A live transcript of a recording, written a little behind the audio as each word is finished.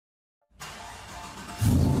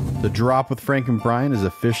The Drop with Frank and Brian is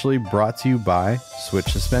officially brought to you by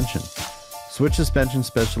Switch Suspension. Switch Suspension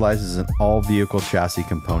specializes in all vehicle chassis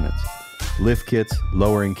components. Lift kits,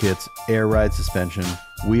 lowering kits, air ride suspension,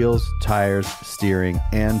 wheels, tires, steering,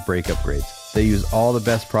 and brake upgrades. They use all the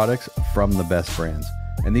best products from the best brands.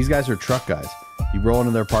 And these guys are truck guys. You roll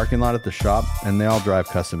into their parking lot at the shop, and they all drive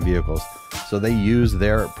custom vehicles. So they use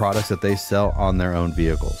their products that they sell on their own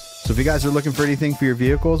vehicles. So if you guys are looking for anything for your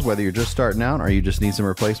vehicles, whether you're just starting out or you just need some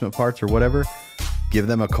replacement parts or whatever, give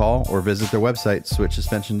them a call or visit their website,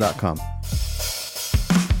 switchsuspension.com.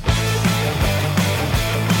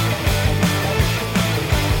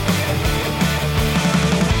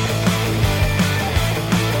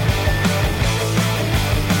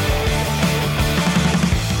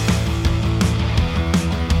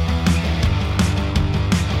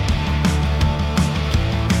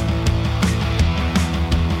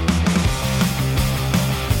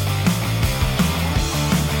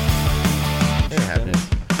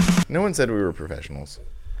 No one said we were professionals.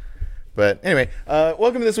 But anyway,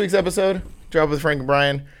 welcome to this week's episode. Drop with Frank and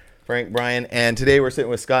Brian. And today we're sitting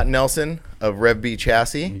with Scott Nelson of RevB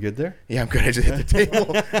Chassis. You good there? Yeah, I'm good. I just hit the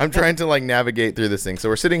table. I'm trying to navigate through this thing. So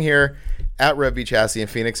we're sitting here at RevB Chassis in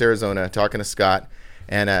Phoenix, Arizona, talking to Scott,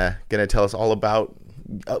 and going to tell us all about.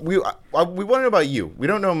 We want to know about you. We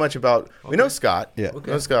don't know much about. Okay. We know Scott. Yeah, okay.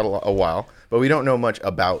 We know Scott a while, but we don't know much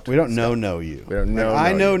about. We don't Scott. know you. We don't know.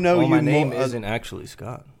 I know you. My name isn't actually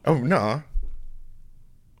Scott. Oh no.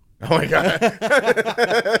 Oh my god.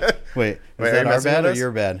 Wait, is that our bad or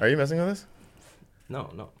your bad? Are you messing with us?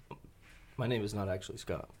 No. My name is not actually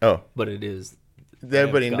Scott. Oh. But it is.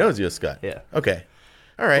 Everybody knows you as Scott. Yeah. Okay.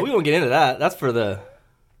 All right. But we won't get into that. That's for the.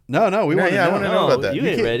 No, we want to know. I want to know about that. You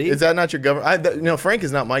ain't ready. Is that not your government? Frank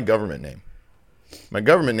is not my government name. My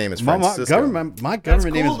government name is Francisco. My government That's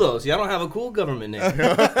name cool is... though. See, I don't have a cool government name.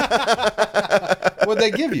 What'd they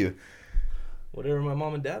give you? Whatever my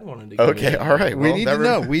mom and dad wanted to give me. Okay, all right. We need to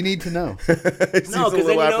know. We need to know. No,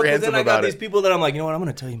 because then I got these people that I'm like, you know what? I'm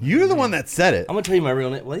going to tell you. You're the one that said it. I'm going to tell you my real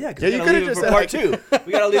name. Well, yeah, because you we got to leave it for part two.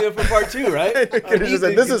 We got to leave it for part two, right? You could have just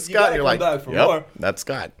said, this is Scott. You're like, yep, more. That's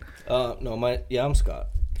Scott. I'm Scott.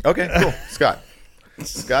 Okay, cool.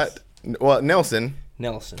 Scott. Well, Nelson.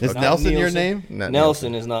 Is Nelson your name?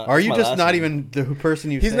 Nelson is not. Are you just not even the person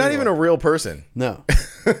you say? He's not even a real person. No.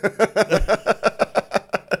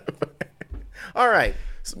 All right.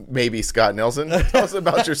 Maybe Scott Nelson. Tell us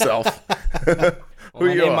about yourself. Who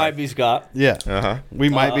you are. Might be Scott. Yeah. Uh-huh. We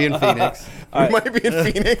might be in Phoenix. We might be in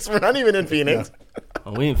Phoenix. We're not even in Phoenix.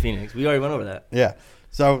 Yeah. We in Phoenix. We already went over that. Yeah.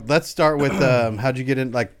 So let's start with how'd you get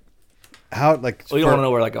in, you don't want to know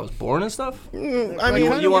where I was born and stuff? I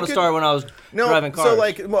mean, you want to start when I was driving cars?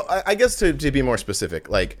 So I guess to be more specific,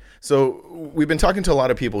 so we've been talking to a lot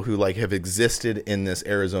of people who have existed in this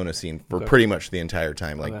Arizona scene for pretty much the entire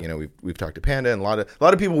time. We've talked to Panda, and a lot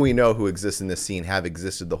of people we know who exist in this scene have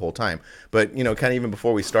existed the whole time. But kind of even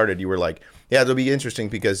before we started, you were like, yeah, it'll be interesting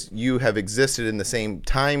because you have existed in the same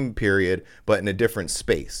time period, but in a different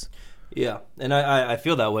space. Yeah, and I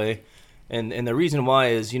feel that way, and the reason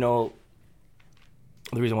why is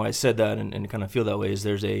the reason why I said that and kind of feel that way is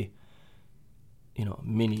there's a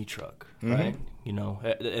mini truck, right?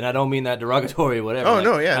 And I don't mean that derogatory or whatever. Oh,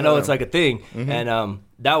 no, yeah. I know it's like a thing. Mm-hmm. And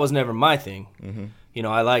that was never my thing. Mm-hmm.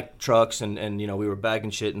 I like trucks and we were bagging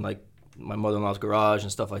shit in my mother-in-law's garage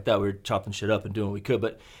and stuff like that. We were chopping shit up and doing what we could.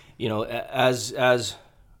 But, as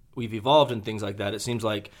we've evolved and things like that, it seems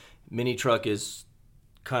like mini truck is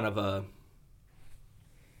kind of a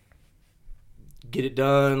get it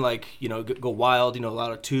done, go wild, a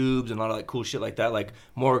lot of tubes and a lot of cool shit like that,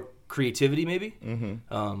 more creativity maybe,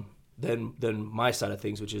 than my side of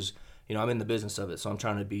things, which is, I'm in the business of it, so I'm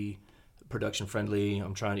trying to be production friendly.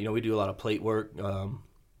 I'm trying to, we do a lot of plate work.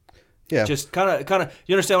 Yeah. Just kind of,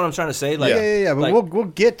 you understand what I'm trying to say? Yeah. But we'll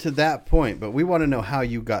get to that point, but we want to know how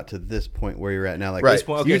you got to this point where you're at now. Right. This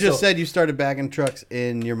point, you just said you started bagging trucks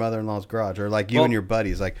in your mother-in-law's garage, or you and your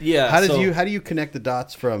buddies. How do you connect the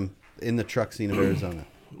dots from in the truck scene of Arizona?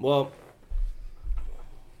 Well,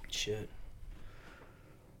 shit.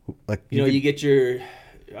 You get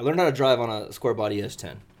I learned how to drive on a square body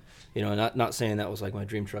S10. Not saying that was my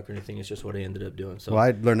dream truck or anything. It's just what I ended up doing. So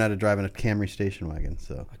I learned how to drive in a Camry station wagon.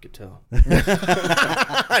 So I could tell.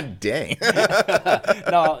 Dang.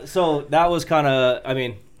 No, so that was kind of. I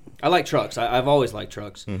mean, I like trucks. I've always liked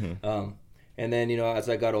trucks. Mm-hmm. And then as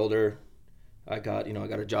I got older, I got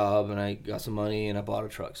a job and I got some money and I bought a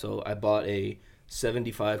truck. So I bought a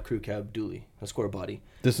 75 crew cab dually, a square body.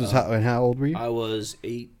 This is how old were you? I was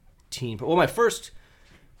 18. Well, my first.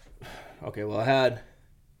 Okay, well I had.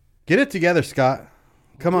 Get it together, Scott.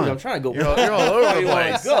 Come on. I'm trying to go. You're all over the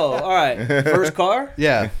Where place. go. All right. First car?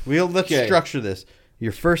 Yeah. Let's Okay. structure this.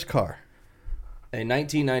 Your first car. A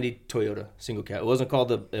 1990 Toyota single cab. It wasn't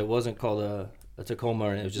called a Tacoma.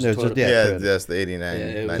 It was just Toyota. Yeah. That's the 89. Yeah,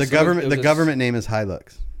 it was- The government name is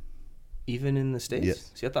Hilux. Even in the States?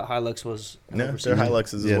 Yes. See, I thought Hilux was No, overseas. they're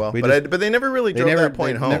Hiluxes as Yeah, well. we But they never really drove that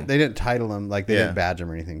point home. They didn't title them, like they Yeah. didn't badge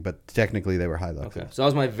them or anything, but technically they were Hilux. Okay, so that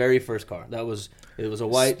was my very first car. It was a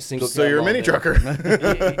white single cab. So you're a mini long trucker.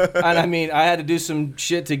 bed. And I mean, I had to do some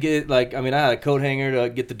shit to get I had a coat hanger to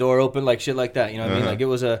get the door open, like shit like that. You know what I mean? Like it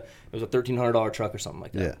was a $1,300 truck or something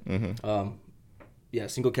like that. Yeah. Yeah,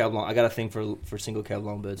 single cab long. I got a thing for single cab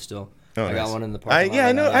long beds still. Oh, I nice. got one in the parking lot. Yeah,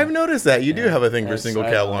 I know. I've noticed that you do have a thing for Yes, single I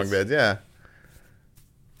cab know. long beds. Yeah.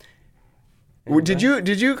 Did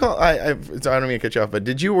you call? I don't mean to cut you off, but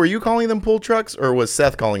were you calling them pool trucks, or was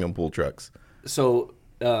Seth calling them pool trucks? So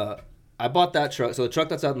I bought that truck. So the truck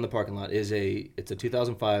that's out in the parking lot it's a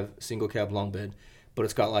 2005 single cab long bed, but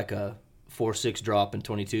it's got like a 4.6 drop and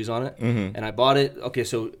 22s on it. Mm-hmm. And I bought it. Okay,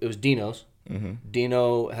 so it was Dino's. Mm-hmm.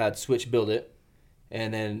 Dino had Switch build it,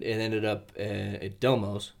 and then it ended up at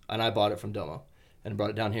Domo's, and I bought it from Domo and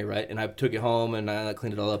brought it down here, right? And I took it home and I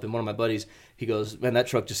cleaned it all up. And one of my buddies, he goes, "Man, that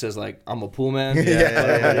truck just says like I'm a pool man."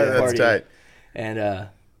 That's tight. And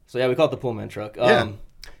so yeah, we call it the pool man truck. Yeah.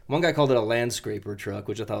 One guy called it a land scraper truck,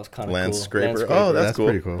 which I thought was kind of cool. Land scraper. Oh, that's cool.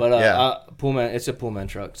 pretty cool. But Yeah. pool man, it's a pool man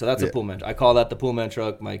truck. So that's Yeah. a pool man. I call that the pool man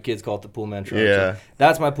truck. My kids call it the pool man truck. Yeah. So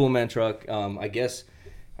that's my pool man truck. I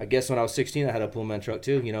guess when I was 16, I had a pool man truck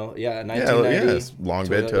too. You know, yeah, 1990. it's long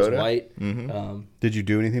bed It was Toyota. white. Did you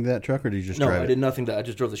do anything to that truck, or did you just No, drive I it? did nothing. I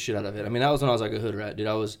just drove the shit out of it. I mean, that was when I was like a hood rat, dude.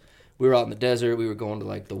 We were out in the desert. We were going to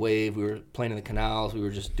like the wave. We were playing in the canals. We were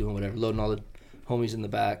just doing whatever, loading all the homies in the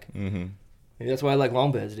back. Mm-hmm. That's why I like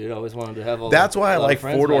long beds, dude. I always wanted to have all. That's why I a lot of like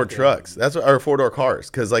friends 4-door back there. trucks. Or 4-door cars.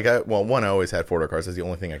 Because I always had 4-door cars. That's the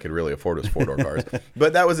only thing I could really afford was 4-door cars.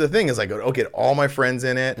 But that was the thing, is I go, get all my friends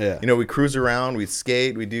in it. Yeah. You know, we cruise around, we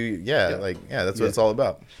skate, we do, that's what it's all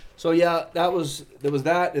about. So yeah, there was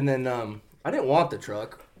that, and then I didn't want the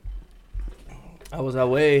truck. I was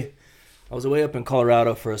away up in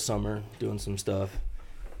Colorado for a summer doing some stuff,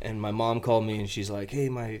 and my mom called me and she's like, "Hey,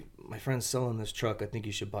 my friend's selling this truck. I think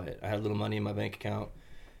you should buy it." I had a little money in my bank account,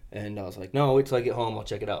 and I was like, "No, wait till I get home. I'll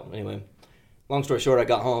check it out." Anyway, long story short, I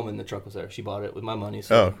got home and the truck was there. She bought it with my money,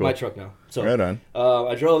 so Oh, cool. my truck now. So Right on.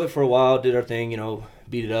 I drove it for a while, did our thing,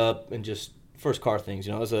 beat it up, and just first car things.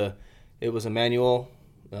 It was a manual.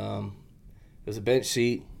 It was a bench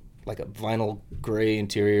seat, like a vinyl gray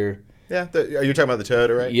interior. Yeah, are you talking about the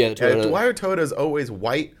Toyota, right? Yeah, the Toyota. Why are Toyotas always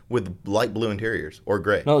white with light blue interiors or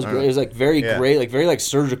gray? No, it was gray. It was like very gray, like very like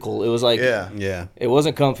surgical. It was like Yeah. It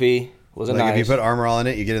wasn't comfy. Wasn't Like nice. if you put armor all in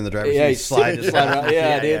it, you get in the driver's yeah, seat, you slide. just slide around.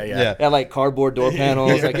 Yeah, dude. yeah. It had like cardboard door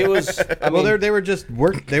panels. Like it was. Well, they were just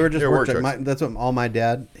work. They were just They're work work trucks. trucks. That's what all my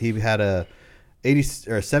dad. He had a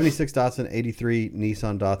 76 Datsun, 83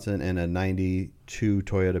 Nissan Datsun, and a 92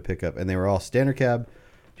 Toyota pickup, and they were all standard cab,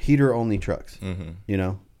 heater only trucks. Mm-hmm.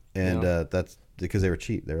 And that's because they were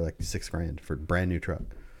cheap. They were like $6,000 for a brand new truck.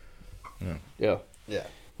 Yeah. Yeah.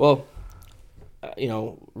 Well,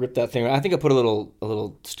 rip that thing. I think I put a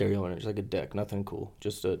little stereo in it, just like a deck. Nothing cool.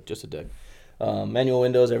 Just a deck. Manual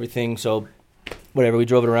windows, everything. So, whatever. We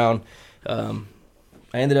drove it around.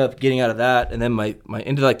 I ended up getting out of that, and then my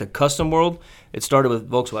into like the custom world. It started with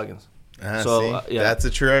Volkswagens. See? That's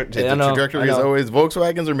the I know, trajectory I know. is always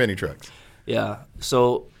Volkswagens or mini trucks. Yeah.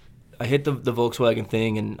 So I hit the Volkswagen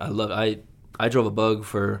thing, and I drove a Bug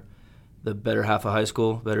for the better half of high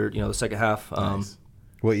school. The second half. Nice.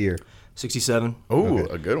 What year? 67. Oh,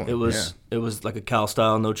 Okay. a good one. It was like a Cal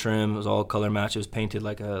style, no trim. It was all color match. It was painted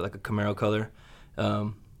like a Camaro color.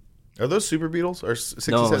 Are those Super Beetles or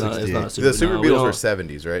 67? No, it's not a Super The Super no, we Beetles don't-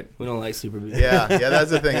 were 70s, right? We don't like Super Beetles. Yeah, that's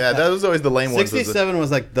the thing. That was always the lame ones. 67 was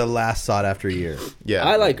like the last sought after year. Yeah,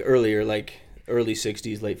 I like earlier, like early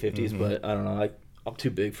 60s, late 50s, but I don't know. I'm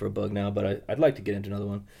too big for a Bug now, but I'd like to get into another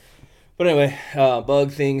one. But anyway,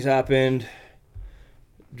 Bug things happened.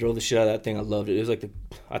 Drove the shit out of that thing. I loved it. It was like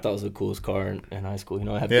I thought it was the coolest car in high school.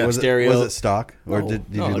 I had big Was stereo. was it stock or No, did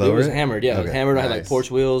no, you dude, lower it was it? hammered. Yeah, it was Okay. hammered. I had like Nice. porch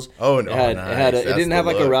wheels. Oh, no, it had, nice. it That's didn't the have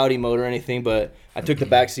like a look. rowdy motor or anything, but I took the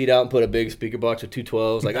back seat out and put a big speaker box with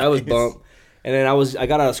 212s. Like I was bumped, and then I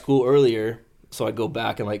got out of school earlier, so I'd go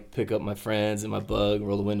back and like pick up my friends and my Bug,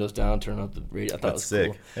 roll the windows down, turn up the radio. I thought That's it was sick.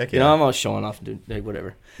 cool. Heck You yeah. know, I'm always showing off and doing like,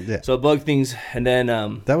 whatever. Yeah. So Bug things, and then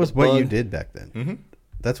That was the what you Bug- did back then. Mm-hmm.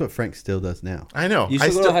 That's what Frank still does now. I know. You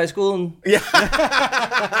still go to high school and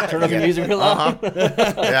turn up your music real loud?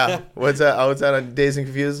 Yeah. What's that? Oh, what's that on Dazed and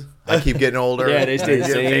Confused? I keep getting older. Yeah, they stay the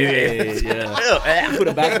same age. Yeah. Put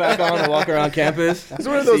a backpack on and walk around campus. It's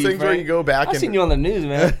one of those things where you go back I've seen you on the news,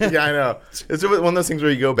 man. Yeah, I know. It's one of those things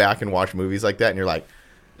where you go back and watch movies like that and you're like,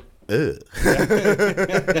 ugh.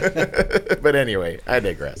 But anyway, I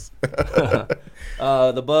digress.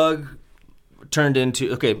 The Bug turned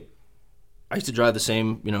into, okay, I used to drive the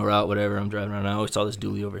same, route, whatever I'm driving around. I always saw this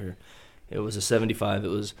dually over here. It was a 75.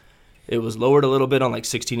 It was lowered a little bit on like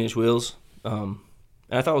 16-inch wheels. And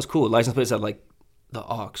I thought it was cool. License plates had like the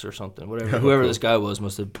Ox or something, whatever. Whoever this guy was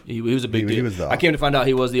must have, he was a big dude. He was the Ox. I came to find out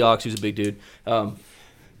he was the Ox. He was a big dude.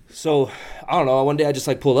 So I don't know. One day I just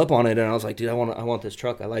like pulled up on it and I was like, dude, I want this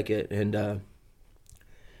truck. I like it. And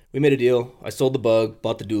we made a deal. I sold the Bug,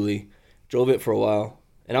 bought the dually, drove it for a while.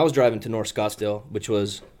 And I was driving to North Scottsdale, which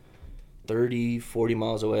was 30, 40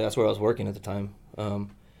 miles away. That's where I was working at the time.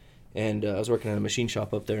 And I was working at a machine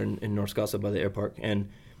shop up there in North Scottsdale by the air park. And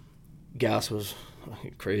gas was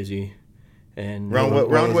crazy. And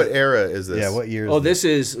around what era is this? Yeah, what year? This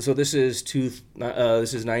is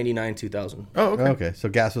 99, 2000. Oh, okay. Okay, so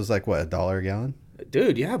gas was like what, $1 a gallon?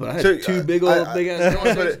 Dude, yeah, but I had two big ass. I don't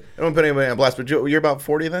want to put anybody on blast, but you're about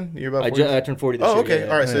 40 then? You're about 40? I turned 40 this year. Oh, okay.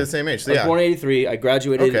 Yeah. All right, so the same age. So I was born in 83. I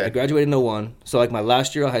graduated. Okay. I graduated in 01. So like my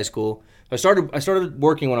last year of high school, I started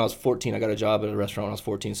working when I was 14. I got a job at a restaurant when I was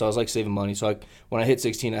 14. So I was like saving money. So when I hit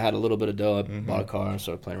 16, I had a little bit of dough. I bought a car and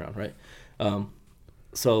started playing around. Right.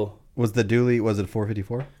 So was the dually? Was it a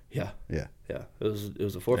 454? Yeah. Yeah. Yeah. It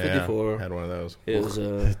was a 454. Yeah, had one of those. It was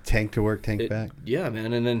a tank to work, tank back. Yeah,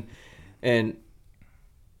 man. And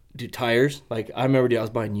dude, tires. Like I remember, dude, I was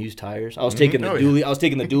buying used tires. I was taking the dually. Yeah. I was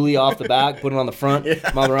taking the dually off the back, putting it on the front.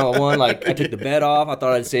 Mile around one. Like I took the bed off. I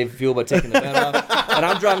thought I'd save fuel by taking the bed off. And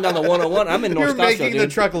I'm driving down the 101. I'm in North Scottsdale. You're making the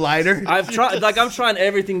truck lighter. I'm trying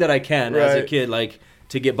everything that I can as a kid, like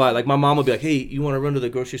to get by. Like my mom would be like, "Hey, you want to run to the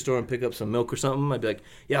grocery store and pick up some milk or something?" I'd be like,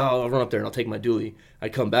 "Yeah, I'll run up there and I'll take my dually."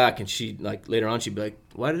 I'd come back and she like later on she'd be like,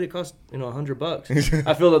 "Why did it cost $100?"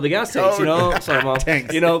 I filled up the gas tanks, Sorry, Mom.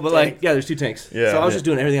 Tanks. But like there's 2 tanks. Yeah. So I was just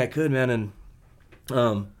doing everything I could, man, and.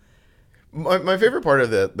 My favorite part of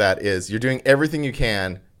that is you're doing everything you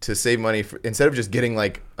can to save money instead of just getting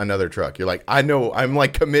like another truck. You're like, I know I'm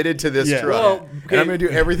like committed to this truck, well, and I'm gonna do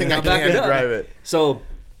everything I can to drive it. So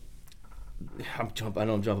I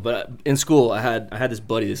know I'm jumping, but in school I had this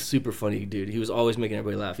buddy, this super funny dude. He was always making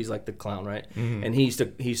everybody laugh. He's like the clown, right? Mm-hmm. And he used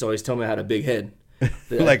to always tell me I had a big head.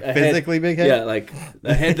 Like physically big head? Yeah, like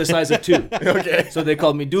a head the size of 2. Okay. So they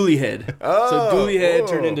called me Dooley Head. Oh, so Dooley Head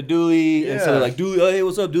turned into Dooley. Yeah. And so they're like, Dooley, oh, hey,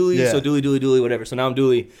 what's up, Dooley? Yeah. So Dooley, whatever. So now I'm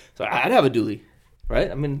Dooley. So I'd have a Dooley,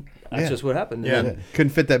 right? I mean, that's just what happened. Yeah. And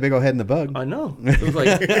Couldn't fit that big old head in the Bug. I know. It was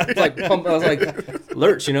like, I was like,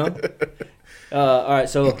 lurch, all right,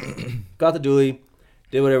 so got the Dooley,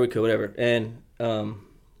 did whatever we could, whatever. And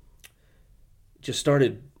just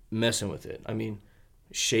started messing with it. I mean,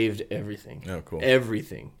 shaved everything. Oh, cool.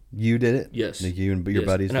 Everything. You did it? Yes. Like you and your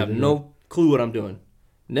buddies and I did have it? no clue what I'm doing.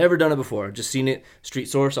 Never done it before. Just seen it. Street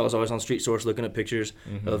Source. I was always on Street Source looking at pictures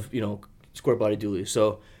of, square body dually.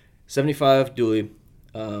 So 75 dually,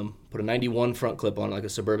 put a 91 front clip on, like a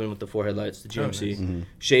Suburban with the 4 headlights, the GMC. Oh, nice.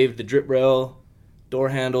 Shaved the drip rail, door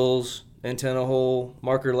handles, antenna hole,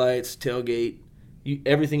 marker lights, tailgate,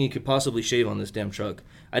 everything you could possibly shave on this damn truck.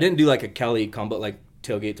 I didn't do like a Cali combo, like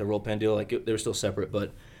tailgate to roll pan deal. Like they were still separate,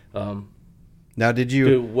 but now did you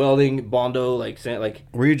do welding, Bondo, like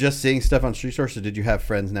were you just seeing stuff on Street Source, or did you have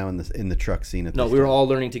friends now in the truck scene at no, this we were time? all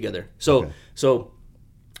learning together. So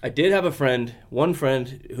I did have one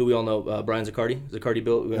friend who we all know, Brian Zaccardi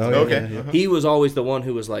built. Okay. Yeah. He was always the one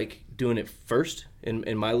who was like doing it first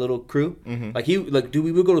in my little crew. Like we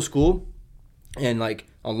would go to school, and like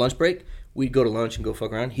on lunch break we'd go to lunch and go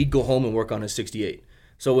fuck around. He'd go home and work on his 68.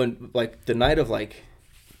 So when like the night of like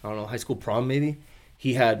I don't know, high school prom maybe,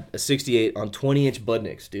 he had a 68 on 20-inch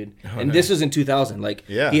Budniks, dude. And this was in 2000. Like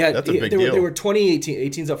yeah, he had that's a big deal. They were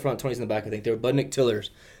 18s up front, 20s in the back. I think they were Budnik Tillers,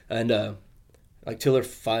 and like Tiller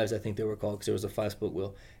 5s, I think they were called, because there was a 5-spoke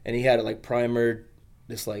wheel. And he had it like primered,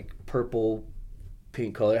 this like purple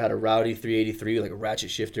pink color. It had a Rowdy 383, like a ratchet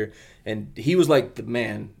shifter, and he was like the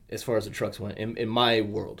man as far as the trucks went in my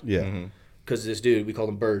world. Yeah. Because this dude, we called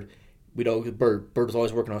him Bird. Bird was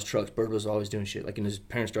always working on his trucks. Bird was always doing shit, like in his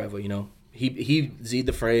parents' driveway, He Z'd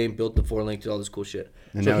the frame, built the 4-link, did all this cool shit.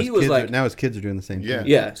 And so now he was like, now his kids are doing the same thing.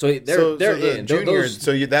 yeah. So they're the in. Junior, Those,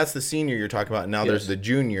 so that's the senior you're talking about. Now there's the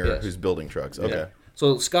junior who's building trucks. Okay. Yeah.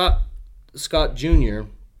 So Scott Jr.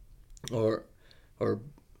 or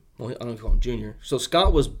well, I don't call him Junior. So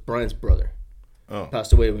Scott was Brian's brother. Oh.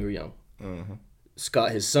 Passed away when we were young.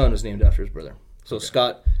 Scott, his son, was named after his brother. So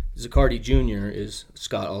Scott Zaccardi Jr. is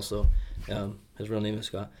Scott also. His real name is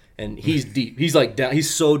Scott. And he's deep. He's like down.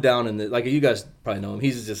 He's so down in the, like, you guys probably know him.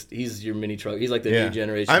 He's your mini truck. He's like the new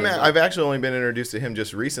generation. I've actually only been introduced to him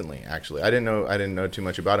just recently. Actually, I didn't know too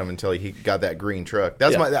much about him until he got that green truck.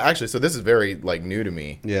 That's so this is very like new to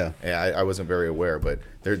me. Yeah. I wasn't very aware, but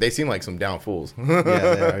they seem like some down fools. Yeah,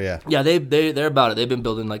 they are. Yeah. Yeah, they're about it. They've been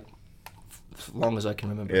building like as long as I can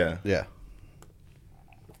remember. Yeah.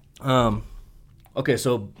 Okay,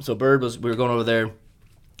 so Bird we were going over there.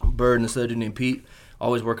 Bird and this other dude named Pete,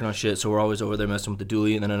 always working on shit, so we're always over there messing with the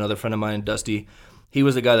dually. And then another friend of mine, Dusty, he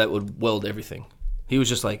was the guy that would weld everything. He was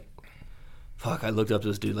just like, fuck, I looked up to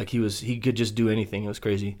this dude. Like, he could just do anything. It was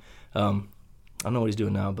crazy. I don't know what he's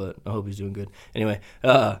doing now, but I hope he's doing good. Anyway,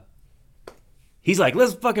 he's like,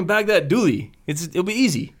 let's fucking bag that dually. It'll be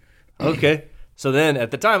easy. Okay. So then at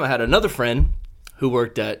the time I had another friend who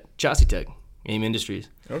worked at Chassis Tech, AIM Industries.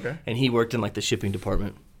 Okay. And he worked in like the shipping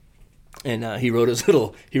department. And he rode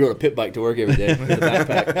a pit bike to work every day with a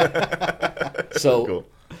backpack. So cool.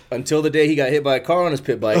 Until the day he got hit by a car on his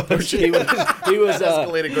pit bike, he was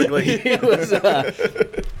escalated quickly. He was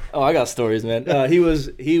I got stories, man. He'd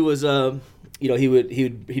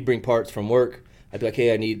bring parts from work. I'd be like,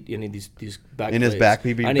 hey, I need these back in plates. His back,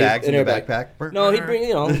 he'd bring bags in your backpack. No, he'd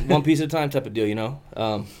bring one piece at a time type of deal,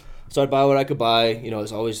 So I'd buy what I could buy.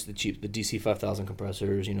 It's always the DC 5000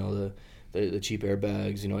 compressors, the cheap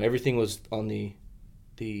airbags, everything was on the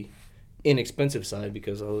inexpensive side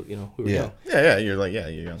because we were young. Yeah, you're like, you're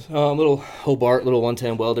young. Little Hobart, little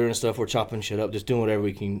 110 welder and stuff. We're chopping shit up, just doing whatever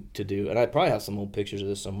we can to do. And I probably have some old pictures of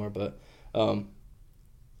this somewhere, but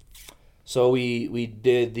so we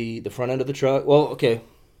did the front end of the truck. Well, okay.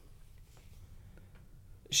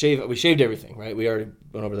 We shaved everything, right? We already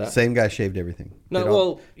went over that. Same guy shaved everything.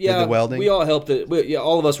 No, did the welding? We all helped it.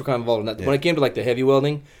 All of us were kind of involved in that. Yeah. When it came to like the heavy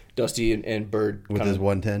welding, Dusty and Bird with his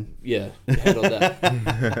 110. Yeah, handled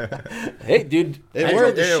that. Hey, dude, it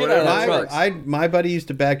worked. My buddy used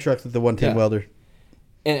to bag trucks with the 110 welder.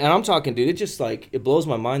 And I'm talking, dude. It just like it blows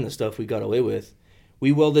my mind the stuff we got away with.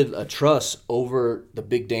 We welded a truss over the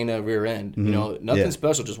big Dana rear end. Mm-hmm. Nothing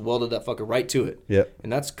special. Just welded that fucker right to it. Yep.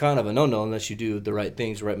 And that's kind of a no-no unless you do the right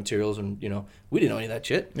things, the right materials, and we didn't know any of that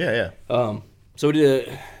shit. Yeah. So we did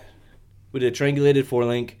a triangulated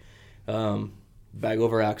 4-link, bag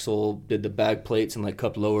over axle. Did the bag plates and like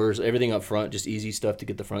cup lowers, everything up front, just easy stuff to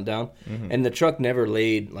get the front down. Mm-hmm. And the truck never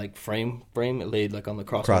laid like frame. It laid like on the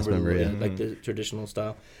cross member, like the traditional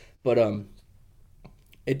style. But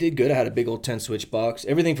it did good. I had a big old 10-switch box.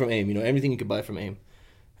 Everything from AIM, everything you could buy from AIM.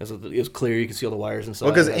 It was clear. You could see all the wires inside.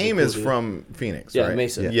 Well, because AIM is from Phoenix, right?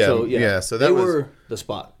 Mesa. Yeah. So that were the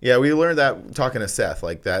spot. Yeah, we learned that talking to Seth,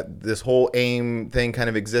 like that this whole AIM thing kind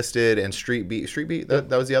of existed, and Street Beat, that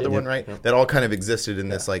was the other one, right? Yeah. That all kind of existed in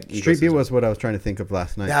this like Street Beat was what I was trying to think of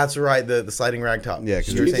last night. That's right, the sliding rag top. Yeah,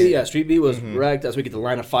 Street Beat was ragged. That's where we get the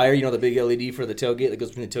line of fire. The big LED for the tailgate that goes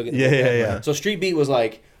between the tailgate. And yeah. So Street Beat was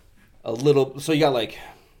like a little. So you got like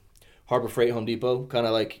Harbor Freight, Home Depot, kind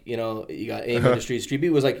of like, you got AIM Industries. Street Beat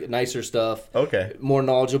was like nicer stuff. Okay. More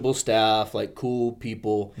knowledgeable staff, like cool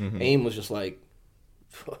people. Mm-hmm. AIM was just like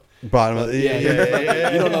bottom of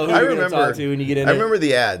yeah. You don't know who you're going to talk to when you get in. I remember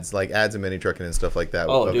the ads, like ads of mini trucking and stuff like that.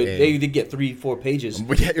 Oh, dude, they did get 3-4 pages.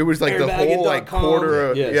 Yeah, it was like the whole like quarter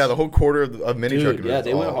of the whole quarter of mini trucking. Yeah,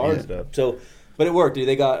 they went hard. Stuff. So, but it worked,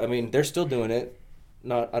 dude. They're still doing it.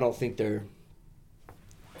 I don't think they're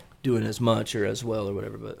doing as much or as well or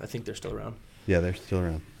whatever, but I think they're still around. Yeah, they're still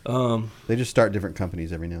around. They just start different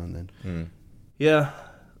companies every now and then. Yeah.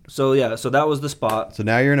 So that was the spot. So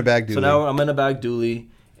now you're in a bag dually. So now I'm in a bag dually,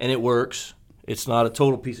 and it works. It's not a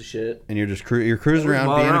total piece of shit. And you're just you're cruising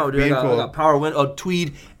around being cool. I got power window,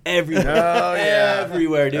 tweed everywhere. Oh yeah,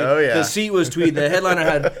 everywhere, dude. Oh yeah. The seat was tweed. The headliner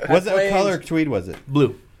had what color tweed was it?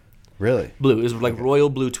 Blue. Really? Blue. It was like royal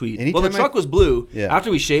blue tweed. Anytime the truck was blue. Yeah. After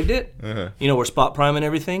we shaved it, we're spot priming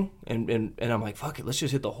everything, and I'm like, fuck it, let's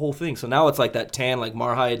just hit the whole thing. So now it's like that tan, like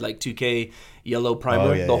Marhide, like 2K yellow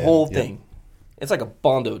primer, the whole thing. It's like a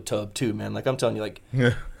Bondo tub too, man. Like I'm telling you, like,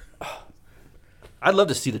 I'd love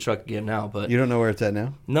to see the truck again now, but you don't know where it's at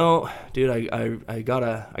now. No, dude. I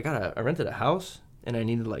rented a house. And I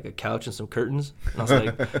needed like a couch and some curtains. And I was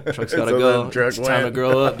like, truck's gotta go. It's time to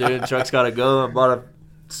grow up, dude. Truck's gotta go. I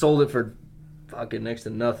sold it for fucking next to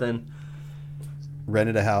nothing.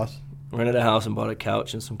 Rented a house and bought a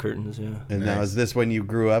couch and some curtains, yeah. And now is this when you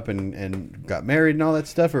grew up and got married and all that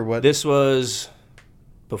stuff, or what? This was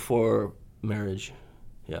before marriage.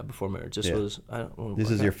 Yeah, before marriage. This was...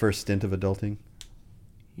 This is your first stint of adulting?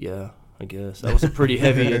 Yeah. I guess that was a pretty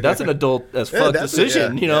heavy. That's an adult as fuck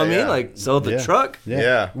decision. You know what I mean? Like sell the truck.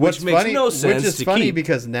 Yeah. Which makes no sense. Which is to funny keep.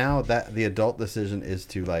 because now that the adult decision is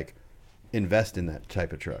to like invest in that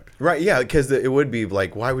type of truck. Right. Yeah. Because it would be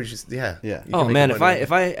like, why would you? Yeah. Yeah. Oh man, if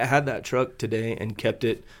I had that truck today and kept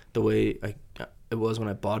it the way it was when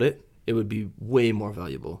I bought it, it would be way more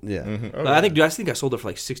valuable. Yeah. Mm-hmm. Okay. I think I sold it for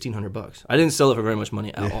like $1,600. I didn't sell it for very much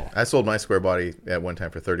money at all. I sold my square body at one time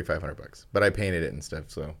for $3,500, but I painted it and stuff.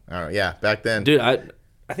 So I don't know. Yeah, back then, Dude,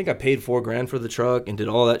 I think I paid $4,000 for the truck and did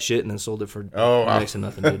all that shit and then sold it for next to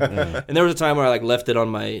nothing, dude. And there was a time where I like left it on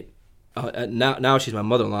my. Now she's my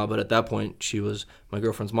mother-in-law, but at that point she was my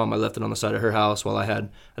girlfriend's mom. I left it on the side of her house while I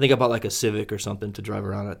think I bought like a Civic or something to drive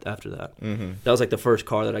around after that. Mm-hmm. That was like the first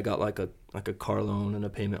car that I got like a car loan and a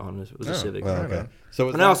payment on. It was a Civic. Well, okay. So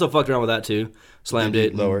and I also fucked around with that too. Slammed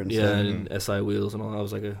it, lower it, and SI wheels and all. I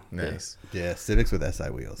was like nice. Yeah, Civics with SI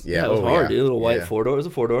wheels. Yeah, it was hard. Dude. A little white 4-door. It was a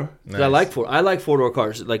 4-door. Nice. I like 4-door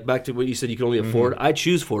cars. Like back to what you said, you can only afford. I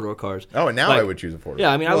choose 4-door cars. Oh, and now I would choose a 4-door.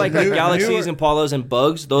 Yeah, I mean, I like Galaxies and Polos and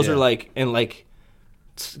Bugs. Those are like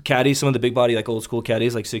caddies, some of the big body like old school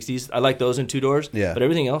caddies like 60s. I like those in 2-doors. Yeah, but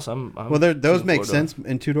everything else I'm well, those make sense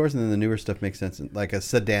in 2-doors, and then the newer stuff makes sense in, like a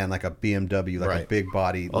sedan, like a BMW, like a big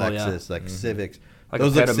body Lexus, like Civics, like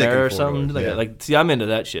those a Panamera or something. Like see, I'm into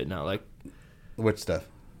that shit now. Like which stuff?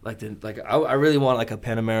 I really want like a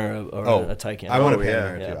Panamera or a Taycan. I want a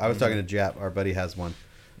Panamera too. I was talking to Jap, our buddy has one,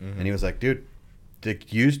 and he was like, dude, the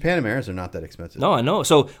used Panameras are not that expensive. No, I know.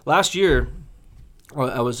 So last year,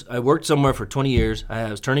 I worked somewhere for 20 years. I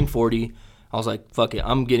was turning 40. I was like, fuck it,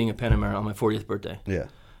 I'm getting a Panamera on my 40th birthday. Yeah.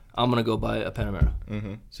 I'm going to go buy a Panamera.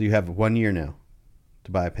 Mm-hmm. So you have 1 year now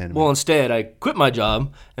to buy a Panamera. Well, instead, I quit my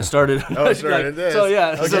job and started. This. So,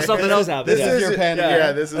 yeah, so something else happened. This is your Panamera.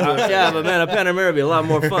 Yeah, this is but man, a Panamera would be a lot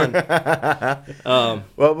more fun.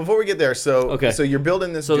 Well, before we get there, so you're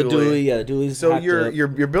building this dually. The dually, the dually's So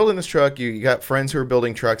you're building this truck. You got friends who are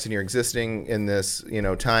building trucks, and you're existing in this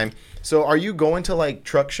time. So are you going to like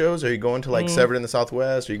truck shows? Are you going to like Severed in the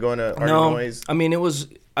Southwest? Are you going to Ardenoise? I mean, I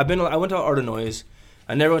went to Ardenoise.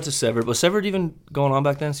 I never went to Severed. Was Severed even going on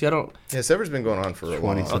back then? See, I don't. Yeah, Severed's been going on for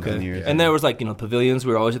 20-something years. And there was like pavilions.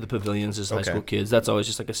 We were always at the pavilions as high school kids. That's always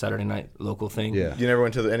just like a Saturday night local thing. Yeah. You never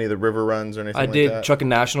went to any of the river runs or anything like that? I did Trucking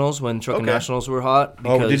Nationals when Trucking Nationals were hot.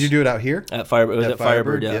 Oh, did you do it out here? At Firebird. It was at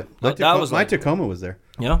Firebird, yeah. That was my Tacoma was there.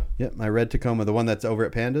 Yeah? Yeah, my red Tacoma, the one that's over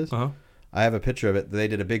at Pandas. Uh-huh. I have a picture of it. They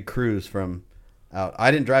did a big cruise from out.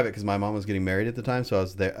 I didn't drive it because my mom was getting married at the time, so I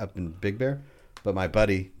was there up in Big Bear. But my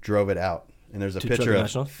buddy drove it out. And there's a picture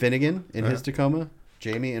of Finnegan in his Tacoma,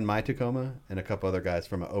 Jamie in my Tacoma, and a couple other guys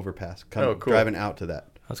from an overpass driving out to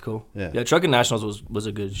that. That's cool. Yeah, Trucking Nationals was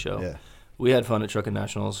a good show. Yeah. We had fun at Trucking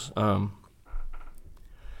Nationals.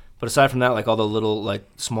 But aside from that, like all the little like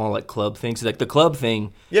small like club things, like the club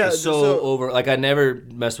thing is so over. Like I never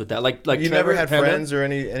messed with that. Like you Trevor, never had friends or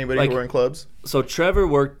anybody who were in clubs? So Trevor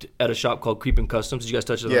worked at a shop called Creepin' Customs. Did you guys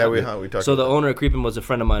touch on that? Yeah, we talked. So the owner of Creepin' was a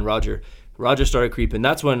friend of mine, Roger. Roger started Creepin'.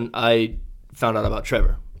 That's when I found out about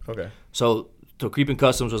Trevor. Okay. So Creepin'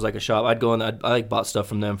 Customs was like a shop. I'd go in. I like bought stuff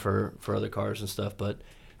from them for other cars and stuff. But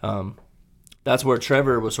that's where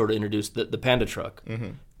Trevor was sort of introduced the Panda truck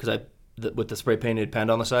because with the spray painted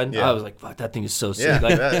Panda on the side. Yeah. I was like, fuck, that thing is so sick. Yeah,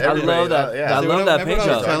 like, I love that. I love that paint job.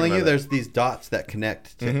 I was telling you, there's these dots that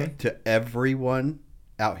connect to everyone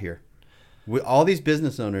out here. All these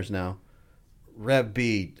business owners now,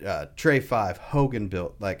 RevB, Trey 5, Hogan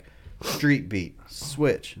Built, like Street Beat,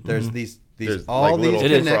 Switch. There's these all like these.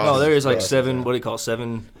 It is. Oh, there is like 7. What do you call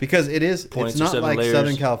 7? Because it's not like layers.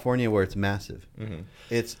 Southern California where it's massive. Mm-hmm.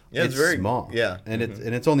 It's very small. Yeah, and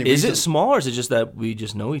it's only. Is it small or is it just that we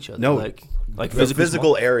just know each other? No, like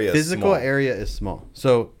physical area. Physical area is small,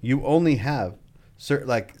 so you only have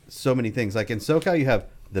so many things. Like in SoCal, you have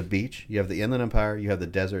the beach, you have the Inland Empire, you have the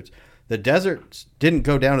deserts. The deserts didn't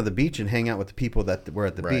go down to the beach and hang out with the people that were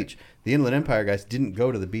at the beach. The Inland Empire guys didn't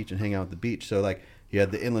go to the beach and hang out at the beach. So like you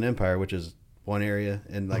had the Inland Empire, which is one area,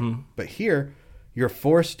 and like, but here you're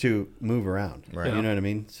forced to move around. Right. You know what I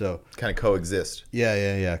mean? So kind of coexist.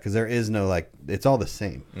 Yeah. Because there is no it's all the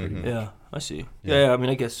same. Yeah, I see. Yeah. I mean,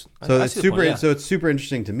 I guess. So it's super. So it's super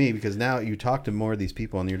interesting to me because now you talk to more of these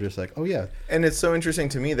people and you're just like, oh yeah. And it's so interesting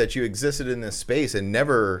to me that you existed in this space and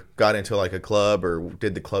never got into like a club or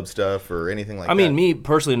did the club stuff or anything like that. I mean, me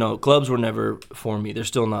personally, no. Clubs were never for me. They're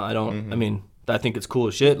still not. I don't. I mean, I think it's cool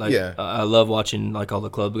as shit. Like, I love watching like all the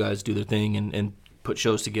club guys do their thing and put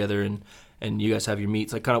shows together and you guys have your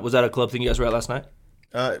meets. Like, kind of, was that a club thing you guys were at last night?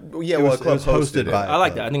 A club hosted it. I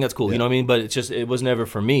like that. I think that's cool. Yeah. You know what I mean? But it's just it was never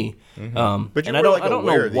for me. But you were like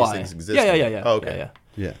aware these things existed. Yeah. Oh, okay.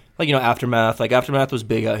 Yeah. Like Aftermath. Like Aftermath was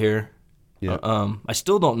big out here. Yeah. I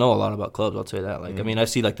still don't know a lot about clubs. I'll tell you that. Like, I mean, I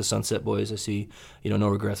see like the Sunset Boys. I see, No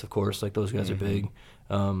Regrets, of course. Like those guys are big.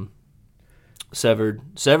 Severed,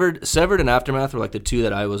 and Aftermath were like the two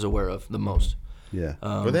that I was aware of the most. Yeah.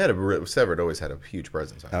 But they had Severed always had a huge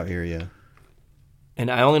presence out here. Yeah. And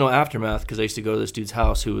I only know Aftermath because I used to go to this dude's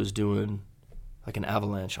house who was doing like an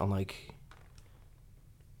avalanche on like,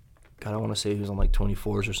 God, I want to say he was on like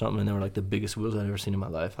 24s or something, and they were like the biggest wheels I'd ever seen in my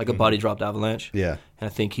life. Like a body dropped avalanche. Yeah. And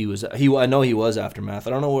I think I know he was Aftermath. I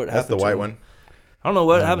don't know what happened. That's the white him. one. I don't know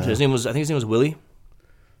what happened to his name. I think his name was Willie.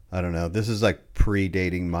 I don't know. This is like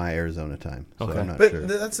predating my Arizona time, so Okay. I'm not But sure.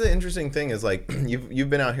 that's the interesting thing is like you've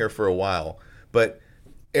been out here for a while, but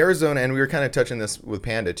Arizona, and we were kind of touching this with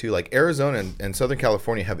Panda too, like Arizona and Southern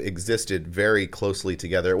California have existed very closely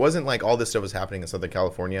together. It wasn't like all this stuff was happening in Southern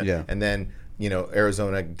California and then,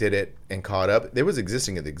 Arizona did it and caught up. It was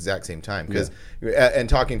existing at the exact same time. And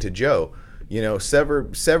talking to Joe,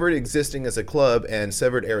 Severed existing as a club and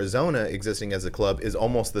Severed Arizona existing as a club is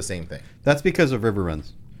almost the same thing. That's because of River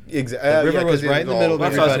Runs. Exactly. River was right in the middle of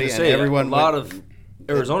everybody, and everyone. A lot of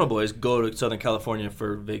Arizona boys go to Southern California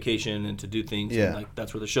for vacation and to do things. Yeah. And like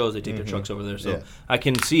that's where the shows. They take their trucks over there. So I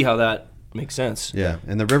can see how that makes sense. Yeah,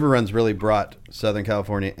 and the River Runs really brought Southern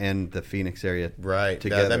California and the Phoenix area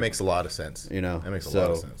together. That makes a lot of sense. That makes a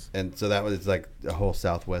lot of sense. And so that was like a whole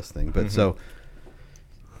Southwest thing. But so,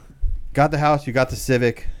 got the house, you got the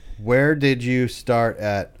Civic. Where did you start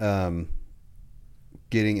at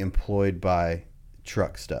getting employed by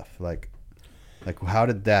truck stuff? Like how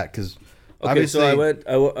did that? Because so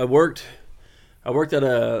I worked at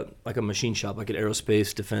a machine shop, like an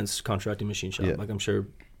aerospace defense contracting machine shop. Yeah. Like I'm sure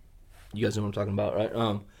you guys know what I'm talking about, right?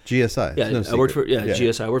 GSI. Yeah, I worked for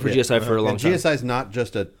GSI. I worked for GSI for a long time. GSI is not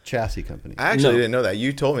just a chassis company. I actually didn't know that.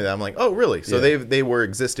 You told me that. I'm like, oh, really? So they were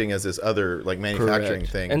existing as this other like manufacturing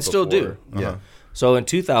thing, and still do. Yeah. So in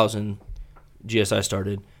 2000, GSI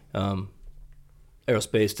started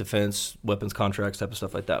aerospace, defense, weapons contracts, type of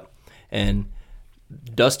stuff like that. And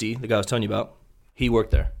Dusty, the guy I was telling you about, he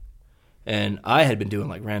worked there, and I had been doing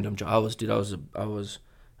like random jobs. I was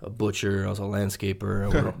a butcher. I was a landscaper. I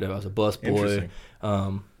was a bus boy.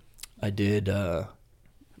 I did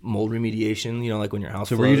mold remediation. Like when your house.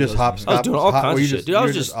 So were you just I was doing all kinds of shit, dude. I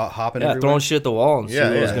was just hopping, throwing shit at the wall and see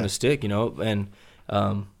what was gonna stick. And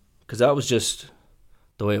because that was just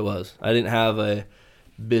the way it was. I didn't have a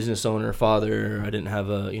business owner father. I didn't have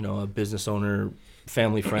a business owner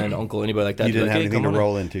family friend, uncle, anybody like that. You didn't have anything to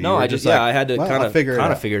roll into. No, I just I had to kind of figure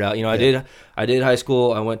it out. I did high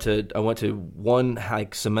school. I went to one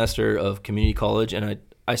semester of community college, and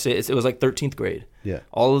I say it was like 13th grade. Yeah.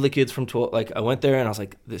 All of the kids from 12, like I went there and I was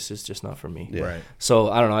like, this is just not for me. Yeah. Right.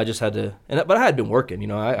 So I don't know. I just had to, but I had been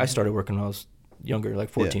working. I started working when I was younger, like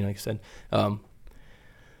 14, like I said.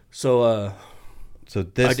 So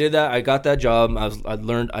this, I did that. I got that job. I'd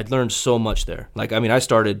learned so much there. Like, I mean, I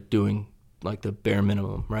started doing like the bare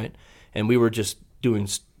minimum, right? And we weren't doing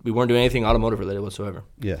anything automotive related whatsoever.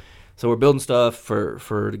 Yeah. So we're building stuff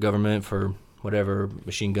for the government, for whatever,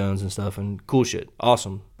 machine guns and stuff, and cool shit.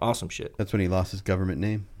 Awesome shit. That's when he lost his government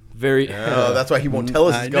name. That's why he won't tell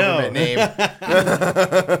us his government name.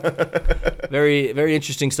 Very, very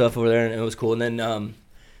interesting stuff over there, and it was cool. And then,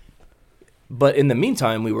 but in the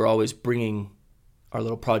meantime, we were always bringing our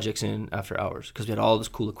little projects in after hours because we had all this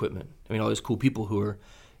cool equipment. I mean, all these cool people who are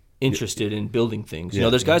interested in building things.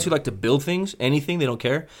 There's guys who like to build things, anything, they don't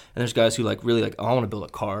care. And there's guys who really I want to build a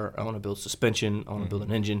car, I want to build suspension, I want to build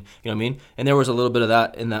an engine, you know what I mean? And there was a little bit of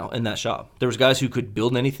that in that shop. There was guys who could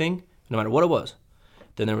build anything, no matter what it was.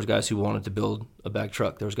 Then there was guys who wanted to build a bag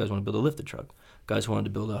truck. There was guys who wanted to build a lifted truck. Guys who wanted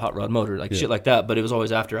to build a hot rod motor, shit like that, but it was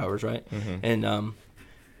always after hours, right? And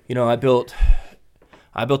I built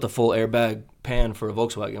a full airbag pan for a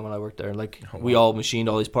Volkswagen when I worked there. We all machined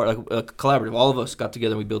all these parts, like collaborative. All of us got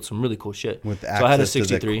together and we built some really cool shit. With access so I had a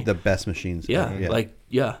 63. to the best machines. And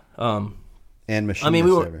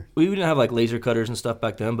machinists we didn't have like laser cutters and stuff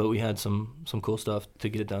back then, but we had some cool stuff to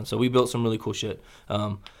get it done. So we built some really cool shit.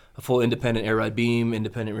 A full independent air ride beam,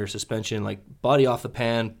 independent rear suspension, like body off the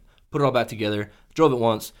pan, put it all back together, drove it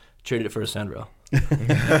once, traded it for a sandrail.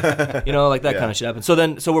 Like that kind of shit happened.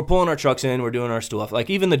 So we're pulling our trucks in, we're doing our stuff. Like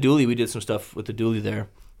even the dually, we did some stuff with the dually there.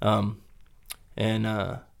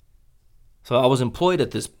 So I was employed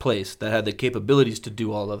at this place that had the capabilities to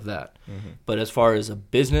do all of that. But as far as a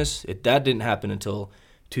business, that didn't happen until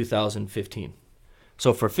 2015.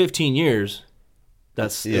 So for 15 years,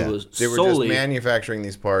 it was they were solely just manufacturing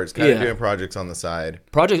these parts, kind of doing projects on the side.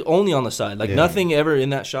 Projects only on the side. Nothing ever in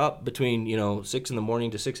that shop between 6 in the morning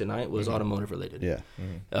to 6 at night was automotive related. Yeah.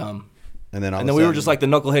 And then we were just like the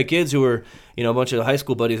knucklehead kids who were a bunch of high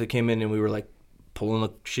school buddies that came in, and we were like pulling a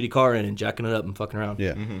shitty car in and jacking it up and fucking around.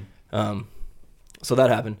 Yeah. So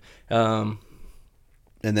that happened. And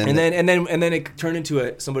then it turned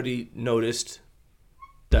into somebody noticed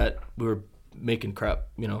that we were making crap,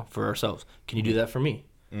 for ourselves. Can you do that for me?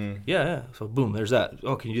 Yeah. So boom, there's that.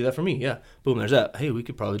 Oh, can you do that for me? Yeah. Boom, there's that. Hey, we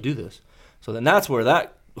could probably do this. So then that's where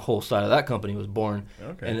that whole side of that company was born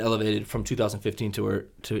and elevated from 2015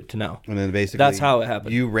 to now. And then basically that's how it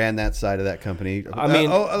happened. You ran that side of that company. I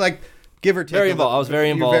mean, give or take. Very involved. I was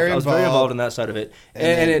very involved. I was very involved in that side of it,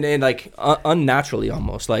 and like unnaturally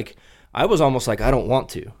almost. Like I was almost like I don't want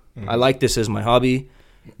to. I like this as my hobby.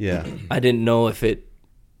 Yeah. I didn't know if it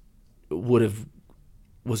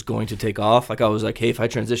was going to take off. Like I was like, hey, if I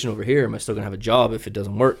transition over here, am I still gonna have a job if it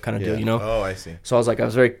doesn't work? Kind of deal, Oh, I see. So I was like,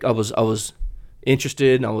 I was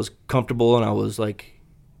interested and I was comfortable and I was like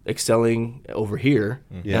excelling over here.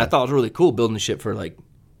 And I thought it was really cool building the ship for like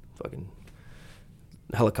fucking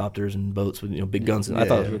helicopters and boats with big guns, and I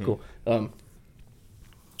thought it was really cool.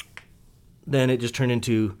 Then it just turned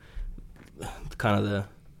into kind of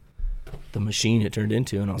the machine it turned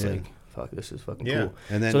into, and I was like, fuck, this is fucking cool.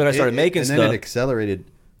 And then so then I started making stuff. And then it accelerated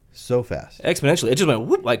so fast, exponentially. It just went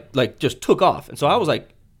whoop, like just took off. And so I was like,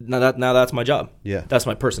 now that's my job. Yeah, that's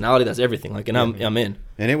my personality. That's everything. Like, and I'm in.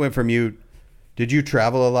 And it went from you. Did you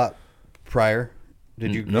travel a lot prior?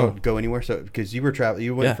 Did you go anywhere? So because you were traveling,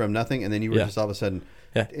 you went from nothing, and then you were just all of a sudden.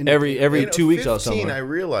 Yeah, every 2 weeks I was somewhere. I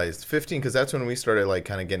realized 15 because that's when we started like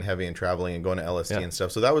kind of getting heavy and traveling and going to LST and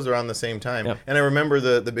stuff. So that was around the same time. Yeah. And I remember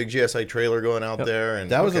the big GSI trailer going out there.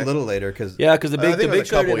 And that was a little later because the big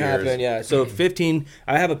show didn't happen. Yeah, so 15.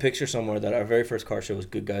 I have a picture somewhere that our very first car show was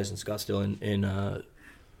Good Guys in Scottsdale in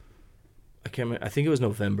I can't remember. I think it was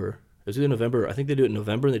November. It was either November. I think they do it in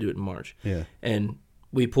November and they do it in March. Yeah. And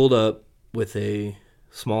we pulled up with a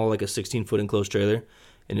small, like a 16-foot enclosed trailer.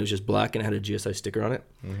 And it was just black and it had a GSI sticker on it.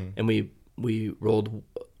 And we rolled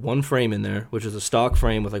one frame in there, which was a stock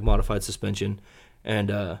frame with like modified suspension,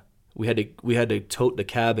 and we had to tote the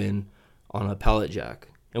cab in on a pallet jack.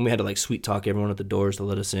 And we had to like sweet talk everyone at the doors to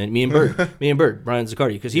let us in. Me and Bird, Brian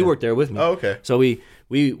Zaccardi, because he worked there with me. Oh, okay. So we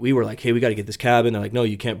were like, hey, we got to get this cab in. They're like, no,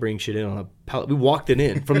 you can't bring shit in on a pallet. We walked it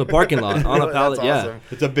in from the parking lot on a pallet. That's awesome.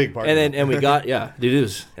 It's a big parking lot. And we got dude, it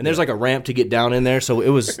was, and there's like a ramp to get down in there. So it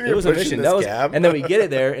was a mission. And then we get it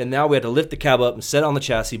there, and now we had to lift the cab up and set it on the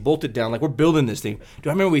chassis, bolt it down. Like we're building this thing. Dude,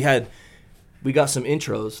 I remember we got some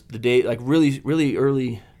intros the day, like really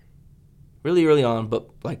early on, but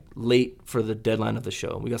like late for the deadline of the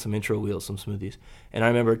show. We got some intro wheels, some smoothies. And I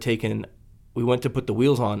remember we went to put the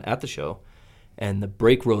wheels on at the show, and the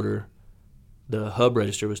brake rotor, the hub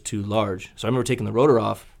register was too large. So I remember taking the rotor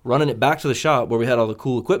off, running it back to the shop where we had all the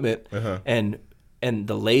cool equipment, and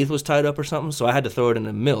the lathe was tied up or something. So I had to throw it in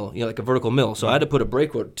a mill, like a vertical mill. So I had to put a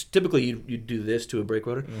brake rotor. Typically, you'd do this to a brake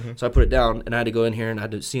rotor. So I put it down, and I had to go in here and I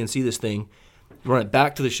had to CNC this thing, run it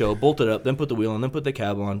back to the show, bolt it up, then put the wheel on, then put the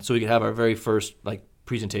cab on, so we could have our very first like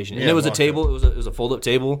presentation. And it was a table. It was a fold-up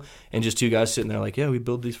table, and just two guys sitting there like, yeah, we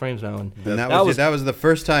build these frames now. And that was the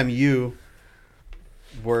first time you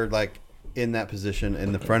were like in that position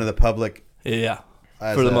in the front of the public. Yeah,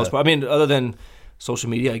 for the most part. I mean, other than social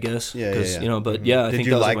media, I guess. Yeah. But I think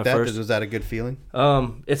that was like my that? first. Was that a good feeling?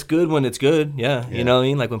 It's good when it's good. Yeah. You know what I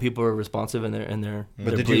mean? Like when people are responsive and they're.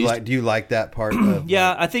 But they're do you like that part? Of,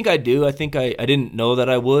 yeah, I think I do. I think I didn't know that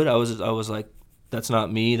I would. I was like, that's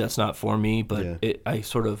not me. That's not for me. But I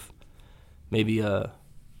sort of maybe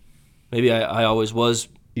I always was.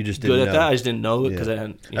 You just good didn't at know. that. I just didn't know it because I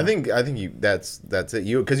hadn't. I think that's it.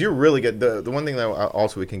 You because you're really good. The one thing that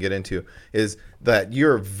also we can get into is that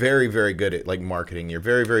you're very, very good at like marketing. You're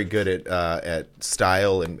very, very good at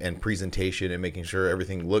style and presentation and making sure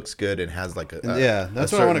everything looks good and has like a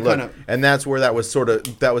that's what I want to kind of. And that's where that was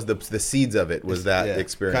the seeds of it was that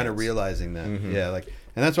experience. Kind of realizing that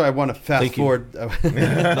and that's why I want to fast forward. No,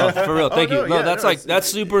 for real, thank you. That's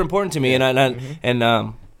super important to me,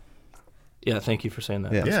 yeah, thank you for saying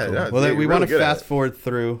that. Yeah, cool. Well, we want to fast forward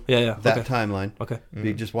through that timeline. Okay.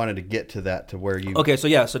 We just wanted to get to that, to where you... Okay, so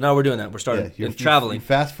now we're doing that. We're starting traveling. You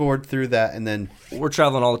fast forward through that, and then... We're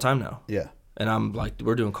traveling all the time now. Yeah. And I'm like,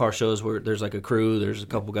 we're doing car shows where there's like a crew, there's a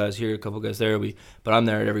couple guys here, a couple guys there, but I'm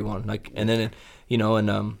there at every one. Like, and then,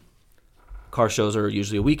 car shows are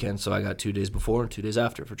usually a weekend, so I got 2 days before and 2 days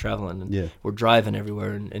after for traveling. And we're driving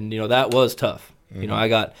everywhere, and that was tough.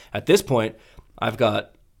 Mm-hmm. At this point, I've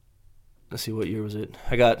got... Let's see, what year was it?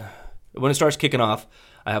 When it starts kicking off,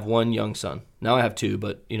 I have one young son. Now I have two,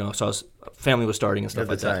 but so family was starting and stuff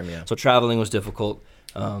like that. Yeah. So traveling was difficult.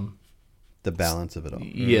 The balance of it all.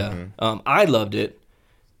 Yeah, I loved it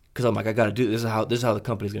because I'm like, I got to do this. This is how the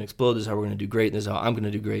company's gonna explode. This is how we're gonna do great. This is how I'm gonna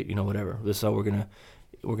do great. Whatever. This is how we're gonna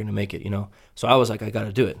we're gonna make it, you know. So I was like, I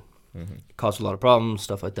gotta do it. It caused a lot of problems,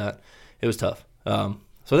 stuff like that. It was tough.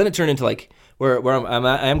 So then it turned into like where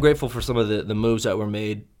I am grateful for some of the moves that were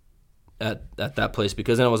made at that place,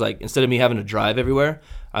 because then it was like, instead of me having to drive everywhere,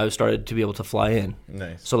 I started to be able to fly in.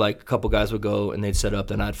 Nice. So like a couple guys would go and they'd set up,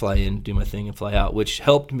 then I'd fly in, do my thing, and fly out, which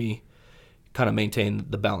helped me kind of maintain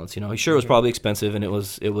the balance. You know, sure, it was probably expensive, and it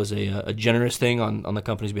was a generous thing on the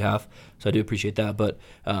company's behalf. So I do appreciate that. But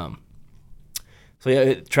so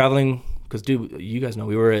yeah, traveling, because dude, you guys know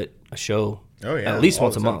we were at a show at least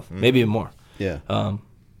once a month, maybe even more. Yeah.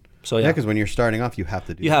 So yeah, because when you're starting off, you have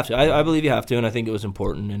to do. You have to. I believe you have to, and I think it was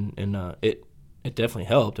important, and it definitely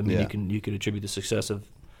helped. I mean, you could attribute the success of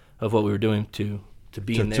what we were doing to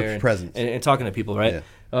being there and talking to people, right?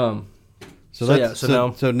 Yeah.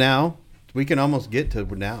 So now we can almost get to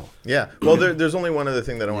now. Yeah. Well, there's only one other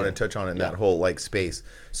thing that I want to touch on in that whole like space.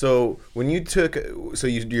 So when you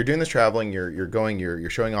you're doing this traveling, you're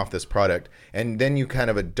showing off this product, and then you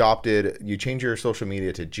kind of you change your social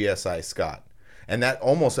media to GSI Scott. And that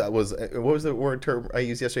was what was the word term I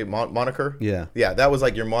used yesterday? Moniker? Yeah. Yeah, that was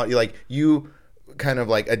like you kind of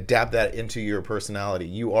like adapt that into your personality.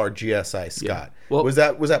 You are GSI Scott. Yeah. Well, was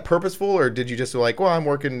that purposeful, or did you just like, well, I'm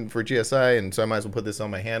working for GSI, and so I might as well put this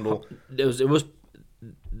on my handle? It was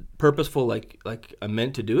purposeful, like I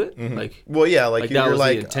meant to do it. Mm-hmm. Like, well, yeah, like that was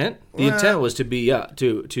the intent. The intent was to be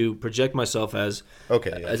to project myself as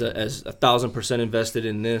as 1,000% invested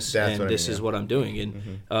in this, and this is what I'm doing,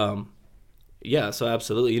 and yeah, so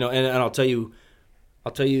absolutely, you know, and I'll tell you.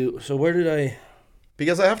 So where did I?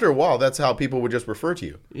 Because after a while, that's how people would just refer to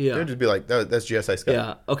you. Yeah, they'd just be like, "That's GSI Scott."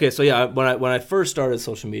 Yeah. Okay. So yeah, when I first started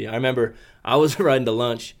social media, I remember I was riding to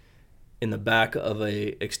lunch in the back of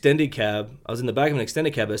a extended cab. I was in the back of an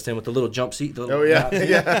extended cab at with a little jump seat. So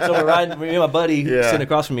we're riding. Me and my buddy sitting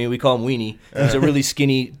across from me. We call him Weenie. He's a really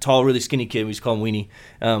tall, really skinny kid. We just call him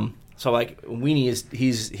Weenie. So like Weenie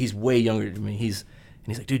he's way younger than me. He's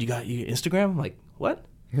like, dude, you got Instagram? I'm like, what?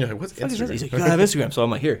 Yeah, what's Instagram? He's like, you gotta have Instagram. So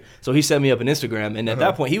I'm like, here. So he set me up an Instagram, and at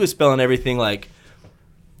that point, he was spelling everything like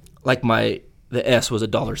the S was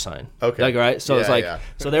a $sign. Okay. Like, right? So it's like,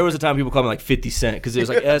 so there was a time people called me like 50 Cent, because it was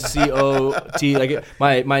like SCOT.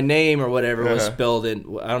 Like my name or whatever was spelled in.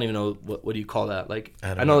 I don't even know what do you call that. Like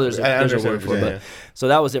I know there's a word for it, but so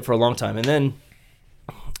that was it for a long time, and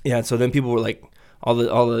then so then people were like, all the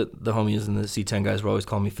homies and the C10 guys were always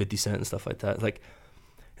calling me 50 Cent and stuff like that. Like.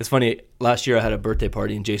 It's funny. Last year I had a birthday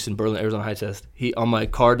party, and Jason Berlin, Arizona High Test. He on my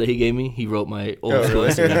card that he gave me, he wrote my old school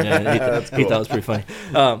Instagram. He thought it was pretty funny.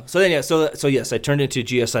 So yes, I turned into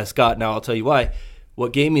GSI Scott. Now I'll tell you why.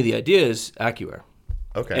 What gave me the idea is AccuAir.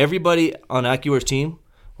 Okay. Everybody on AccuAir's team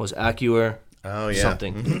was AccuAir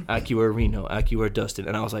something, AccuAir Reno, AccuAir Dustin,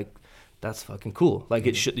 and I was like, that's fucking cool. Like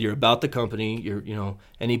you're about the company. You're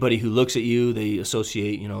anybody who looks at you, they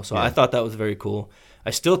associate. So I thought that was very cool. I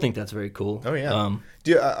still think that's very cool. Oh yeah.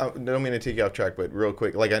 I don't mean to take you off track, but real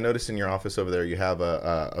quick, like I noticed in your office over there, you have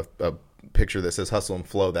a picture that says "Hustle and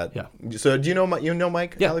Flow." So do you know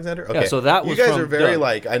Mike Alexander? Okay. Yeah. So that was you guys are very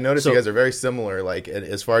Doug. I noticed you guys are very similar, like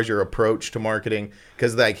as far as your approach to marketing,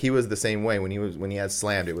 because like he was the same way when he had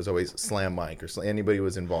Slammed. It was always Slam Mike or anybody who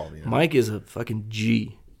was involved. Mike is a fucking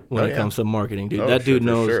G when it comes to marketing, dude. That dude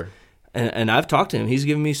knows. Sure. And I've talked to him. He's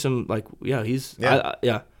given me some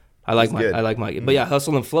I like Mike. I like Mike. But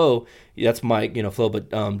Hustle and Flow, that's Mike, Flow. But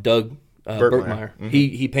Doug Burtmeyer,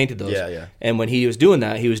 he painted those. Yeah. And when he was doing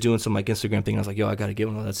that, he was doing some like Instagram thing. I was like, yo, I got to get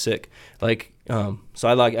one. That's sick. Like, so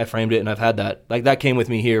I framed it, and I've had that. Like that came with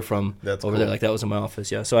me here from over there. Like that was in my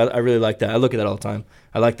office. Yeah. So I really like that. I look at that all the time.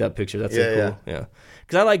 I like that picture. That's cool. Yeah.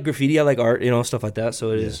 Because I like graffiti. I like art. Stuff like that.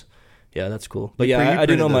 So it is. Yeah, that's cool. But I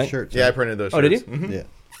do know Mike. Shirts, I printed those. Oh, shirts. Did he?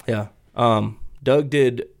 Yeah. Doug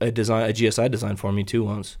did a GSI design for me too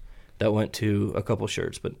once. That went to a couple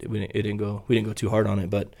shirts, but we didn't go too hard on it.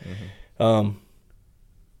 But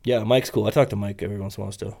Mike's cool. I talk to Mike every once in a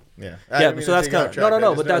while still. Yeah. So that's kind of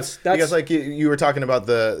no. But that's because like you were talking about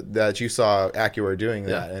that you saw AccuAir doing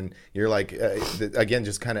that, and you're like again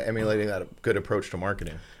just kind of emulating that good approach to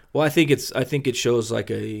marketing. Well, I think it shows like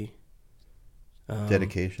a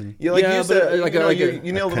dedication. You said,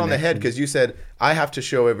 you nailed it on the head, because you said I have to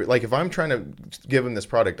show if I'm trying to give them this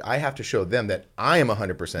product, I have to show them that I am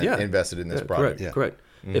 100% invested in this product. Correct.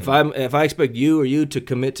 Mm-hmm. If I expect you to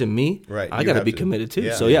commit to me, I got to be committed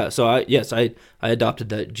too. So I adopted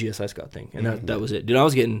that GSI Scott thing, and that was it. Dude, I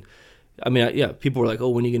was getting, people were like, oh,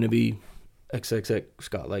 when are you going to be XXX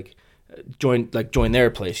Scott? Like join their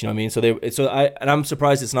place, you know what I mean? And I'm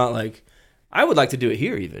surprised it's not like. I would like to do it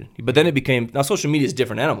here even, but then it became, now social media is a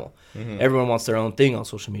different animal. Mm-hmm. Everyone wants their own thing on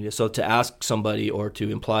social media. So to ask somebody or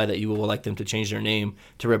to imply that you will like them to change their name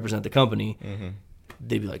to represent the company,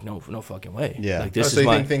 they'd be like, no fucking way. Yeah. Like this so is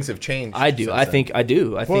you think things have changed? I do. I think I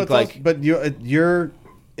do. I think like, but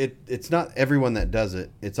it's not everyone that does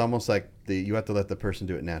it. It's almost like you have to let the person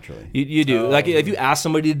do it naturally. you do. Like if you ask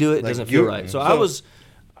somebody to do it, it doesn't feel right. So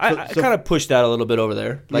I kind of pushed that a little bit over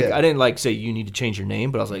there. Like I didn't like say you need to change your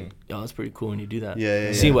name, but I was like, oh, that's pretty cool when you do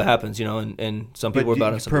that. See what happens, you know. And some people are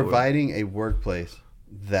about it. Providing a workplace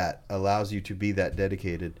that allows you to be that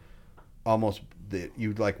dedicated, almost the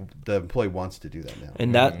employee wants to do that now.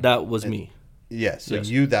 And that was me. Yes. So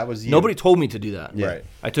that was you. Nobody told me to do that. Yeah. Right.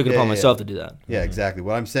 I took it upon myself to do that. Yeah, exactly.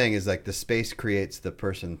 What I'm saying is like the space creates the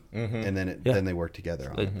person, and then they work together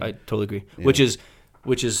on it. I totally agree. Yeah.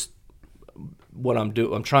 Which is what I'm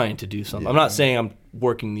trying to do something. I'm not saying I'm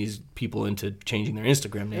working these people into changing their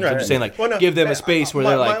Instagram names. I'm just saying give them a space where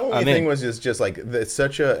they're like, my only thing was just like it's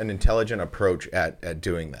such an intelligent approach at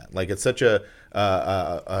doing that. Like it's such a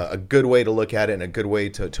good way to look at it and a good way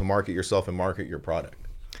to market yourself and market your product.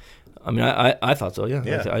 I mean, I thought so.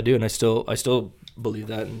 Yeah. I do, and I still believe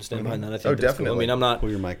that and stand behind that. I think that's definitely. Cool. I mean, I'm not. Pull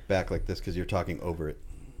your mic back like this because you're talking over it.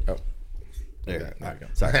 Oh, there you go.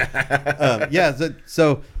 Sorry.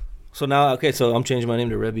 So now, so I'm changing my name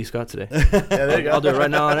to RevB Scott today. There you go. I'll do it right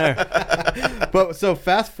now on air. But so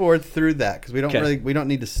fast forward through that because we don't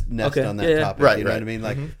need to nest on that topic. Right, you know what I mean?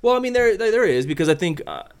 Like, well, I mean, there is because I think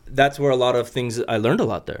that's where a lot of things I learned a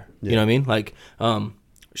lot there. You know what I mean? Like,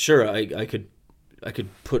 sure, I could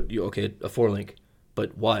put a 4-link,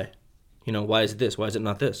 but why? You know, why is it this? Why is it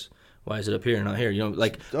not this? Why is it up here and not here? You know,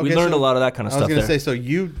 like we learned a lot of that kind of stuff. I was going to say, so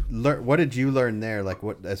you what did you learn there? Like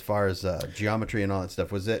what, as far as geometry and all that stuff,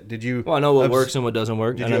 did you? Well, I know what works and what doesn't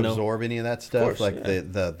work. Did you absorb any of that stuff? Of course, like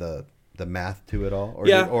the math to it all?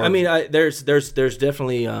 I mean, there's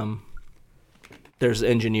definitely there's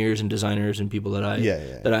engineers and designers and people that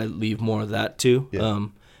I leave more of that to. Yeah.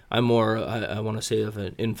 I'm more I want to say of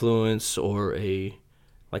an influence or a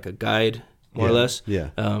guide more or less. Yeah.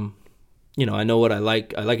 You know, I know what I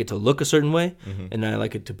like. I like it to look a certain way, and I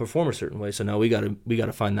like it to perform a certain way. So now we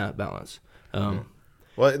gotta find that balance.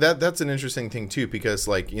 Well, that's an interesting thing too, because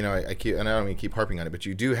like, you know, I don't mean to keep harping on it, but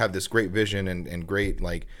you do have this great vision and great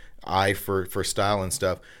like eye for style and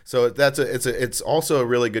stuff. So it's also a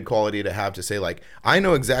really good quality to have, to say like, I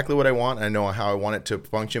know exactly what I want. I know how I want it to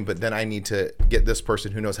function, but then I need to get this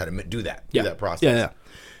person who knows how to do that. Do that process. Yeah.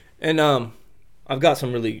 And I've got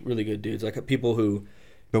some really really good dudes, like people who.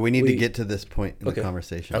 But we need to get to this point in the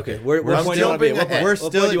conversation. Okay, we're still We're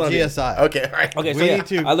still at GSI. Okay, all right. Okay,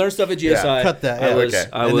 so I learned stuff at GSI. Yeah, cut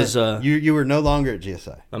that. You were no longer at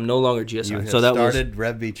GSI. I'm no longer at GSI. So that started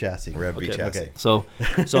RevB Chassis. RevB Chassis. Okay.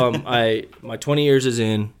 So my 20 years is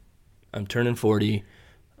in. I'm turning 40.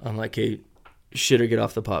 I'm like, hey, shit or get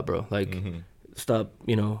off the pot, bro. Like, stop.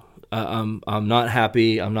 You know, I'm not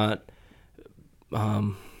happy. I'm not.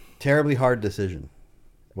 Terribly hard decision.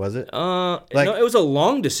 Was it? No, it was a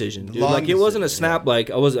long decision, dude. It wasn't a snap. Yeah. I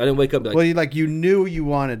didn't wake up. Well, you knew you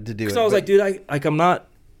wanted to do it. Because I was like, dude, I'm not.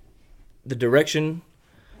 The direction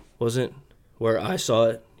wasn't where I saw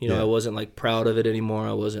it. You know, I wasn't like proud of it anymore.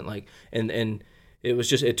 I wasn't like, and it was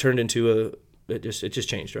just, it turned into it just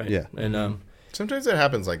changed, right? Yeah. And sometimes it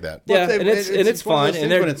happens like that. Yeah, and it's fine. And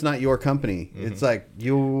when it's not your company, it's like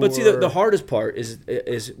you. But see, the hardest part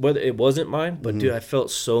is whether it wasn't mine, but dude, I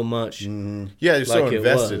felt so much. Yeah, you're so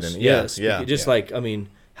invested in it. Yes, just like, I mean,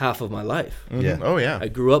 half of my life. Yeah. Oh yeah. I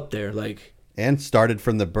grew up there, like. And started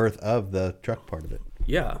from the birth of the truck part of it.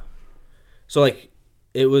 Yeah. So like,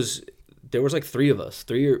 there was like 3 of us,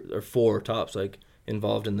 3 or 4 tops, like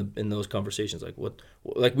involved in those conversations. Like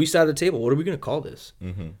like we sat at the table. What are we gonna call this?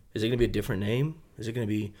 Is it gonna be a different name? Is it gonna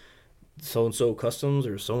be so and so customs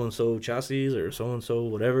or so and so chassis or so and so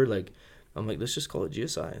whatever? Like, I'm like, let's just call it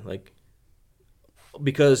GSI. Like,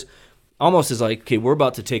 because almost is like, okay, we're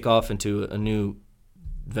about to take off into a new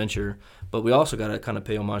venture, but we also gotta kind of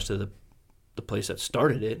pay homage to the place that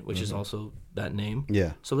started it, which is also that name.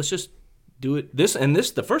 Yeah. So let's just do it.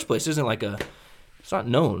 The first place isn't like it's not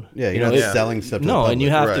known. Yeah, you're not selling stuff to the public. And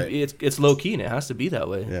you have to. It's low key, and it has to be that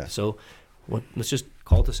way. Yeah. So, let's just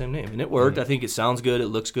call it the same name, and it worked. I think it sounds good. It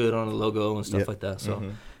looks good on the logo and stuff like that.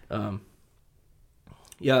 So,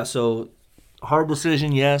 So, hard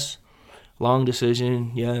decision, yes. Long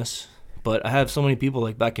decision, yes. But I have so many people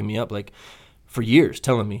like backing me up, like for years,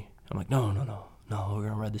 telling me, I'm like, no, we're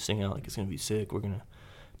gonna ride this thing out. Like it's gonna be sick. We're gonna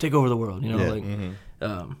take over the world. You know,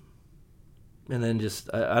 And then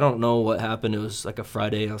just, I don't know what happened. It was like a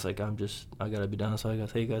Friday. I was like, I got to be done. So I got,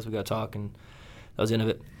 hey guys, we got to talk. And that was the end of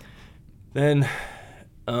it. Then,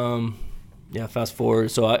 fast forward.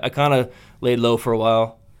 So I kind of laid low for a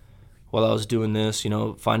while I was doing this. You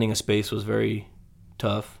know, finding a space was very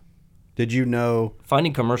tough. Did you know?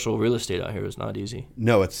 Finding commercial real estate out here is not easy.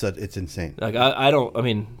 No, it's insane. Like I don't. I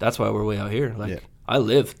mean, that's why we're way out here. Like I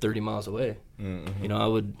live 30 miles away. You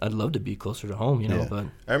know, I'd love to be closer to home. You know, but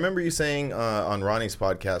I remember you saying on Ronnie's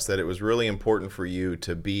podcast that it was really important for you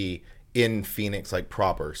to be in Phoenix, like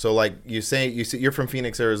proper. So like you're from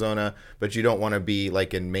Phoenix, Arizona, but you don't want to be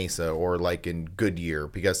like in Mesa or like in Goodyear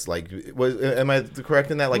because like am I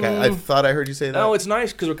correct in that? Like I thought I heard you say that. No, it's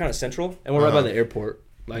nice because we're kind of central and we're right by the airport.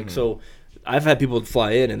 Like so, I've had people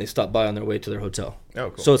fly in and they stop by on their way to their hotel.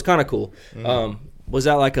 Oh, cool. So it's kind of cool. Was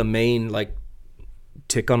that like a main like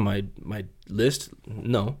tick on my list?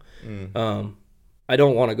 No. I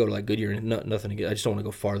don't want to go to like Goodyear and nothing again. I just don't want to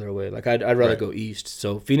go farther away. Like I'd rather go east.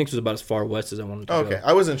 So Phoenix was about as far west as I wanted to go. Okay,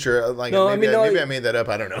 I wasn't sure. Like maybe I made that up.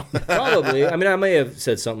 I don't know. Probably. I mean, I may have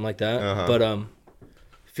said something like that. But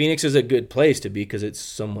Phoenix is a good place to be because it's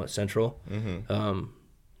somewhat central.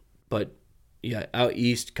 But yeah, out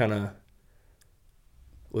east kind of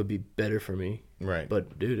would be better for me. Right.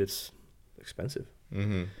 But dude, it's expensive.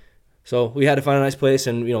 So we had to find a nice place,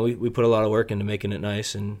 and you know we put a lot of work into making it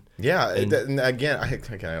nice. And and again, I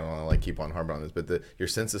don't want to like keep on harping on this, but your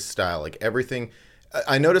sense of style, like everything.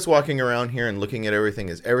 I noticed walking around here and looking at everything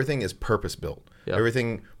is purpose built. Yep.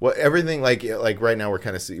 Everything like right now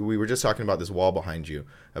we were just talking about this wall behind you,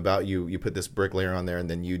 about you put this brick layer on there and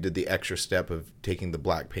then you did the extra step of taking the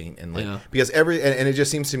black paint and because and it just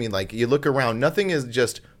seems to me like you look around, nothing is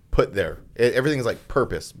just put there. Everything is like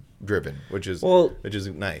purpose driven, which is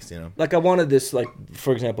nice, you know. Like I wanted this, like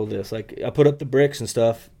for example, this like I put up the bricks and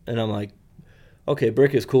stuff, and I'm like, okay,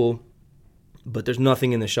 brick is cool, but there's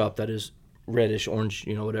nothing in the shop that is reddish, orange,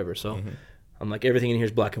 you know, whatever. So I'm like, everything in here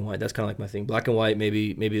is black and white. That's kind of like my thing. Black and white,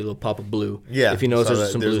 maybe a little pop of blue. Yeah. If you notice,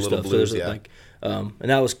 there's some blue stuff. Blues, so there's like,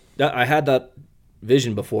 and I had that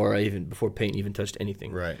vision before paint even touched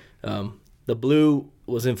anything. Right. The blue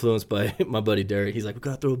was influenced by my buddy Derek. He's like, we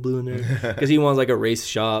gotta throw blue in there because he wants like a race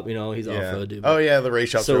shop. You know, he's off-road dude. Oh yeah, the race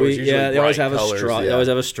shop. So they always have a stripe. They always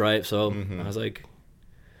have a stripe. So I was like,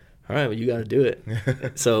 all right, well, you got to do it.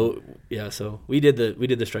 So we did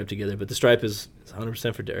the stripe together, but the stripe is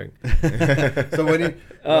 100% for Derek. So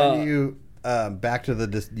when you back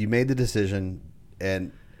to you made the decision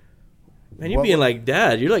and. Man, you're being like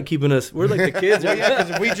Dad. You're like keeping us. We're like the kids. Yeah, because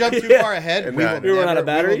if we jump too far ahead, we run out of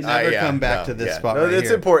batteries. We will never come back to this spot. No, it's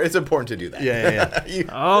here. important. It's important to do that. Yeah.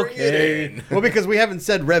 Okay. Well, because we haven't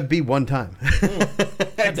said RevB one time.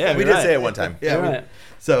 Damn, we did say it one time. Yeah. Right.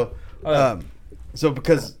 So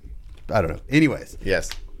because I don't know. Anyways.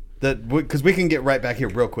 Yes. Because we can get right back here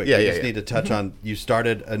real quick. Yeah, we just need to touch on you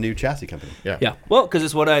started a new chassis company. Yeah. Well, because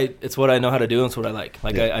it's what I know how to do and it's what I like.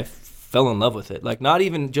 Like I fell in love with it. Like not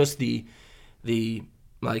even just the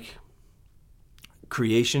like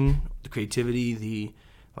creation, the creativity, the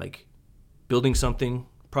like building something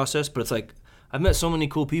process, but it's like I've met so many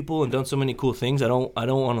cool people and done so many cool things. I don't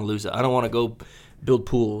want to lose it. I don't want to go build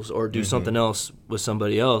pools or do something else with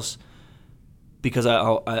somebody else because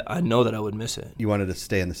I know that I would miss it. You wanted to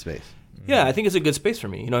stay in the space. Yeah, I think it's a good space for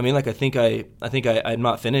me. You know what I mean? Like I think I'm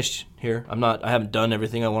not finished here. I haven't done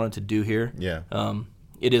everything I wanted to do here. Yeah.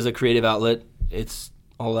 It is a creative outlet. It's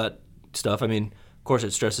all that stuff. I mean, of course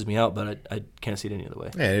it stresses me out, but I can't see it any other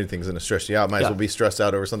way. Yeah, anything's going to stress you out. Might as well be stressed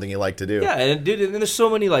out over something you like to do. Yeah, and dude, and there's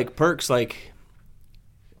so many like perks like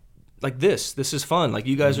this. This is fun. Like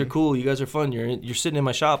you guys are cool. You guys are fun. You're sitting in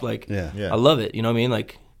my shop. Like I love it. You know what I mean?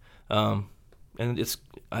 Like, and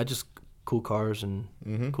I just cool cars and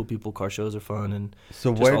cool people. Car shows are fun and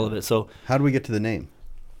so just all of it. So how do we get to the name?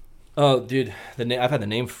 Oh, dude, I've had the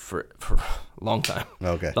name for a long time.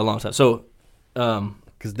 Okay, a long time. So,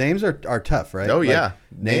 because names are tough, right? Oh yeah, like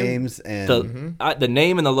names and the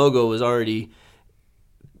name and the logo was already.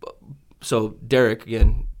 So Derek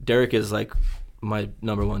is like my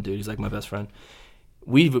number one dude. He's like my best friend.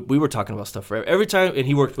 We were talking about stuff forever. Every time, and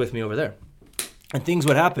he worked with me over there, and things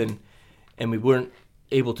would happen, and we weren't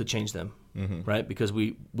able to change them, right? Because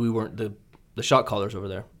we weren't the shot callers over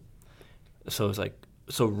there. So it's like.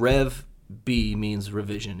 So RevB means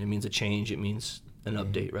revision. It means a change. It means an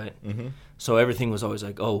update, right? So everything was always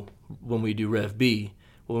like, oh, when we do RevB,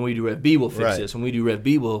 we'll fix this. When we do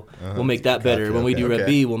RevB, we'll make that better. When we do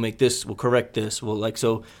RevB, we'll make this. We'll correct this. We'll like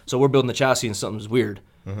so we're building the chassis and something's weird.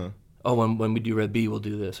 Oh, when we do RevB, we'll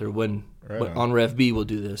do this, or when on RevB we'll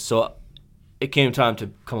do this. So it came time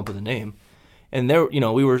to come up with a name, and there,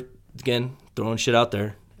 we were again throwing shit out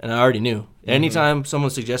there, and I already knew. Anytime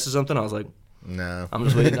someone suggested something, I was like. No, I'm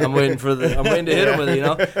just waiting. I'm waiting to hit him with it.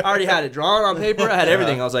 I already had it drawn on paper. I had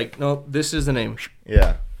everything. I was like, no, this is the name.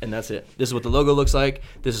 Yeah. and that's it. This is what the logo looks like.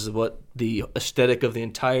 This is what the aesthetic of the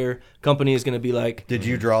entire company is going to be like. Did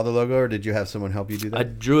you draw the logo, or did you have someone help you do that? I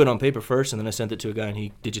drew it on paper first, and then I sent it to a guy, and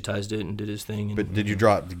he digitized it and did his thing. And, but did you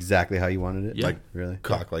draw it exactly how you wanted it? Yeah. Like really?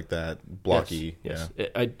 Cock like that, blocky. Yes.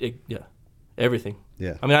 Yeah. Everything.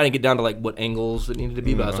 Yeah. I mean, I didn't get down to like what angles it needed to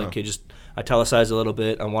be, but I was like, okay, just italicize a little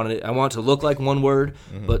bit. I want it to look like one word,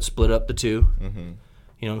 but split up the two.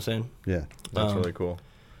 You know what I'm saying? Yeah. That's really cool.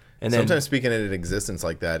 And sometimes speaking in existence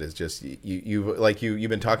like that is just you've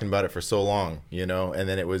been talking about it for so long, you know, and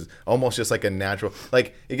then it was almost just like a natural,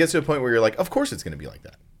 like it gets to a point where you're like, of course it's going to be like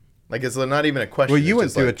that. Like it's not even a question. Well, you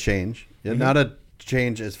went through like, a change, not a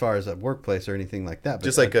change as far as a workplace or anything like that, but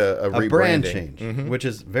just like a brand rebranding. change, which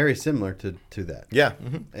is very similar to that. Yeah.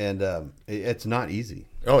 And it's not easy.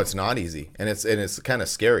 Oh, it's not easy, and it's kind of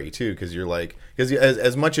scary too, because you're like, because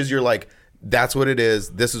as much as you're like, that's what it is,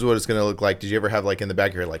 this is what it's going to look like. Did you ever have like in the back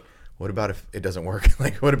of your head like, what about if it doesn't work?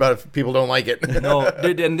 Like, what about if people don't like it? No,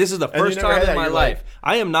 dude, and this is the first time in my life.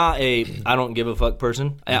 I am not I don't give a fuck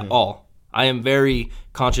person at all. I am very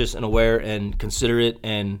conscious and aware and considerate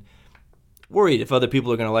and worried if other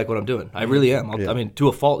people are going to like what I'm doing. I really am. I mean, to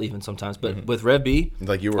a fault even sometimes. But with RevB,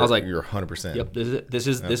 like I was like, you're 100%. Yep. This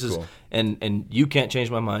is cool. and you can't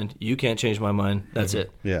change my mind. You can't change my mind. That's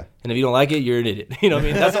it. Yeah. And if you don't like it, you're an idiot. You know what I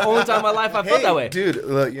mean? That's the only time in my life I felt that way. Dude,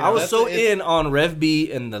 look, I was so in on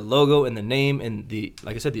RevB and the logo and the name and the,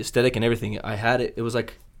 like I said, the aesthetic and everything. I had it. It was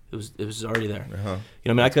like it was already there. You know what I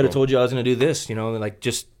mean? I could have told you I was going to do this. You know, like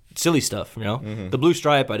just silly stuff, you know. The blue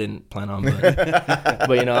stripe I didn't plan on,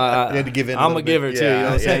 but you know, you had to give in. I'm a giver too. You know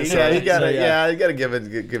what I'm saying? You gotta give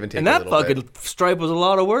and take. And that fucking stripe was a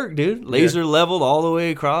lot of work, dude. Laser leveled all the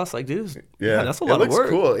way across, like, dude. That's a lot of work.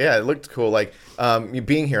 It looks cool. Yeah, it looked cool. Like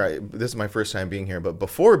being here, this is my first time being here, but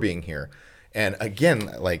before being here, and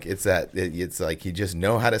again, like it's like you just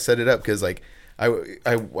know how to set it up, because like I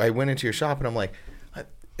went into your shop and I'm like,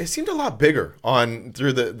 it seemed a lot bigger on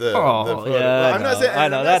through the photo. Yeah, I'm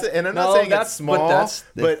not saying it's small,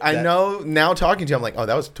 but I know now talking to you, I'm like, oh,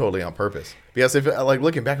 that was totally on purpose. Because if like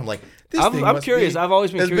looking back, I'm like, I'm curious. I've always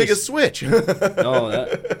been as curious. big as Switch. No,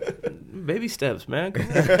 baby steps, man.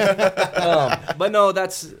 But no,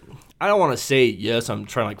 I don't want to say yes. I'm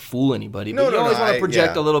trying to like fool anybody. But you always want to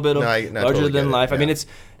project a little bit of larger totally than life. Yeah. I mean,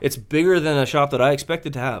 it's bigger than a shop that I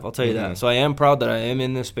expected to have. I'll tell you that. So I am proud that I am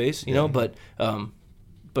in this space. You know, but.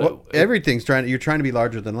 Well, everything's you're trying to be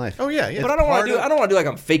larger than life. Oh yeah. But I don't want to do like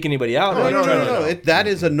I'm faking anybody out. No. That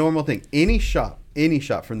is a normal thing. Any shop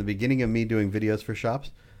from the beginning of me doing videos for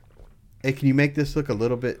shops, hey, can you make this look a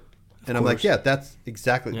little bit? And I'm like, yeah, that's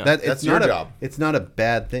exactly that. That's your job. It's not a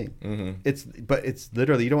bad thing. It's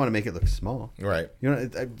literally, you don't want to make it look small. Right. You know,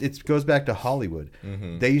 it goes back to Hollywood.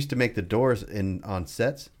 They used to make the doors on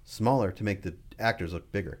sets smaller to make the actors look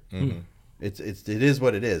bigger. It is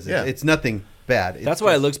what it is. Yeah. It's nothing bad. That's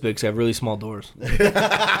why it looks big, because I have really small doors.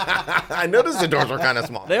 I noticed the doors were kind of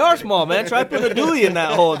small. They are small, man. Try putting a dually in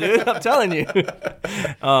that hole, dude. I'm telling you.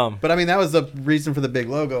 But I mean, that was the reason for the big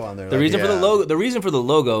logo on there. The reason for the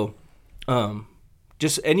logo,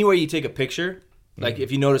 just anywhere you take a picture, like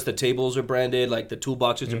if you notice the tables are branded, like the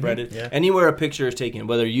toolboxes are branded. Yeah. Anywhere a picture is taken,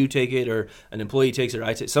 whether you take it or an employee takes it or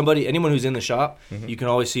I take anyone who's in the shop, you can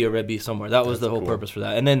always see a RevB somewhere. That was the whole purpose for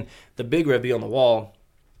that. And then the big RevB on the wall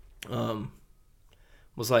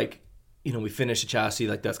was like, you know, we finished the chassis,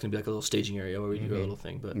 like that's gonna be like a little staging area where we do a little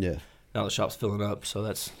thing. But now the shop's filling up, so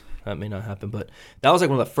that may not happen. But that was like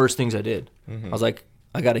one of the first things I did. I was like,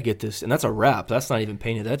 I got to get this, and that's a wrap. That's not even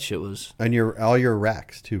painted. That shit was. And all your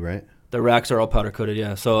racks too, right? The racks are all powder coated,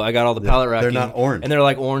 yeah. So I got all the pallet racking. They're not orange, and they're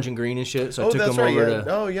like orange and green and shit. So I took them over to.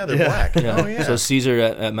 Oh yeah, they're black. Yeah. Oh yeah. So Caesar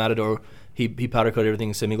at Matador, he powder coated everything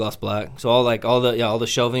in semi-gloss black. So all the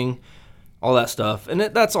shelving, all that stuff, and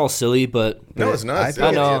that's all silly, but no, it's not.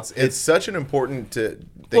 I know it's such an important thing.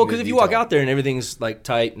 Well, because if you walk out there and everything's like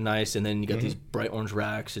tight and nice, and then you got these bright orange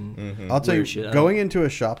racks and I'll tell you, going into a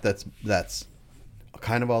shop that's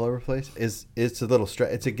kind of all over the place it's a little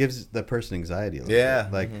stress. It gives the person anxiety a little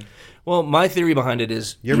bit. Like well, my theory behind it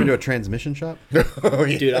is, you ever do a transmission shop? Oh,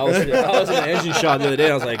 yeah. Dude, I was in an engine shop the other day.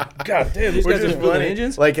 I was like, God damn, these guys are building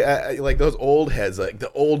engines. Like those old heads, like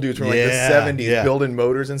the old dudes from like the 70s building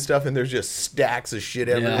motors and stuff, and there's just stacks of shit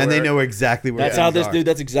everywhere. And they know exactly where that's how this dude.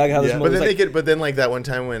 That's exactly how this. But then but then like that one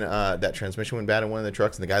time when that transmission went bad in one of the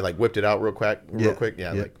trucks, and the guy like whipped it out real quick.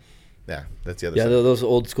 Yeah, that's the other side. Those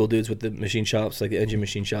old school dudes with the machine shops, like the engine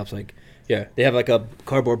machine shops, like they have like a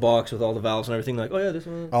cardboard box with all the valves and everything. Like, oh yeah, this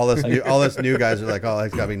one. All this new guys are like, oh,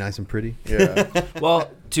 it's gotta be nice and pretty. Yeah. Well,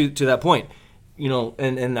 to that point, you know,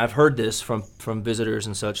 and I've heard this from visitors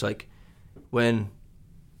and such, like when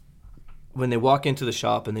they walk into the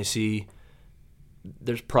shop and they see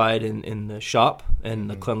there's pride in the shop and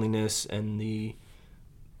the cleanliness and the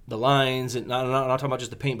lines, and I'm not talking about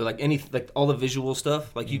just the paint, but like all the visual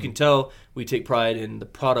stuff. Like you can tell we take pride in the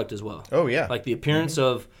product as well. Oh yeah. Like the appearance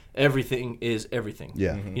of everything is everything.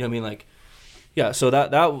 Yeah. You know what I mean? Like, yeah. So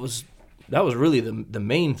that was really the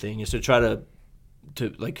main thing, is to try to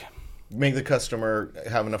like make the customer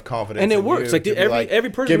have enough confidence. And it works. Like every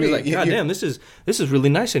person is like, God damn, this is really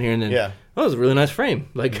nice in here. And then, oh, it's a really nice frame.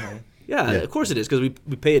 Like, yeah, of course it is, because we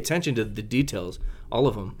pay attention to the details, all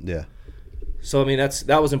of them. Yeah. So I mean,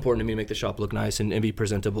 that was important to me, to make the shop look nice and be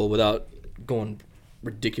presentable without going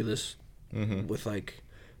ridiculous with like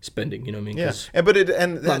spending. You know what I mean? Yeah. But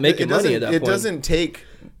not making money at that point. It doesn't take,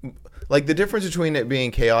 like, the difference between it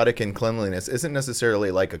being chaotic and cleanliness isn't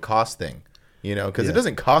necessarily like a cost thing. You know, because it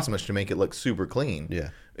doesn't cost much to make it look super clean. Yeah.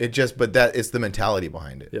 But it's the mentality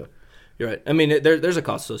behind it. Yeah. You're right. I mean, there's a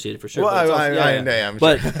cost associated for sure. Well, I'm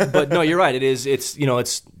sure. But no, you're right. It's if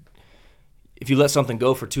you let something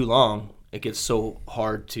go for too long, it gets so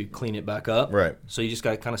hard to clean it back up. Right. So you just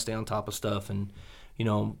got to kind of stay on top of stuff and,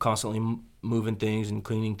 constantly moving things and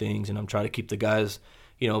cleaning things. And I'm trying to keep the guys,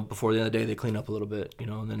 before the end of the day, they clean up a little bit,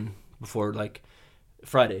 and then before like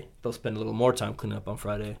Friday, they'll spend a little more time cleaning up on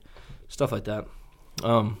Friday. Stuff like that.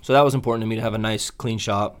 So that was important to me, to have a nice, clean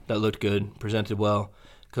shop that looked good, presented well,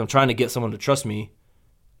 because I'm trying to get someone to trust me.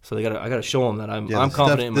 So I got to show them that I'm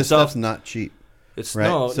confident in myself. This stuff's not cheap. It's right.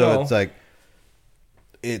 No. It's like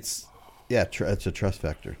it's a trust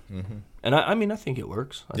factor. Mm-hmm. And I think it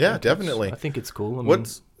works. Definitely. I think it's cool.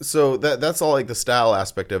 That's all like the style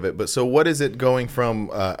aspect of it. But so what is it going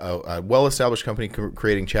from a well-established company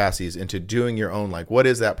creating chassis into doing your own? Like, what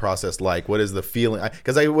is that process like? What is the feeling?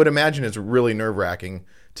 Because I would imagine it's really nerve-wracking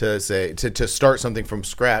to say to start something from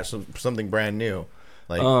scratch, something brand new.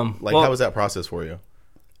 Like how was that process for you?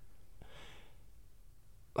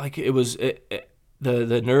 Like it was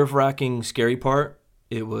the nerve-wracking, scary part.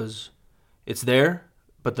 It's there.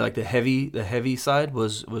 But the heavy side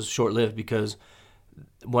was short lived, because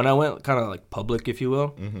when I went kind of like public, if you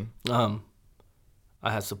will,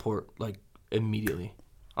 I had support like immediately.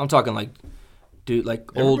 I'm talking like, dude,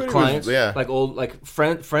 like old clients, like old like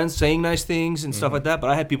friends saying nice things and stuff like that.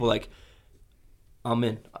 But I had people like, I'm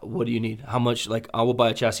in. What do you need? How much? Like, I will buy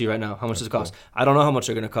a chassis right now. How much does it cost? I don't know how much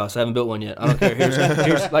they're gonna cost. I haven't built one yet. I don't care.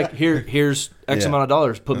 Here's X amount of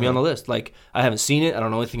dollars. Put me on the list. Like, I haven't seen it. I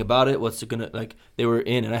don't know anything about it. What's it gonna like? They were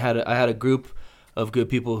in, and I had a group of good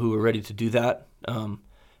people who were ready to do that.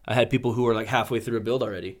 I had people who were like halfway through a build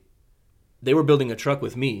already. They were building a truck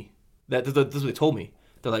with me. That's what they told me.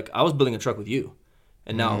 They're like, I was building a truck with you,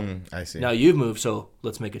 and now I see. Now you've moved, so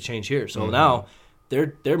let's make a change here. So now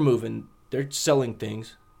they're moving. They're selling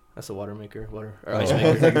things. That's a water maker, or ice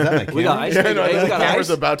maker. We got ice maker. The camera's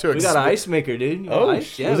about to explode. We got an ice maker, dude.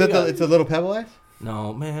 Ice? Yeah, it's a little pebble ice?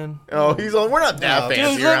 No, man. Oh, we're not that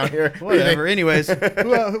fancy around here. Whatever. Anyways,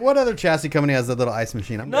 what other chassis company has a little ice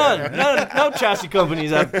machine? No chassis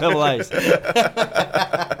companies have pebble ice.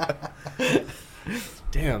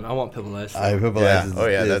 Damn, I want pebble ice. Pebble ice is,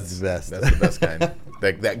 that's the best. That's the best kind.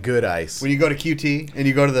 That good ice. When you go to QT and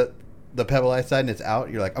you go to the pebble ice side and it's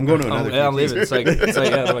out, you're like, I'm going to another QT. I'm leaving. It's like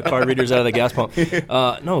my card reader's out of the gas pump.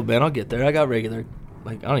 No, man, I'll get there. I got regular.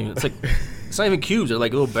 Like, I don't even. It's not even cubes. They're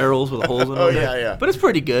like little barrels with holes in them. Oh yeah. But it's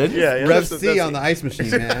pretty good. Yeah. RevB on the ice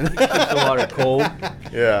machine, man. Keeps the water cold.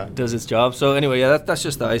 Yeah. Does its job. So anyway, that's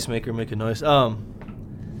just the ice maker making noise.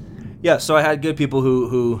 Yeah. So I had good people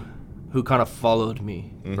who kind of followed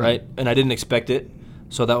me, right? And I didn't expect it,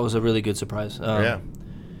 so that was a really good surprise. So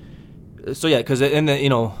yeah, because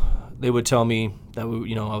they would tell me that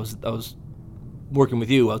I was working with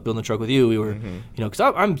you. I was building a truck with you. We were, because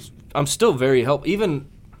I'm still very helpful. Even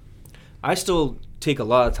I still take a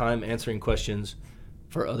lot of time answering questions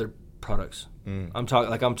for other products. I'm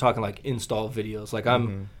talking like install videos. Like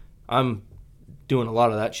I'm doing a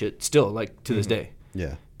lot of that shit still, like to this day.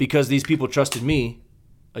 Yeah. Because these people trusted me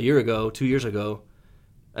a year ago, 2 years ago,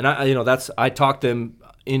 and I talked them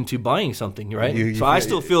into buying something, right? So I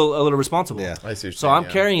still feel a little responsible. Yeah, I see. So I'm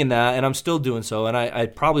carrying that, and I'm still doing so, and I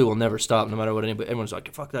probably will never stop, no matter what everyone's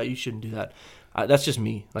like. Fuck that! You shouldn't do that. That's just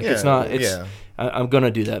me. Like it's not. It's I'm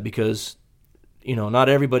gonna do that because, not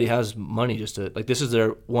everybody has money just to like. This is their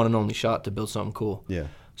one and only shot to build something cool. Yeah.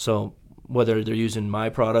 So whether they're using my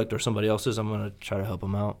product or somebody else's, I'm gonna try to help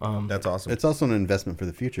them out. That's awesome. It's also an investment for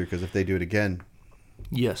the future because if they do it again.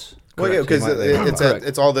 Yes. Well, yeah, because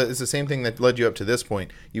it's the same thing that led you up to this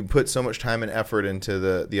point. You put so much time and effort into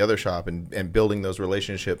the other shop and building those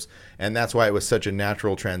relationships, and that's why it was such a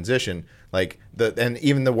natural transition. Like and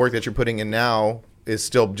even the work that you're putting in now is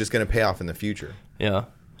still just going to pay off in the future. Yeah.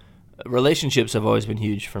 relationships have always been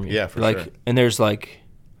huge for me. Yeah, for like, sure. And there's like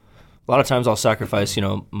a lot of times I'll sacrifice,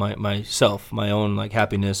 myself, my own like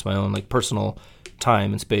happiness, my own like personal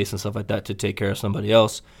time and space and stuff like that to take care of somebody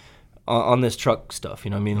else on this truck stuff.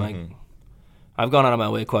 You know what I mean? Like, I've gone out of my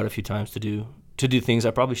way quite a few times to do things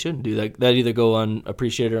I probably shouldn't do. Like that either go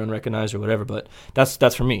unappreciated or unrecognized or whatever. But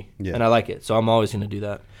that's for me, and I like it. So I'm always going to do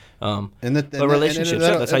that. But relationships,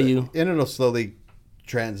 that's how you. And it'll slowly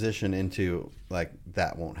transition into like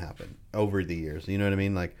that won't happen over the years. You know what I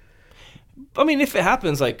mean? Like, I mean, if it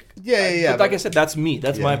happens, like yeah. But like I said, that's me.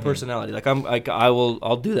 That's my personality. Like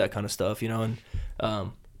I'll do that kind of stuff, and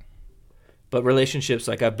but relationships,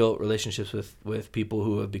 like I've built relationships with people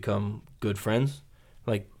who have become good friends,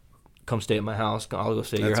 like come stay at my house, I'll go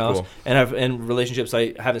stay at your house, cool. And relationships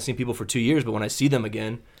I haven't seen people for 2 years, but when I see them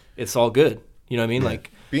again, it's all good. You know what I mean?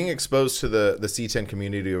 Like being exposed to the C10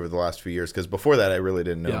 community over the last few years, because before that I really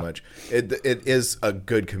didn't know much. It is a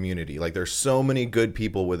good community. Like there's so many good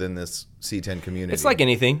people within this C10 community. It's like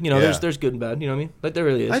anything, there's good and bad. You know what I mean? Like there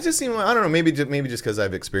really is. I just seem, I don't know, maybe just because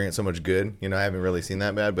I've experienced so much good. I haven't really seen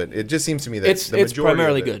that bad, but it just seems to me that it's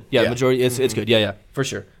primarily good. Yeah, majority. It's good. Yeah, for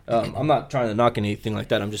sure. I'm not trying to knock anything like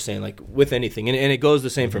that. I'm just saying like with anything, and it goes the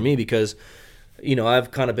same for me because. I've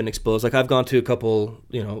kind of been exposed. Like I've gone to a couple,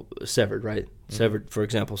 Severed, right? Severed, for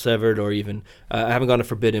example, Severed, or even I haven't gone to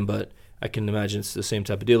Forbidden, but I can imagine it's the same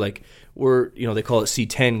type of deal. Like we're, they call it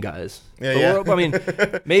C10 guys. Yeah. I mean,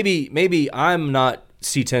 maybe I'm not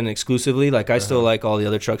C10 exclusively. Like I still like all the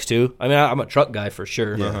other trucks too. I mean, I'm a truck guy for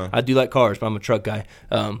sure. I do like cars, but I'm a truck guy.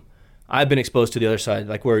 I've been exposed to the other side,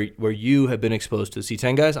 like where you have been exposed to the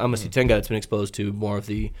C10 guys. I'm a C10 guy that's been exposed to more of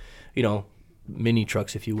the, mini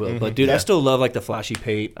trucks, if you will. But dude, I still love like the flashy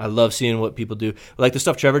paint. I love seeing what people do, like the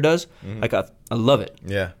stuff Trevor does. Like I love it.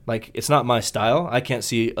 Yeah, like it's not my style. I can't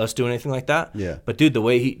see us doing anything like that. Yeah, but dude, the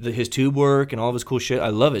way his tube work and all of his cool shit, I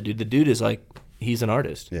love it, dude. The dude is like, he's an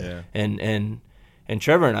artist. Yeah, and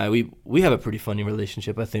Trevor and I, we have a pretty funny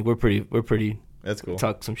relationship. I think we're pretty. That's cool.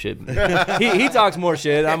 Talk some shit. he talks more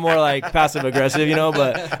shit. I'm more like passive aggressive,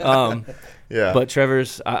 but. Yeah. But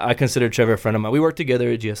I consider Trevor a friend of mine. We worked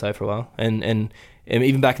together at GSI for a while, and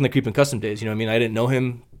even back in the Creep and Custom days. I didn't know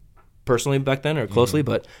him personally back then or closely,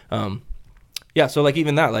 but so like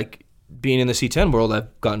even that, like being in the C10 world,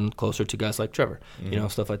 I've gotten closer to guys like Trevor,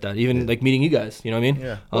 stuff like that. Even like meeting you guys, you know what I mean?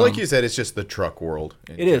 Yeah. Well, like you said, it's just the truck world.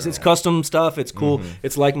 It is. It's custom stuff. It's cool.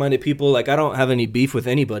 It's like-minded people. Like I don't have any beef with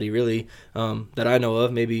anybody really that I know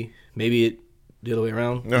of. Maybe it. The other way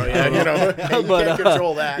around. No, yeah, you can't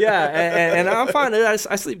control that. Yeah, and I'm fine. I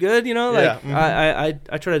sleep good,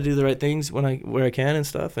 I try to do the right things where I can and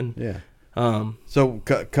stuff. And so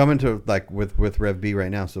coming to like with RevB right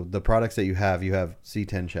now. So the products that you have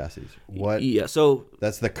C10 chassis. What? Yeah. So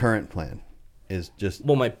that's the current plan. Is just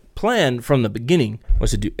my plan from the beginning was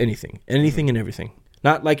to do anything and everything.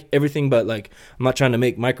 Not like everything, but like I'm not trying to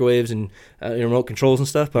make microwaves and remote controls and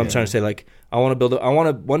stuff. But I'm trying to say like one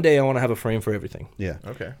day I want to have a frame for everything. Yeah.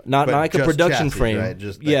 Okay. Not like a production chassis, frame. Right?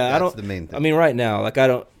 Just that's the main thing. I mean, right now, like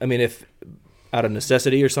if out of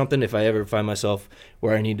necessity or something, if I ever find myself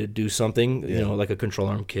where I need to do something, like a control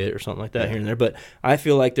arm kit or something like that here and there. But I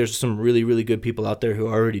feel like there's some really, really good people out there who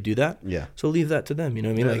already do that. Yeah. So leave that to them. You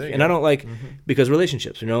know what I mean? I don't like because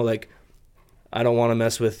relationships. Like I don't want to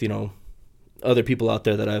mess with other people out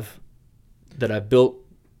there that I've built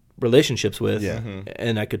relationships with,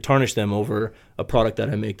 and I could tarnish them over a product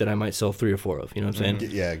that I make that I might sell 3 or 4 of. You know what I'm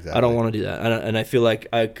saying? Yeah, exactly. I don't want to do that, and I feel like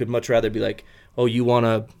I could much rather be like, oh, you want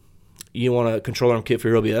a control arm kit for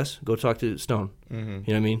your OBS? Go talk to Stone. You know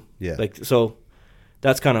what I mean? Yeah. Like so,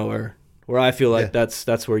 that's kind of where I feel like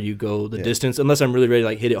that's where you go the distance, unless I'm really ready to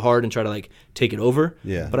like hit it hard and try to like take it over.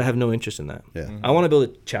 Yeah. But I have no interest in that. Yeah. I want to build a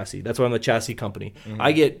chassis. That's why I'm a chassis company.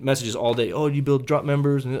 I get messages all day. Oh, do you build drop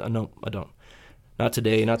members? And no, I don't. Not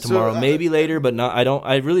today, not tomorrow. Maybe later, but not. I don't.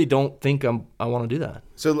 I really don't think I want to do that.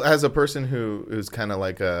 So, as a person who's kind of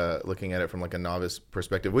like looking at it from like a novice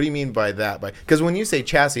perspective, what do you mean by that? Because when you say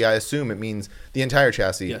chassis, I assume it means the entire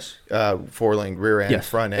chassis. Yes. 4-lane, rear end,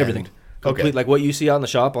 front end, everything. Okay. Complete, like what you see out in the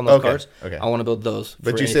shop on those cars. Okay. I want to build those.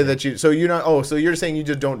 But you say that so you're not. Oh, so you're saying you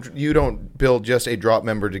don't build just a drop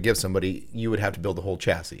member to give somebody. You would have to build the whole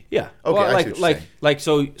chassis. Yeah. Okay. Well,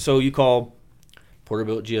 so you call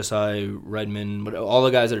Porterbuilt, GSI, Redmond, all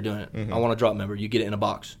the guys that are doing it. I want a drop member. You get it in a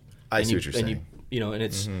box. I see what you're saying. And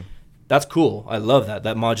it's that's cool. I love that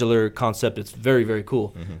modular concept. It's very, very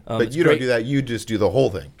cool. But you don't do that. You just do the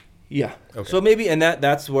whole thing. Yeah. Okay. So maybe, and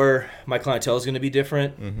that's where my clientele is going to be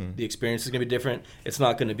different. The experience is going to be different. It's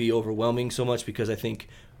not going to be overwhelming so much because I think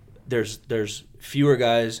there's fewer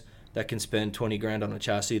guys that can spend $20,000 on a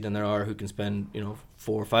chassis than there are who can spend $4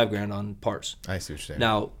 or $5 grand on parts. I see what you're saying.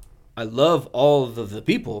 Now, I love all of the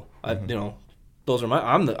people. Those are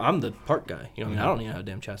I'm the part guy. You know, I mean, I don't even have a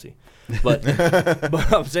damn chassis, but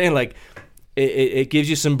but I'm saying like it gives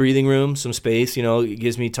you some breathing room, some space. You know, it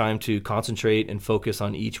gives me time to concentrate and focus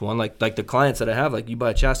on each one. Like the clients that I have, like you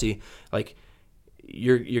buy a chassis, like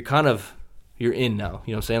you're in now.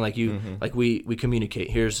 You know what I'm saying? Like like we communicate.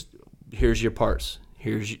 Here's your parts.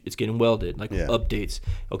 It's getting welded, like updates.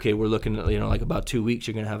 Okay, we're looking at, like about 2 weeks,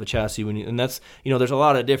 you're going to have a chassis. And that's, there's a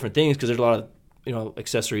lot of different things because there's a lot of,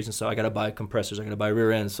 accessories and stuff. I got to buy compressors. I got to buy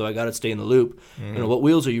rear ends. So I got to stay in the loop. What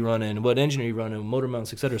wheels are you running? What engine are you running? Motor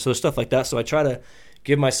mounts, etc. So stuff like that. So I try to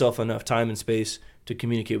give myself enough time and space to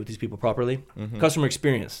communicate with these people properly. Customer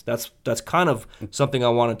experience. That's kind of something I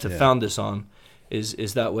wanted to found this on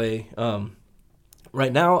is that way.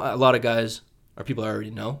 Right now, a lot of guys are people I already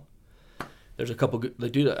know. There's a couple good,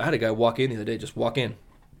 like, dude, I had a guy walk in the other day, just walk in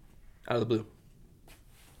out of the blue.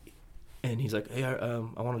 And he's like, hey, I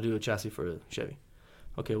want to do a chassis for a Chevy.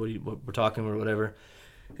 Okay, we're talking or whatever.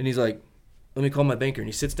 And he's like, let me call my banker. And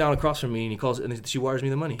he sits down across from me and he calls, and she wires me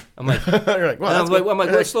the money. I'm like, you're like, well, I'm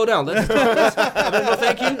like, let's slow down. Let's talk. No,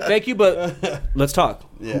 thank you, but let's talk.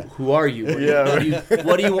 Yeah. Who are you?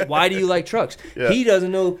 Why do you like trucks? Yeah. He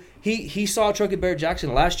doesn't know. He saw a truck at Barrett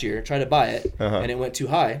Jackson last year, tried to buy it, and it went too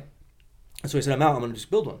high. So he said, I'm out. I'm going to just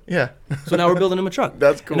build one. Yeah. So now we're building him a truck.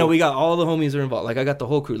 That's cool. We got all the homies that are involved. Like, I got the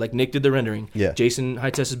whole crew. Like, Nick did the rendering. Yeah. Jason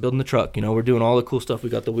Hightest is building the truck. We're doing all the cool stuff. We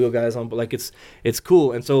got the wheel guys on. But, like, it's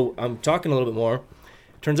cool. And so I'm talking a little bit more.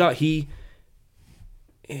 Turns out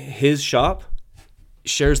his shop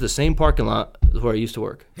shares the same parking lot as where I used to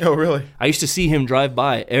work. Oh, really? I used to see him drive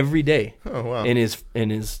by every day. Oh, wow. In his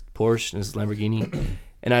Porsche, in his Lamborghini.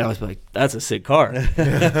 And I'd always be like, "That's a sick car," and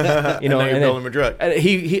now you're building him a truck.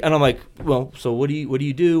 And I'm like, "Well, so what do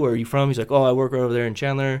you do? Where are you from?" He's like, "Oh, I work right over there in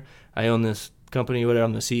Chandler. I own this company, whatever.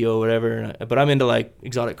 I'm the CEO, whatever. But I'm into like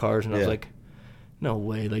exotic cars." And I was like, "No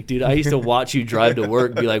way, like, dude, I used to watch you drive to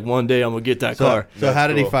work and be like, one day I'm gonna get that car." So how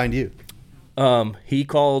did he find you? He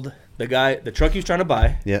called the truck he was trying to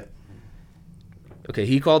buy. Yeah. Okay,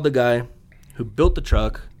 he called the guy who built the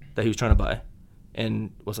truck that he was trying to buy,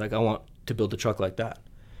 and was like, "I want to build a truck like that."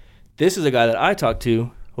 This is a guy that I talked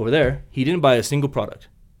to over there. He didn't buy a single product,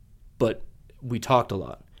 but we talked a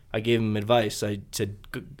lot. I gave him advice. I said,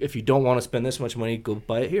 if you don't want to spend this much money, go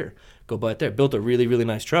buy it here. Go buy it there. Built a really, really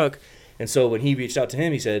nice truck. And so when he reached out to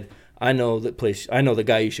him, he said, I know the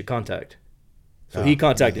guy you should contact. So he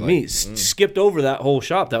contacted me, skipped over that whole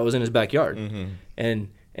shop that was in his backyard, and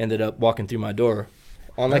ended up walking through my door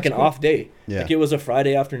on like an off day. Yeah. Like it was a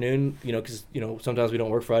Friday afternoon, because sometimes we don't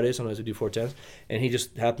work Fridays, sometimes we do 410s, and he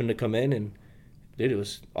just happened to come in, and dude, it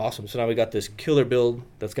was awesome. So now we got this killer build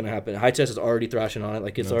that's gonna happen. High Test is already thrashing on it,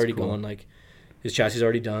 like it's that's already cool. Going, like his chassis is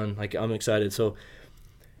already done. Like I'm excited. So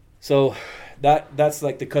that's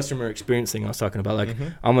like the customer experience thing I was talking about. Like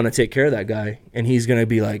I'm gonna take care of that guy, and he's gonna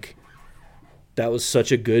be like, that was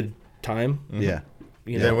such a good time. Yeah.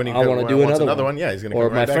 When I want to do another one. Yeah, he's gonna. Or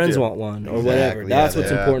come right my friends back want one, or whatever. That's what's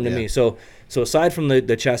important to me. So aside from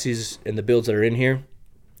the chassis and the builds that are in here,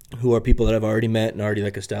 who are people that I've already met and already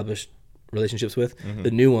like established relationships with, the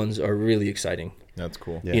new ones are really exciting. That's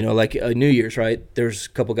cool. Yeah. Like New Year's, right? There's a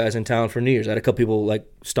couple guys in town for New Year's. I had a couple people like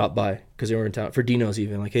stop by because they were in town for Dino's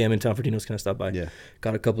even. Like, hey, I'm in town for Dino's. Can I stop by? Yeah.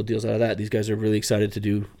 Got a couple deals out of that. These guys are really excited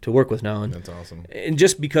to work with now. And that's awesome. And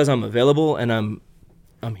just because I'm available and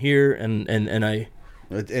I'm here and I.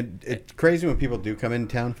 It's crazy when people do come in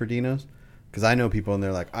town for Dino's, because I know people and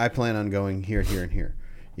they're like, I plan on going here, here, and here.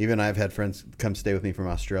 Even I've had friends come stay with me from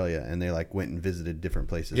Australia, and they like went and visited different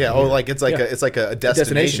places. Yeah, it's like a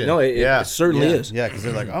destination. No, it certainly is. Yeah, because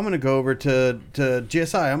they're like, I'm gonna go over to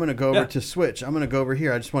GSI. I'm gonna go over to Switch. I'm gonna go over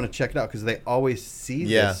here. I just want to check it out because they always see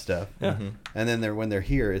this stuff. Yeah. And then when they're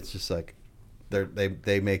here, it's just like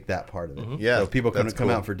they make that part of it. Yeah, so people come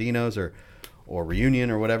out for Dino's or Reunion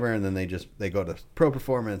or whatever, and then they go to Pro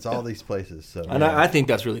Performance, all these places. So and I think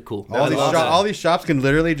that's really cool. All these shops can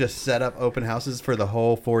literally just set up open houses for the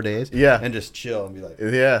whole 4 days. Yeah, and just chill and be like,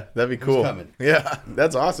 yeah, that'd be cool. Coming? Yeah,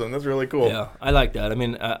 that's awesome. That's really cool. Yeah, I like that. I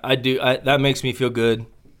mean, I do. That makes me feel good.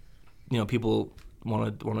 People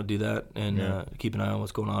want to do that and keep an eye on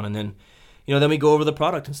what's going on, and then. Then we go over the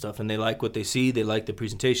product and stuff, and they like what they see. They like the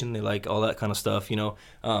presentation. They like all that kind of stuff.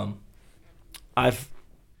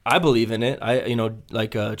 I believe in it.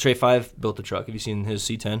 Trey 5 built the truck. Have you seen his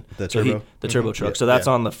C10? The turbo? The turbo truck. So that's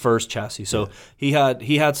on the first chassis. So he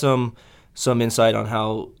had some insight on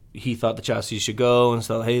how he thought the chassis should go and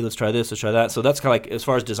so, hey, let's try this, let's try that. So that's kind of like, as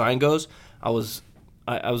far as design goes, I was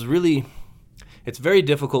really, it's very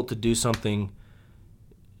difficult to do something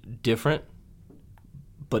different,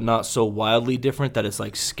 but not so wildly different that it's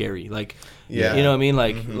like scary. Like, Yeah. you know what I mean?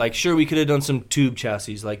 Like, like sure, we could have done some tube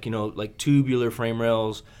chassis, like, you know, like tubular frame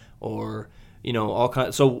rails or, you know, all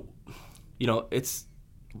kinds. So, you know, it's.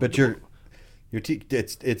 But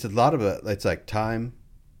it's a lot of it's like time.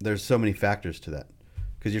 There's so many factors to that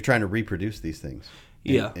because you're trying to reproduce these things.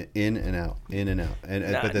 In and out, and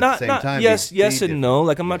but at the same time, yes and no.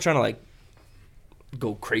 Like I'm not trying to like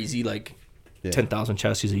go crazy like 10,000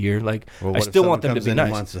 chassis a year. Like I still want them to be nice.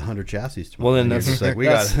 Wants 100 chassis tomorrow. Well, then that's just like we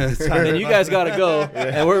got. Then you guys got to go,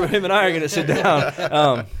 and him and I are gonna sit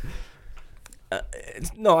down.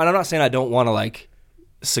 No, and I'm not saying I don't want to like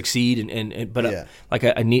succeed, but like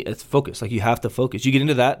I need it's focus. Like you have to focus. You get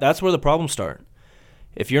into that. That's where the problems start.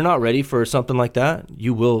 If you're not ready for something like that,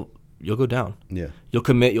 you'll go down. Yeah. You'll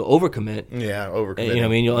commit. You'll overcommit. Yeah, overcommit. You know what I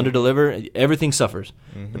mean? You'll underdeliver. Everything suffers.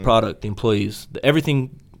 The product, the employees,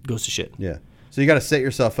 everything goes to shit. Yeah. So you got to set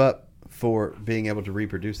yourself up for being able to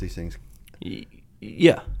reproduce these things.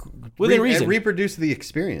 Yeah. Within reason. And reproduce the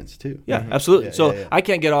experience too. Yeah, absolutely. Yeah, so I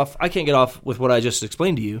can't get off with what I just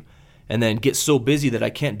explained to you, and then get so busy that I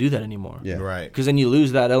can't do that anymore. Yeah. Right. Because then you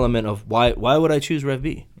lose that element of why would I choose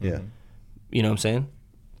RevB? Yeah. You know what I'm saying?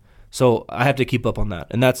 So I have to keep up on that,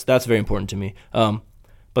 and that's very important to me.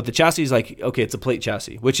 But the chassis is like, okay, it's a plate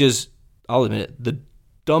chassis, which is, I'll admit it, the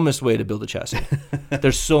dumbest way to build a chassis.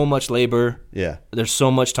 There's so much labor. Yeah. There's so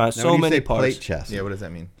much time, now, so many parts. Plate chassis. Yeah, what does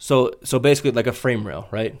that mean? So basically like a frame rail,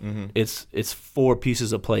 right? Mm-hmm. It's 4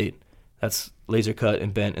 pieces of plate that's laser cut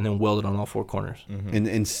and bent and then welded on all 4 corners. Mm-hmm. And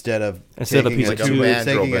instead of a piece of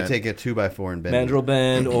take a 2x4 and bend mandrel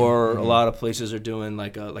bend, or a lot of places are doing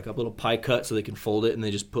like a little pie cut so they can fold it and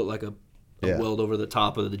they just put like a weld over the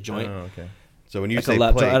top of the joint. Oh, okay. So when you say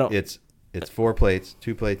plate, it's 4 plates,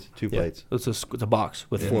 2 plates, 2 plates. It's a box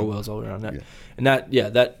with 4 welds all around that. Yeah. And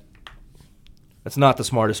that's not the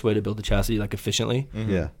smartest way to build a chassis like efficiently.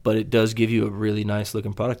 Mm-hmm. Yeah. But it does give you a really nice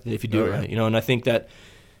looking product if you do it right. You know, and I think that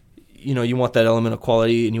you want that element of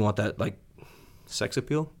quality and you want that like sex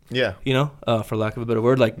appeal. Yeah. You know, for lack of a better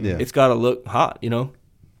word, like it's got to look hot, you know.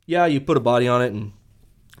 Yeah, you put a body on it and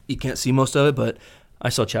you can't see most of it, but I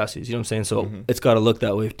sell chassis, you know what I'm saying? So it's got to look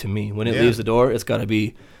that way to me. When it leaves the door, it's got to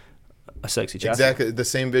be a sexy chassis. Exactly. The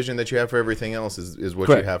same vision that you have for everything else is what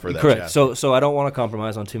you have for that chassis. Correct. So I don't want to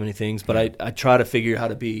compromise on too many things, but I try to figure how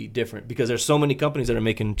to be different because there's so many companies that are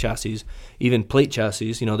making chassis, even plate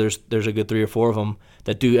chassis. You know, there's a good 3 or 4 of them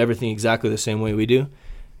that do everything exactly the same way we do,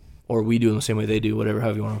 or we do in the same way they do,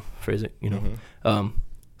 however you want to phrase it, you know.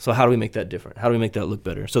 So how do we make that different? How do we make that look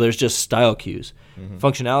better? So there's just style cues.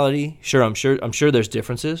 Functionality, sure, I'm sure there's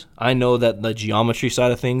differences. I know that the geometry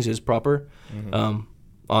side of things is proper on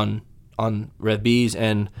RevBs,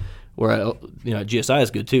 and where GSI is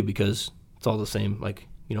good too because it's all the same. Like,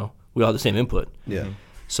 you know, we all have the same input. Yeah.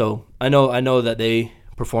 So I know that they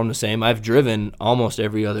perform the same. I've driven almost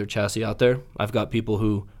every other chassis out there. I've got people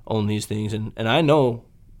who own these things, and I know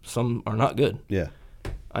some are not good. Yeah.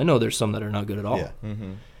 I know there's some that are not good at all.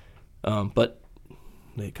 Yeah. But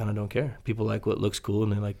they kind of don't care. People like what looks cool,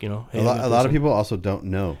 and they like, you know. Hey, a lot of people also don't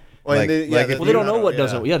know. Well, they don't know what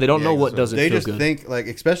doesn't. Yeah, they don't know what doesn't. They feel just good. think like,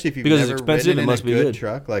 especially if you've because never it's expensive, ridden it in must a be good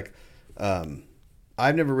truck. Like,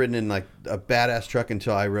 I've never ridden in like a badass truck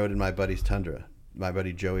until I rode in my buddy's Tundra. My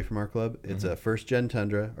buddy Joey from our club. It's a first gen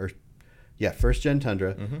Tundra,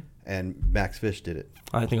 and Max Fish did it.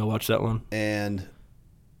 I think I watched that one. And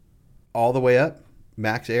all the way up,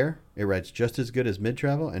 Max Air, it rides just as good as mid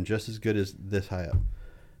travel and just as good as this high up.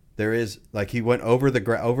 There is like he went over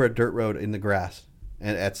over a dirt road in the grass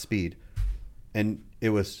and at speed, and it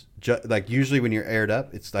was like usually when you're aired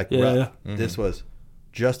up, it's like rough. Yeah. This was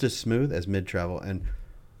just as smooth as mid travel, and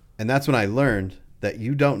that's when I learned that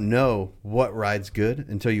you don't know what rides good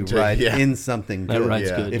until you ride in something good. That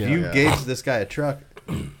rides good. If you gauge this guy a truck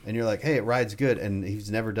and you're like, hey, it rides good, and he's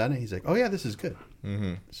never done it, he's like, oh yeah, this is good.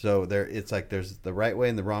 So it's like there's the right way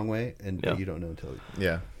and the wrong way, and you don't know until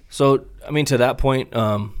So I mean, to that point,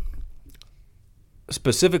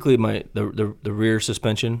 specifically the rear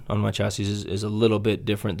suspension on my chassis is a little bit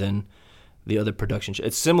different than the other production.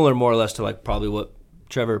 It's similar more or less to like probably what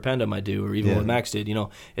Trevor Panda might do, or even what Max did. You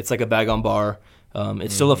know, it's like a bag on bar.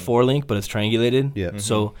 It's still a 4-link, but it's triangulated. Yeah.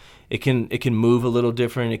 So it can move a little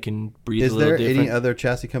different. It can breathe a little different. Is there any other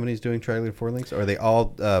chassis companies doing triangulated 4-links? Or are they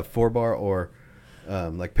all 4-bar or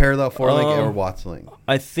like parallel 4-link or Watts link?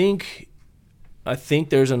 I think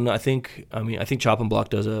there's I think Chop and Block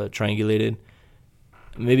does a triangulated,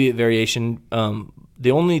 maybe a variation.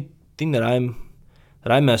 The only thing that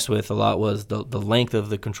I messed with a lot was the length of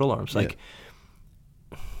the control arms. Like,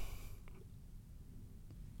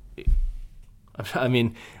 I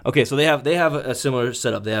mean, okay, so they have a similar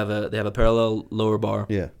setup. They have a parallel lower bar,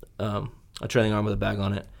 a trailing arm with a bag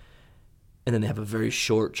on it, and then they have a very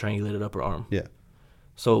short triangulated upper arm. Yeah.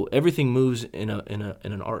 So everything moves in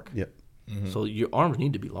an arc. Yep. So your arms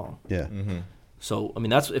need to be long. Yeah. So I mean,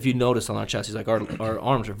 that's if you notice on our chassis, like our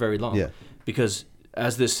arms are very long. Yeah. Because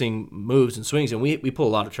as this thing moves and swings, and we pull a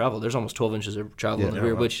lot of travel. There's almost 12 inches of travel in the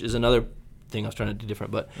rear, which is another thing I was trying to do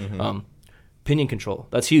different. But pinion control,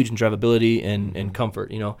 that's huge in drivability and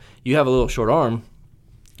comfort. You know, you have a little short arm,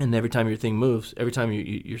 and every time your thing moves, every time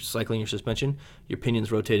you're cycling your suspension, your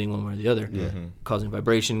pinion's rotating one way or the other, causing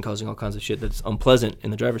vibration, causing all kinds of shit that's unpleasant in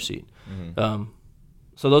the driver's seat.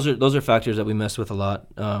 So those are factors that we mess with a lot.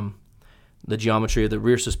 The geometry of the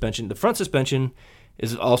rear suspension. The front suspension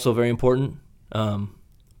is also very important,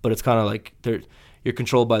 but it's kind of like you're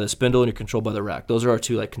controlled by the spindle and you're controlled by the rack. Those are our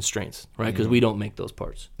two like constraints, right? Because we don't make those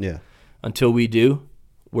parts. Yeah. Until we do,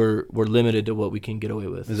 we're limited to what we can get away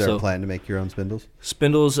with. Is there a plan to make your own spindles?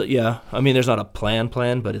 Spindles, yeah. I mean, there's not a plan,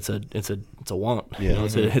 but it's a want. Yeah. You know,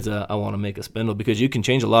 it's a I want to make a spindle because you can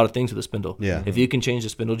change a lot of things with a spindle. Yeah. If you can change the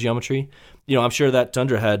spindle geometry, you know, I'm sure that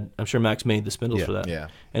Tundra I'm sure Max made the spindles for that. Yeah.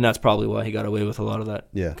 And that's probably why he got away with a lot of that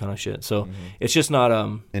kind of shit. So it's just not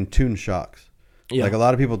and tune shocks. Yeah. Like a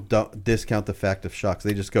lot of people don't discount the fact of shocks.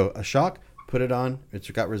 They just go a shock. Put it on.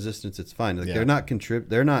 It's got resistance. It's fine. Like they're not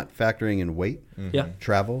factoring in weight,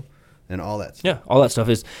 travel, and all that stuff. Yeah, all that stuff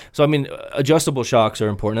is. So I mean, adjustable shocks are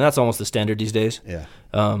important, and that's almost the standard these days. Yeah,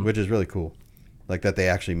 which is really cool. Like that they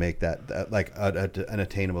actually make that like an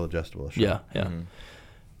attainable adjustable shock. Yeah.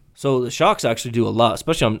 So the shocks actually do a lot,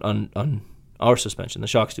 especially on our suspension. The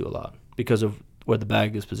shocks do a lot because of where the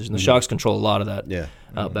bag is positioned. The shocks control a lot of that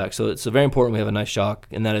out back. So it's very important we have a nice shock,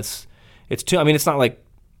 and that it's tuned. I mean, it's not like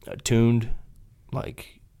tuned.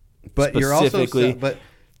 Like, but you're also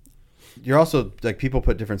like people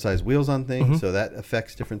put different size wheels on things, so that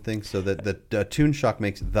affects different things. So that the tune shock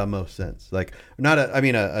makes the most sense. Like not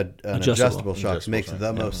an adjustable shock makes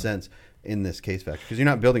the most sense in this case factor because you're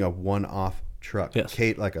not building a one-off truck.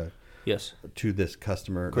 Kate like a to this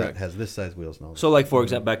customer that has this size wheels and all that. So like for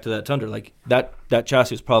example, back to that Tundra, like that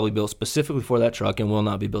chassis was probably built specifically for that truck and will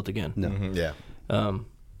not be built again. No.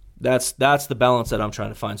 That's the balance that I'm trying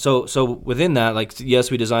to find. So within that, like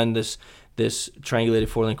yes, we designed this triangulated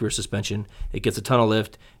 4-link rear suspension. It gets a ton of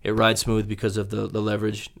lift. It rides smooth because of the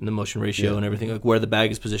leverage and the motion ratio and everything, like where the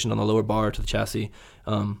bag is positioned on the lower bar to the chassis.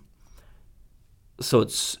 So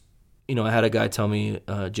it's, you know, I had a guy tell me,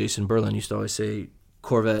 Jason Berlin used to always say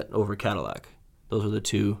Corvette over Cadillac. Those are the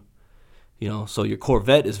two. You know, so your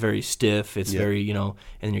Corvette is very stiff. It's very, you know,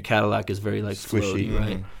 and your Cadillac is very like squishy, floaty,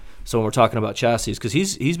 right? So when we're talking about chassis, because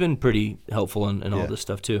he's been pretty helpful in all this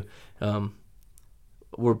stuff too.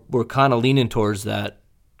 We're kind of leaning towards that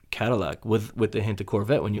Cadillac with the hint of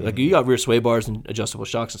Corvette. When you like you got rear sway bars and adjustable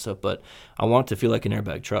shocks and stuff, but I want it to feel like an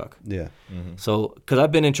airbag truck. Yeah. So because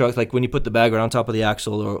I've been in trucks like when you put the bag right on top of the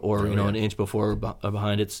axle or an inch before or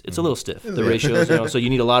behind, it's a little stiff. The ratios, you know, so you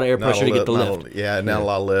need a lot of air pressure to get the lift. Not a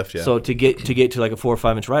lot of lift. Yeah. So to get to like a 4 or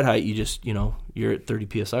 5 inch ride height, you just you're at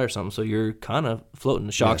 30 psi or something, so you're kind of floating.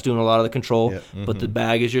 The shock's doing a lot of the control, but the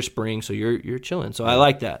bag is your spring, so you're chilling. So I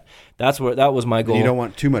like that. That was my goal. And you don't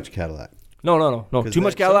want too much Cadillac. No. Too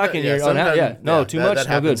much Cadillac and you're unhappy. Too much. That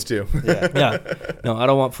happens too. No, I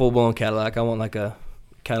don't want full blown Cadillac. I want like a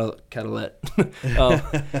Cadillac.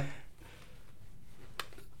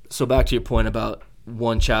 So back to your point about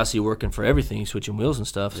one chassis working for everything, switching wheels and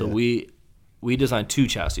stuff. So we designed 2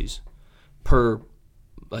 chassis per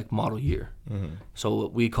like model year. So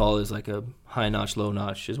what we call is like a high notch, low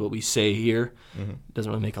notch is what we say here.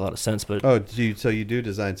 Doesn't really make a lot of sense, but so you do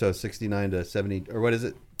design 69 to 70 or what is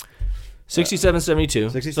it? 67, 72.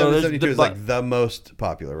 67, 72 is like the most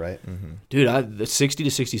popular, right? Dude, the 60 to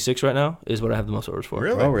 66 right now is what I have the most orders for.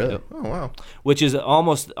 Really? Oh, really? Yep. Oh, wow. Which is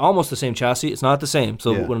almost the same chassis. It's not the same.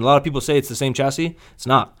 So when a lot of people say it's the same chassis, it's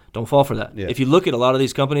not. Don't fall for that. Yeah. If you look at a lot of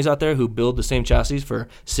these companies out there who build the same chassis for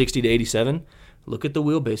 60 to 87, look at the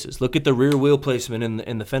wheelbases. Look at the rear wheel placement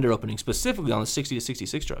in the fender opening, specifically on the 60 to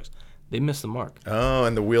 66 trucks. They miss the mark. Oh,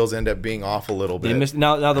 and the wheels end up being off a little bit. They miss,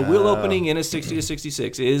 now the wheel opening in a 60 to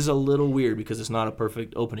 66 is a little weird because it's not a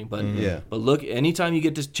perfect opening. But but look, anytime you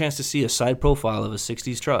get this chance to see a side profile of a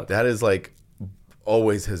 60s truck. That is like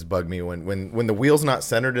always has bugged me when the wheel's not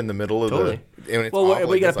centered in the middle of the.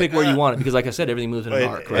 Well, you got to pick where you want it because, like I said, everything moves in an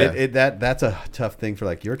arc, right? That's a tough thing for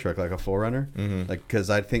like your truck, like a 4Runner, like because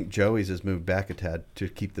I think Joey's has moved back a tad to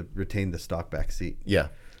retain the stock back seat. Yeah.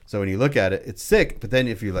 So when you look at it, it's sick. But then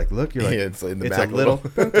if you look, you're like, it's in the it's back like little.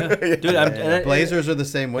 Dude, Blazers are the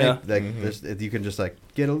same way. Like you can just like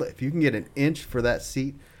if you can get an inch for that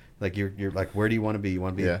seat, like you're like, where do you want to be? You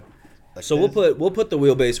want to be Like so we'll put the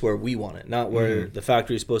wheelbase where we want it, not where the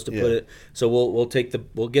factory is supposed to put it. So we'll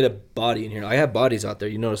get a body in here. I have bodies out there.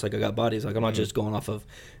 You notice like I got bodies. Like I'm not just going off of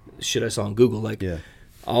shit I saw on Google. Like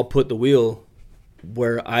I'll put the wheel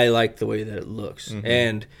where I like the way that it looks.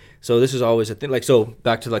 And so this is always a thing. Like so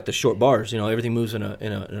back to like the short bars. Everything moves in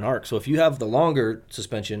an arc. So if you have the longer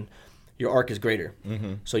suspension, your arc is greater.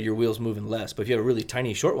 So your wheel's moving less. But if you have a really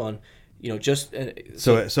tiny short one, just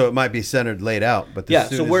so it might be centered laid out, but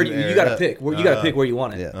so where you got to pick where you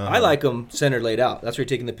want it. I like them centered laid out. That's where you're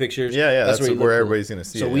taking the pictures. That's where everybody's gonna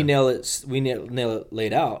see it. So we nail it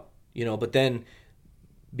laid out, but then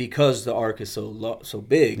because the arc is so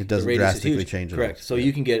big, it doesn't the radius drastically is huge. change. Correct. So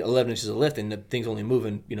you can get 11 inches of lift, and the thing's only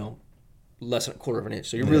moving less than a quarter of an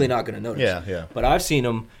inch. So you're really not going to notice. Yeah. But I've seen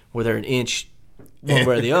them where they're an inch one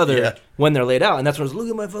way or the other when they're laid out, and that's when I was look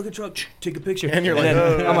at my fucking truck, take a picture, and you're like,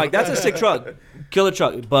 I'm like, that's a sick truck, killer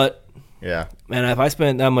truck, but man, if I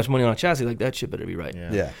spend that much money on a chassis, like that shit better be right.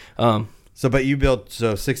 But you build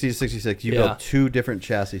 60 to 66, you build 2 different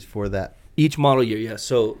chassis for that each model year.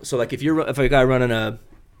 So like if a guy running a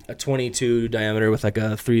 22 diameter with like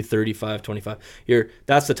a 335 25,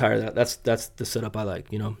 that's the tire that's the setup I like.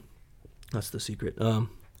 That's the secret.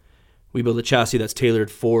 We build a chassis that's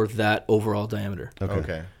tailored for that overall diameter.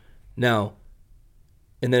 Okay. Now,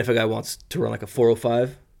 and then if a guy wants to run like a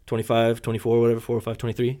 405, 25, 24, whatever, 405,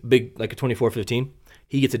 23, big, like a 24, 15,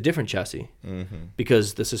 he gets a different chassis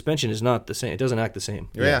because the suspension is not the same. It doesn't act the same.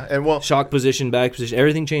 Yeah. And shock position, bag position,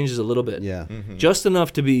 everything changes a little bit. Yeah. Just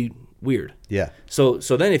enough to be weird. Yeah. So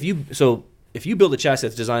then if you build a chassis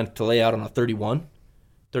that's designed to lay out on a 31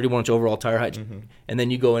 inch overall tire height, and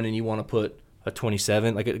then you go in and you want to put a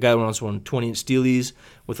 27, like a guy wants one 20-inch steelies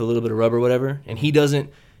with a little bit of rubber or whatever, and he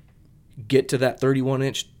doesn't get to that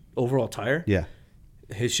 31-inch overall tire,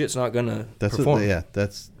 his shit's not going to perform.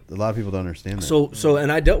 That's a lot of people don't understand that. So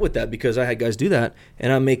and I dealt with that because I had guys do that,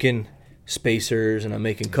 and I'm making spacers, and I'm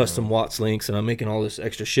making custom Watts links, and I'm making all this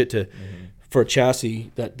extra shit for a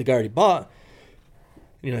chassis that the guy already bought.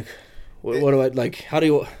 Like, what do I like? How do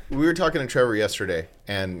you? We were talking to Trevor yesterday,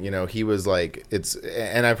 and he was like,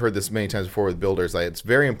 and I've heard this many times before with builders, like it's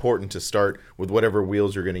very important to start with whatever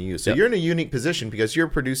wheels you're going to use. So you're in a unique position because you're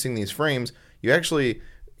producing these frames.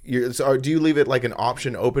 So do you leave it like an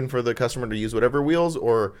option open for the customer to use whatever wheels,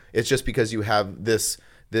 or it's just because you have this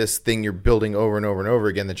thing you're building over and over and over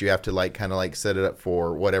again that you have to kind of set it up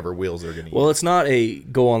for whatever wheels they're going to use? Well, it's not a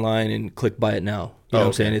go online and click buy it now. You know what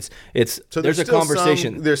I'm saying? It's so there's a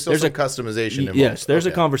conversation. There's some customization involved. Yes, there's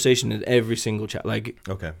a conversation in every single chat.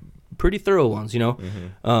 Pretty thorough ones.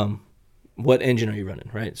 What engine are you running?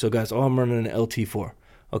 Right. So guys, I'm running an LT4.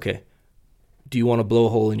 Okay. Do you want to blow a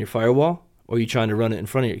hole in your firewall, or are you trying to run it in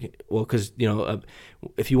front of you? Well, because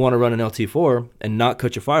if you want to run an LT4 and not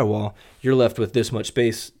cut your firewall, you're left with this much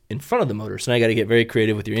space in front of the motor. So now you got to get very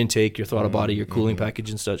creative with your intake, your throttle body, your cooling package,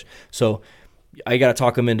 and such. So I got to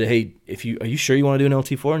talk them into, hey, are you sure you want to do an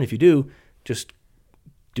LT4? And if you do, just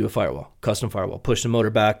do a firewall, custom firewall. Push the motor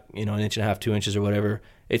back, an inch and a half, 2 inches or whatever.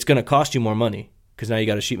 It's going to cost you more money because now you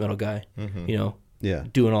got a sheet metal guy,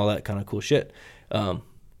 doing all that kind of cool shit.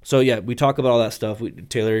 So we talk about all that stuff. We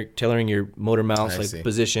tailoring your motor mounts,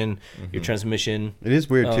 position, your transmission. It is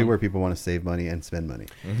weird too, where people want to save money and spend money.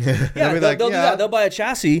 They'll do that. They'll buy a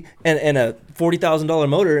chassis and a $40,000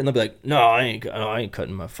 motor, and they'll be like, "No, I ain't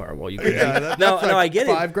cutting my firewall." You no, I get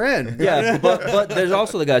it. $5,000. Yeah, but there's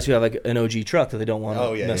also the guys who have like an OG truck that they don't want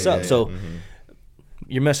to mess up. So.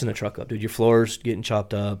 You're messing the truck up, dude. Your floor's getting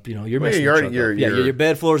chopped up. You're messing the truck up. Your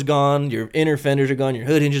bed floor's gone. Your inner fenders are gone. Your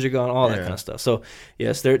hood hinges are gone. All that kind of stuff. So,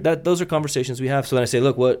 yes, those are conversations we have. So then I say,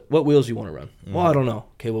 look, what wheels do you want to run? Well, I don't know.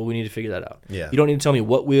 Okay, well, we need to figure that out. Yeah. You don't need to tell me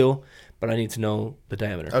what wheel, but I need to know the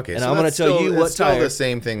diameter. Okay, and so I'm going to tell you what tire. It's still the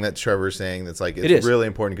same thing that Trevor's saying. That's like it's really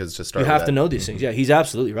important because it's just start. You have to know these things. Yeah, he's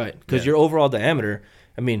absolutely right. Because your overall diameter.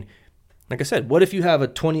 I mean, like I said, what if you have a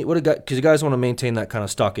 20? Because you guys want to maintain that kind of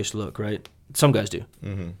stockish look, right? Some guys do.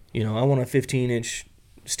 I want a 15-inch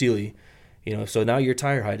steely. So now your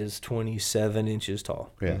tire height is 27 inches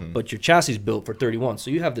tall. Yeah. But your chassis is built for 31.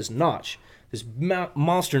 So you have this notch, this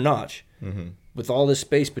monster notch, with all this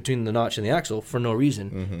space between the notch and the axle for no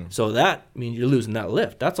reason. So that means you're losing that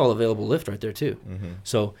lift. That's all available lift right there too.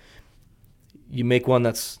 So you make one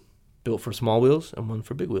that's built for small wheels and one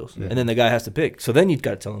for big wheels. And then the guy has to pick. So then you've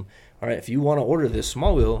got to tell him, all right, if you want to order this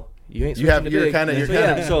small wheel, you're kind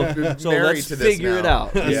of so let's figure it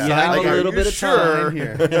out. You have a little bit of time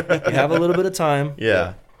here. You have a little bit of time.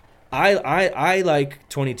 Yeah. I like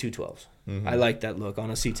 2212s. I like that look on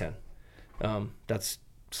a C10. That's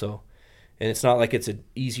so, and it's not like it's an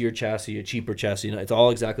easier chassis, a cheaper chassis. It's all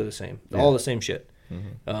exactly the same. All the same shit.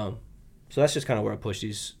 So that's just kind of where I push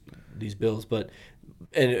these bills. But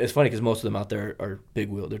and it's funny because most of them out there are big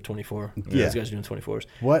wheel. They're 24. Yeah. These guys are doing 24s.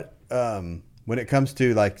 What when it comes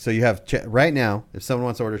to like, so you have right now, if someone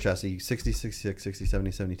wants to order chassis 60, 66, 60,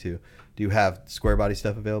 70, 72, do you have square body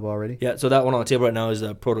stuff available already? Yeah. So that one on the table right now is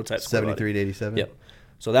a prototype. 73 to 87. Yep.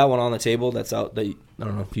 So that one on the table, that's out. I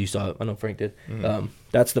don't know if you saw it. I know Frank did.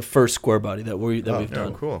 That's the first square body that we've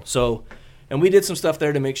done. Cool. So, and we did some stuff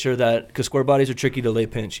there to make sure that, because square bodies are tricky to lay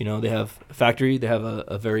pinch. You know, they have factory. They have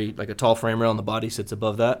a very like a tall frame rail, and the body sits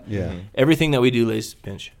above that. Yeah. Everything that we do lays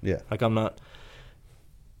pinch. Yeah. Like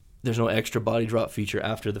there's no extra body drop feature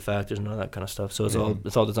after the fact. There's none of that kind of stuff. So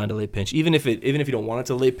it's all designed to lay pinch. Even if you don't want it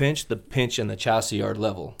to lay pinch, the pinch and the chassis are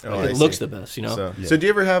level. It looks the best, you know. So do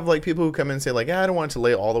you ever have like people who come in and say like, I don't want it to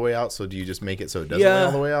lay all the way out? So do you just make it so it doesn't lay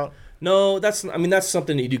all the way out? No, that's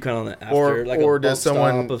something that you do kind of on the after, or a does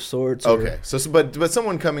someone stop of sorts. Okay, but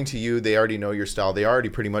someone coming to you, they already know your style. They already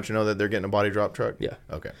pretty much know that they're getting a body drop truck. Yeah.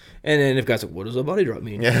 Okay. And then if guys like, what does a body drop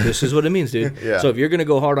mean? Yeah. This is what it means, dude. Yeah. So if you're gonna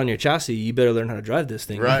go hard on your chassis, you better learn how to drive this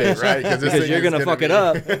thing. Right. Because you're gonna fuck it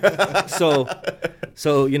up.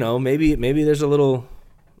 So you know, maybe there's a little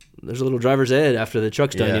driver's ed after the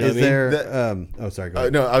truck's done. Yeah. You know Is there? Sorry. Go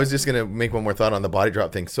ahead. No, I was just gonna make one more thought on the body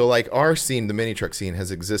drop thing. So like our scene, the mini truck scene,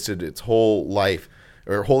 has existed its whole life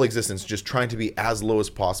or whole existence just trying to be as low as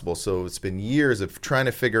possible. So it's been years of trying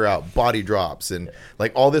to figure out body drops and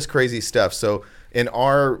like all this crazy stuff. So in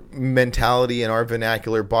our mentality and our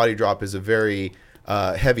vernacular, body drop is a very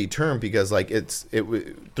heavy term because like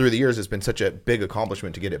through the years it's been such a big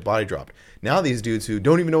accomplishment to get it body dropped. Now these dudes who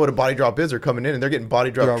don't even know what a body drop is are coming in and they're getting body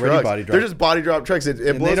drop trucks. They're just body drop trucks. It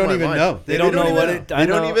blows they don't my even mind. know. They don't know what it. They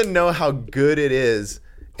don't even know how good it is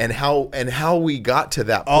and how we got to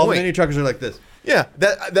that point. All the mini truckers are like this. Yeah,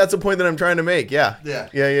 that's a point that I'm trying to make. Yeah.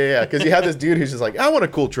 Because you have this dude who's just like, I want a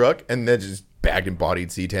cool truck, and then just bagged and bodied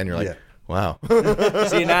C10. You're like, wow.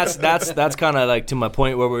 See, and that's kind of like to my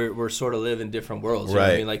point where we're sort of live in different worlds. You know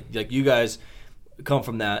what I mean? Like you guys come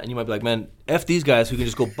from that, and you might be like, man, F these guys who can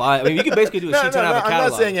just go buy. I mean, you can basically do a C10 out of a catalog. I'm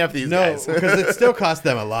not saying F these guys. because it still costs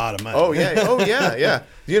them a lot of money. Oh yeah.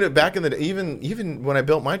 You know, back in the even when I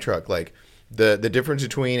built my truck, like the difference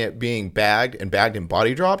between it being bagged and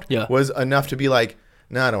body dropped was enough to be like,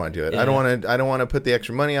 no, I don't want to do it. Yeah. I don't want to put the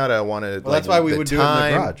extra money out. I want to. Well, that's why we would do it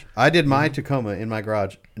in the garage. I did my Tacoma in my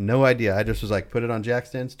garage. No idea. I just was like, put it on jack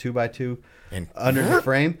stands, 2x2, and under the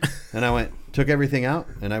frame, and I took everything out,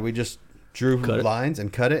 and we just drew lines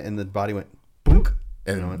and cut it, and the body went boonk.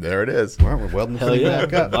 And there it is. We're welding the thing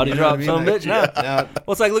back up. Body drop some bitch now.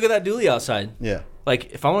 Well, it's like, look at that dually outside. Yeah.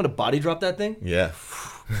 Like, if I wanted to body drop that thing. Yeah.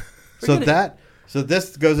 So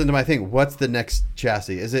this goes into my thing. What's the next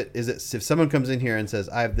chassis? Is it if someone comes in here and says,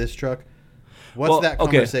 I have this truck, what's that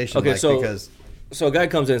conversation like? So a guy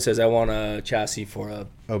comes in and says, I want a chassis for a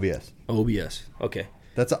OBS. Okay.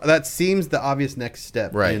 That seems the obvious next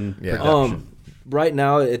step in production. Right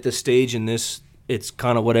now at the stage in this, it's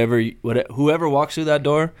kind of whoever walks through that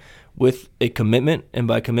door with a commitment, and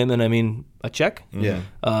by commitment I mean a check. Yeah.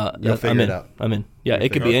 You'll figure it out. I'm in. Yeah, it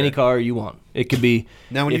could be any car you want. It could be.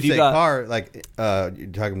 Now, when you say car, like you're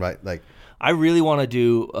talking about like. I really want to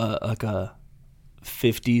do like a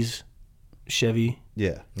 50s Chevy.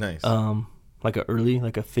 Yeah. Nice. Like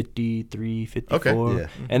a 53, 54. Okay. Yeah.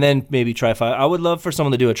 And then maybe try 5. I would love for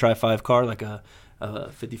someone to do a try 5 car, like a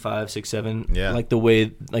 55, 67, like the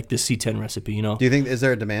way, like the C10 recipe, you know. Do you think, is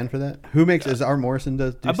there a demand for that? Who makes, is R. Morrison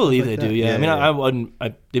do I believe like they do, yeah. I mean,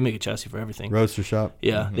 they make a chassis for everything. Roadster shop?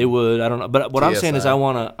 Yeah, they would. I don't know. But what TSI. I'm saying is I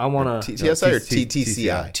want to. TSI or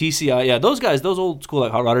TCI? TCI, yeah. Those guys, those old school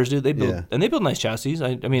like hot rodders, dude, they build, and they build nice chassis.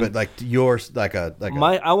 I mean. But like yours,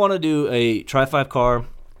 I want to do a Tri-5 car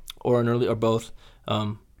or an early, or both,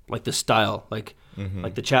 like the style, like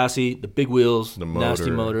the chassis, the big wheels, the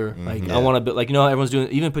nasty motor. Like I want to build, like, you know, everyone's doing,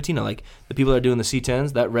 even patina, like the people that are doing the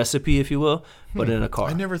C10s, that recipe, if you will, but in a car.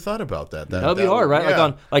 I never thought about that. That would be hard, right?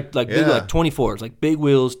 Yeah. Like on big, like 24s, like big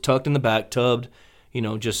wheels tucked in the back, tubbed, you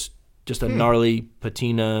know, just a gnarly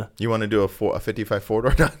patina. You want to do a 55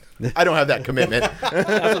 4-door? I don't have that commitment. That's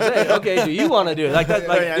what I'm saying. Okay, do you want to do it? Like that?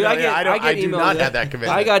 Like, dude, I do not have that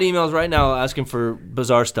commitment. I got emails right now asking for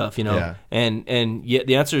bizarre stuff, you know, and yet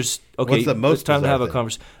the answer is okay. What's the most it's time to have a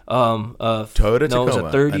conversation. Toyota Tacoma. No, it was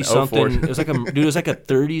a 30 something. It was like it was like a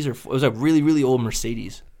 30s or it was a really really old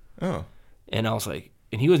Mercedes. Oh, and I was like,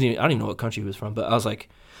 and he wasn't even, I don't even know what country he was from, but I was like,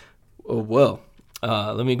 oh well.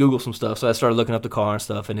 Let me Google some stuff. So I started looking up the car and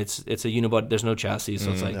stuff, and it's a unibody. There's no chassis,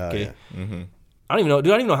 so it's like, okay. Yeah. I don't even know.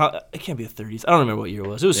 Dude, I don't even know how. It can't be a 30s. I don't remember what year it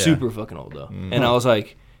was. It was super fucking old, though. And I was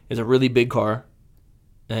like, it's a really big car.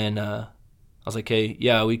 And I was like, hey,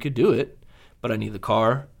 yeah, we could do it, but I need the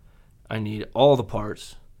car. I need all the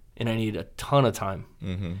parts. and I need a ton of time.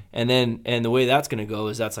 And the way that's going to go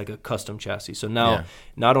is that's like a custom chassis. So now,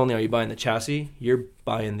 not only are you buying the chassis, you're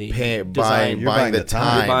buying the design. You're buying the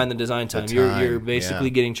time. You're buying the design time. You're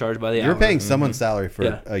basically getting charged by the hour. You're paying someone's salary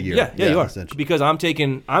for a year. Yeah, you are. Because I'm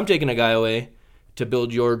taking a guy away to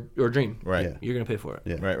build your dream. Right. Yeah. You're going to pay for it.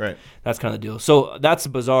 Yeah. Right. That's kind of the deal. So that's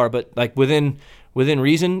bizarre, but like within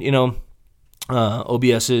reason, you know,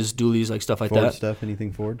 OBSs, dualies, like stuff like Ford that. stuff,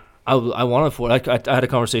 anything Ford? I want a Ford. I had a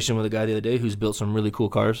conversation with a guy the other day who's built some really cool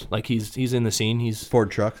cars. Like he's in the scene. He's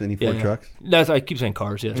Ford trucks, any Ford trucks? That's I keep saying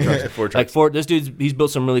cars. Yeah, trucks. Ford trucks. Like Ford. This he's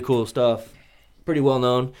built some really cool stuff. Pretty well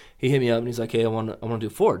known. He hit me up and he's like, "Hey, I want to do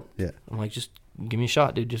Ford." Yeah. I'm like, "Just give me a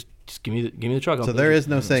shot, dude. Just give me the truck." So there is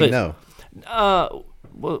no saying no.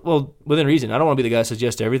 Well, within reason. I don't want to be the guy that says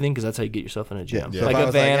yes to everything because that's how you get yourself in a jam. So Like if I a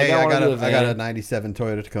was van. like, hey, I got a a 97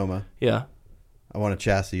 Toyota Tacoma. Yeah. I want a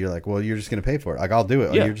chassis. You're like, well, you're just going to pay for it. Like, I'll do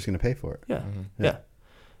it. Yeah. You're just going to pay for it. Yeah. Yeah.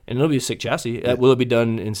 And it'll be a sick chassis. Will it be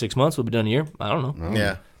done in 6 months? Will it be done in a year? I don't know.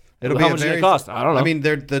 Yeah. It'll How be much does it cost? I don't know. I mean,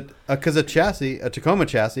 because a Tacoma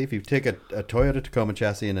chassis, if you take a Toyota Tacoma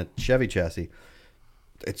chassis and a Chevy chassis,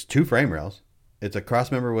 it's 2 frame rails. It's a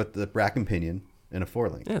cross member with the rack and pinion and a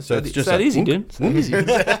 4-link. Yeah, so it's just that easy, dude. It's that easy.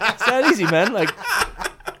 It's that easy, man. Like,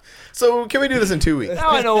 So can we do this in 2 weeks? now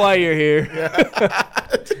I know why you're here.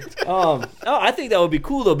 I think that would be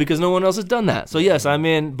cool though because no one else has done that. So yes, I'm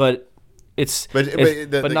in, but it's But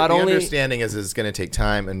the not only understanding is it's going to take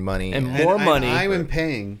time and money and more money. I'm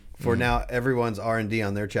paying for now everyone's R&D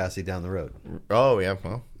on their chassis down the road. Oh yeah,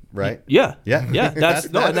 well, right? Yeah. Yeah. That's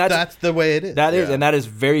the way it is. That is, and that is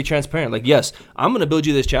very transparent. Like, yes, I'm going to build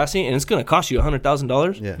you this chassis, and it's going to cost you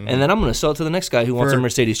 $100,000. Yeah. And then I'm going to sell it to the next guy who wants a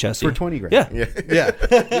Mercedes chassis for $20,000. Yeah.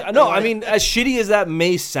 Yeah. No, I mean, as shitty as that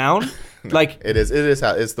may sound, like it is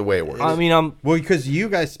how it's the way it works. I mean, well, because you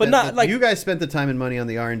guys spent not like- you guys spent the time and money on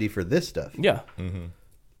the R&D for this stuff. yeah.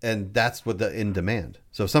 And that's what the in demand.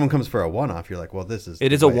 So if someone comes for a one-off, you're like, well, this is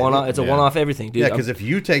It is a one-off. It's a one-off everything, dude. Yeah, because if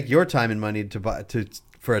you take your time and money to buy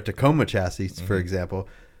for a Tacoma chassis, for example,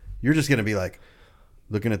 you're just gonna be like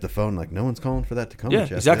looking at the phone like no one's calling for that Tacoma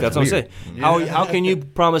chassis. Exactly. That's what I'm saying. How can you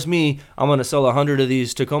promise me I'm going to sell 100 of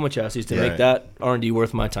these Tacoma chassis to make that R&D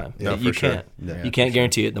worth my time? No, you for sure. can't. Yeah, you can't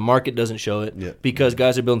guarantee it. The market doesn't show it because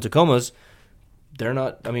guys are building Tacomas. They're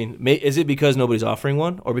not. I mean, is it because nobody's offering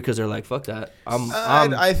one, or because they're like, "Fuck that"?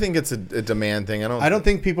 I think it's a demand thing. I don't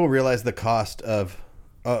think people realize the cost of,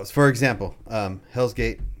 for example, Hell's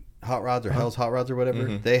Gate hot rods or Hell's hot rods or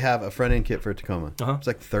whatever. They have a front end kit for a Tacoma. It's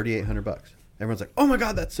like $3,800. Everyone's like, "Oh my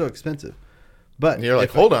god, that's so expensive." But you're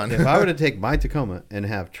like, "Hold on." If I were to take my Tacoma and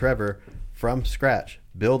have Trevor from scratch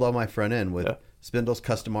build all my front end with spindles,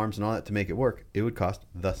 custom arms, and all that to make it work, it would cost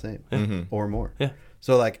the same or more. Yeah.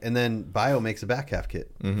 So like, and then Bio makes a back half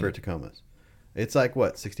kit for Tacomas. It's like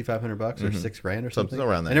what, $6,500 or $6,000 or something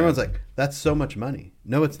around that. And everyone's like, "That's so much money."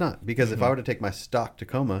 No, it's not, because if I were to take my stock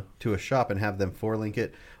Tacoma to a shop and have them 4-link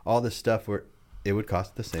it, all this stuff, where it would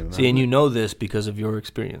cost the same amount. See, and you know this because of your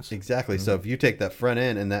experience. Exactly. So if you take that front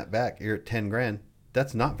end and that back, you're at $10,000.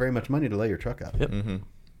 That's not very much money to lay your truck out. Yep.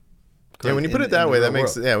 Yeah, when you put it that way, that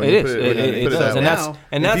makes world. yeah. When It you is. put it, when you put it does, that way.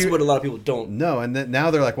 and that's what a lot of people don't. No, and then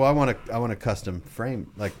now they're like, "Well, I want a custom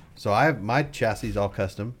frame." Like, so I have my chassis all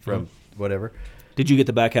custom from whatever. Did you get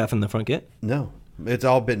the back half and the front kit? No, it's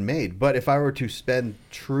all been made. But if I were to spend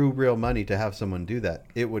true real money to have someone do that,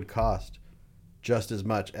 it would cost just as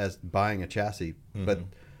much as buying a chassis. But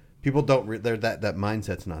people don't. That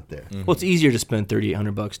mindset's not there. Well, it's easier to spend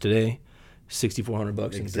 $3,800 today,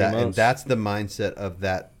 $6,400 in 3 months. And that's the mindset of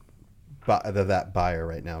that buyer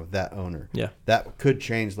right now, that owner. Yeah. That could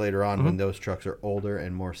change later on when those trucks are older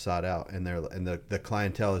and more sought out, and the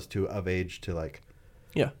clientele is of age to like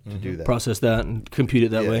to do that. Process that and compute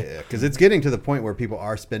it that way. Yeah, because it's getting to the point where people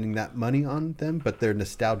are spending that money on them, but they're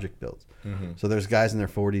nostalgic builds. So there's guys in their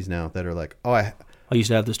 40s now that are like, "Oh, I used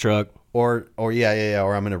to have this truck." Or or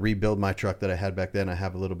I'm going to rebuild my truck that I had back then. I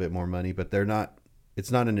have a little bit more money, but they're not.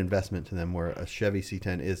 It's not an investment to them. Where a Chevy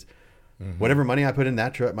C10 is. Whatever money I put in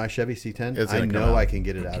that truck, my Chevy C10, I know I can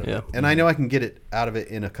get it out of it. And I know I can get it out of it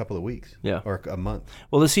in a couple of weeks or a month.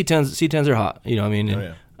 Well, the C10s are hot. You know, I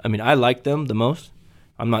mean, I mean, I like them the most.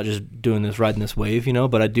 I'm not just doing this, riding this wave, you know,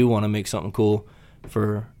 but I do want to make something cool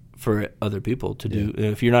for other people to do.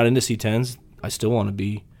 If you're not into C10s, I still want to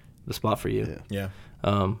be the spot for you. Yeah.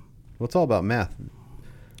 Well, it's all about math.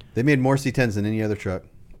 They made more C10s than any other truck.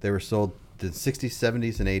 They were sold in the 60s,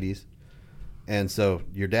 70s, and 80s. And so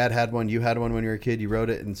your dad had one, you had one when you were a kid, you rode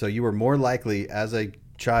it, and so you were more likely as a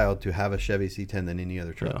child to have a Chevy C10 than any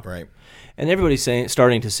other truck. Right. And everybody's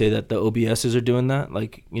starting to say that the OBSs are doing that.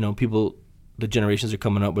 Like, you know, the generations are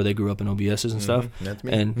coming up where they grew up in OBSs and stuff. That's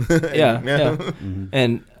me. And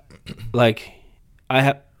and like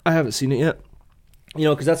I haven't seen it yet. You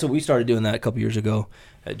know, because that's what we started doing that a couple years ago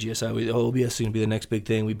at GSI. OBS is going to be the next big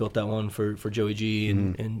thing. We built that one for Joey G,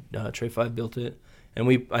 and Trey 5 built it.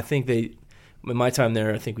 And I think in my time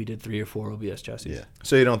there, I think we did 3 or 4 OBS chassis. Yeah.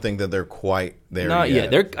 So you don't think that they're quite there Not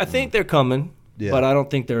yet. I think they're coming, but I don't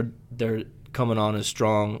think they're coming on as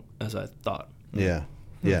strong as I thought. Yeah.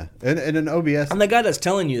 Yeah, and an OBS. And the guy that's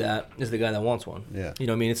telling you that is the guy that wants one. Yeah, you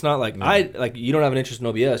know what I mean. It's not like you don't have an interest in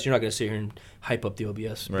OBS. You're not going to sit here and hype up the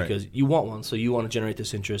OBS because you want one. So you want to generate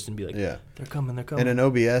this interest and be like, they're coming. And an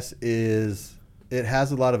OBS it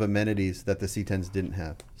has a lot of amenities that the C10s didn't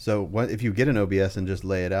have. So if you get an OBS and just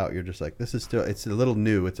lay it out, you're just like, it's a little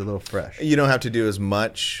new, it's a little fresh. You don't have to do as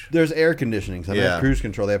much. There's air conditioning, so they have cruise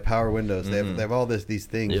control, they have power windows, they have all these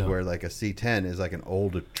things where like a C10 is like an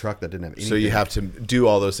old truck that didn't have anything. So you have to do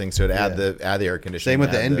all those things to add the air conditioning. Same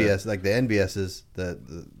with the NBS. Like the NBSs,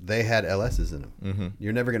 they had LSs in them. Mm-hmm.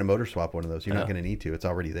 You're never going to motor swap one of those. You're not going to need to. It's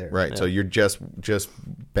already there. Right. Yeah. So you're just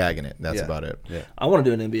bagging it. That's about it. Yeah. I want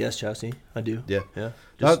to do an NBS chassis. I do. Yeah. Yeah.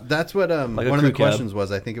 That's what one of the questions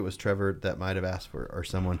was. I think it was Trevor that might have asked for, or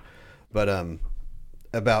someone, but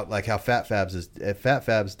about like how Fat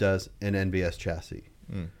Fabs does an NBS chassis.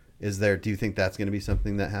 Do you think that's going to be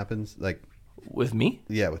something that happens like with me?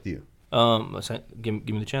 Yeah, with you. Give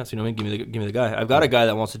me the chance. You know what I mean? Give me the guy. I've got a guy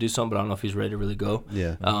that wants to do something, but I don't know if he's ready to really go.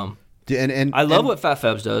 Yeah. And I love what Fat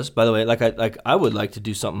Fabs does. By the way, I would like to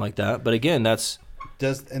do something like that. But again,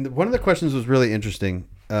 and one of the questions was really interesting.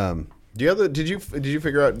 Did you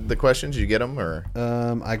figure out the questions? Did you get them or?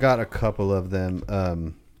 I got a couple of them. I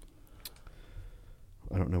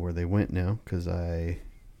don't know where they went now because I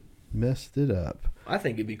messed it up. I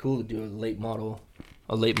think it'd be cool to do a late model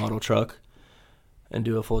truck, and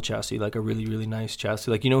do a full chassis, like a really really nice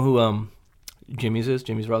chassis. Like you know who Jimmy's is?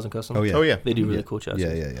 Jimmy's Rosin Custom. Oh yeah. They do really cool chassis.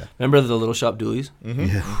 Yeah. Remember the little shop dualies? Mm-hmm.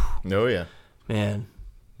 Yeah. Oh yeah. Man,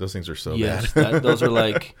 those things are so bad. Those are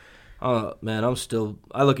like. Oh man, I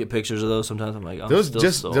look at pictures of those sometimes. I'm like,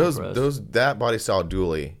 that body style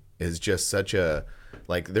dually is just such a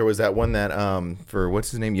there was that one that for what's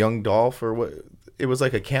his name, Young Dolph or what, it was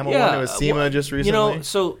like a camel one. It was SEMA just recently. You know,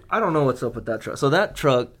 so I don't know what's up with that truck. So that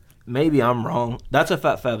truck, maybe I'm wrong. That's a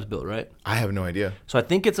Fat Fabs build, right? I have no idea. So I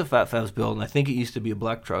think it's a Fat Fabs build, and I think it used to be a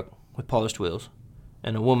black truck with polished wheels,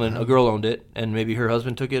 and a girl owned it, and maybe her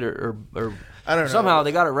husband took it or I don't know. Somehow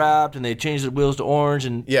they got it wrapped and they changed the wheels to orange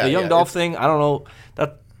and the Young Dolph thing. I don't know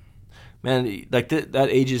that, man. Like that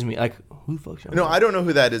ages me. Like who the fuck's Young Dolph? I don't know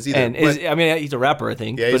who that is either. And he's a rapper, I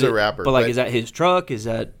think. Yeah, he's a rapper. But is that his truck? Is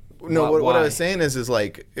that no? What I was saying is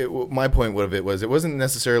my point of it was it wasn't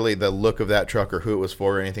necessarily the look of that truck or who it was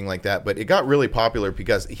for or anything like that. But it got really popular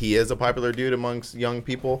because he is a popular dude amongst young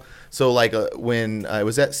people. So when I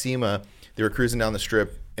was at SEMA, they were cruising down the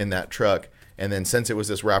strip in that truck. And then since it was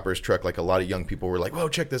this rapper's truck, like a lot of young people were like, whoa,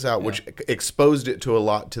 check this out, which exposed it to a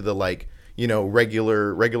lot to the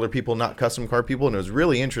regular people, not custom car people. And it was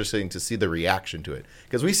really interesting to see the reaction to it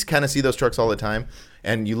because we kind of see those trucks all the time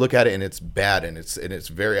and you look at it and it's bad and it's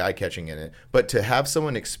very eye catching in it. But to have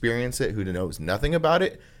someone experience it who knows nothing about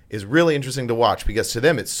it is really interesting to watch because to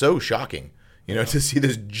them it's so shocking, to see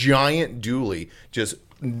this giant dually just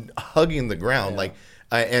hugging the ground.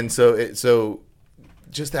 So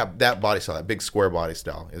just that body style, that big square body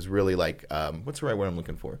style is really what's the right word I'm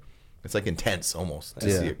looking for? It's like intense almost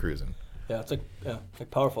to see it cruising. Yeah, it's like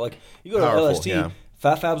powerful. Like you go to LST,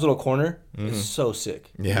 Fat Fab's little corner is so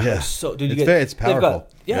sick. Yeah. So dude, it's powerful.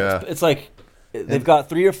 It's like they've got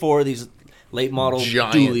 3 or 4 of these late model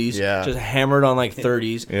dualies just hammered on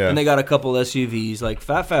 30s, and they got a couple SUVs. Like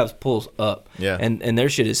Fat Fab's pulls up, and their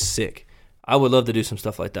shit is sick. I would love to do some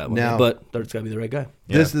stuff like that, but there's got to be the right guy.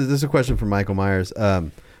 Yeah. This is a question from Michael Myers.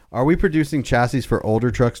 Are we producing chassis for older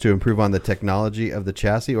trucks to improve on the technology of the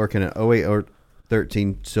chassis, or can an 08 or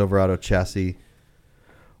 13 Silverado chassis,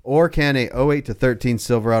 or can a 08 to 13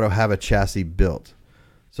 Silverado have a chassis built?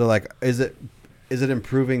 So, is it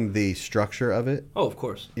improving the structure of it? Oh, of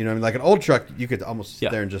course. You know what I mean? Like an old truck, you could almost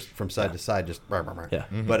sit there and just from side to side, just yeah.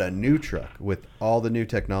 Mm-hmm. But a new truck with all the new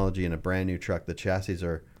technology and a brand new truck, the chassis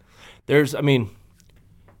are. They're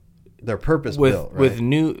purpose built, right? With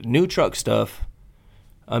new truck stuff.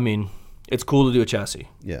 It's cool to do a chassis.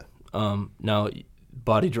 Yeah. Now,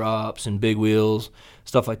 body drops and big wheels,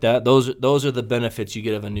 stuff like that. Those are the benefits you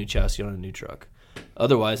get of a new chassis on a new truck.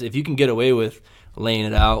 Otherwise, if you can get away with laying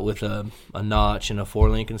it out with a notch and a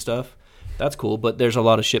 4-link and stuff, that's cool. But there's a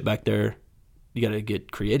lot of shit back there. You got to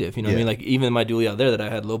get creative. You know what I mean? Like even my dually out there that I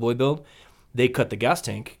had Lowboy build, they cut the gas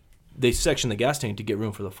tank they section the gas tank to get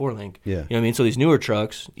room for the 4-link. Yeah. You know what I mean? So these newer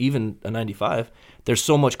trucks, even a 95, there's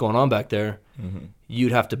so much going on back there.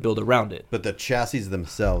 You'd have to build around it. But the chassis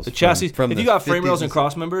themselves, the chassis, from if you got frame rails and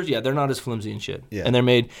cross members, they're not as flimsy and shit. Yeah. And they're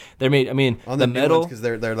made. I mean, on the metal, because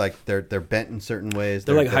they're bent in certain ways.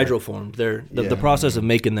 They're like hydroformed. The process of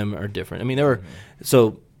making them are different. I mean,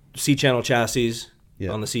 so C-channel chassis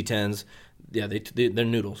on the C10s. Yeah, they're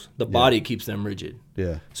noodles. The body keeps them rigid.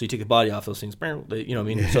 Yeah. So you take the body off those things. You know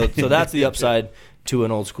what I mean? So that's the upside to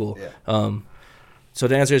an old school. Yeah. So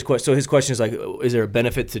to answer his question, his question is like, is there a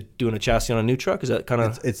benefit to doing a chassis on a new truck? Is that kind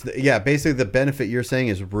of? Basically the benefit you're saying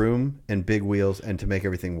is room and big wheels and to make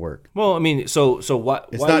everything work. Well, I mean, so what?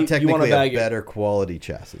 It's not technically a better quality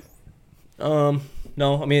chassis. No,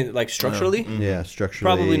 I mean like structurally. Yeah,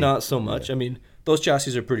 structurally. Probably not so much. I mean, those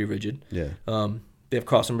chassis are pretty rigid. Yeah. They have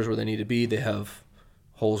cross members where they need to be. They have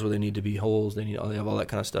holes where they need to be holes. They have all that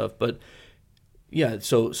kind of stuff. But yeah,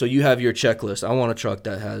 so you have your checklist. I want a truck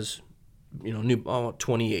that has, I want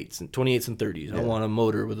 28s and 30s. I want a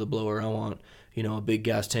motor with a blower. I want, a big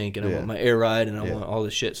gas tank, and I want my air ride, and I want all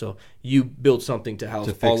this shit. So you build something to house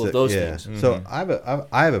all of those things. Mm-hmm. So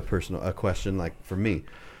I have a question, like for me,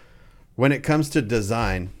 when it comes to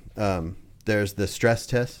design, there's the stress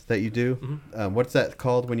test that you do. Mm-hmm. What's that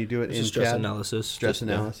called when you do it in stress CAD? analysis? Stress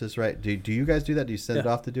analysis, right? Do you guys do that? Do you send it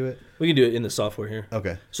off to do it? We can do it in the software here.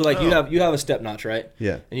 Okay. So like you have a step notch, right?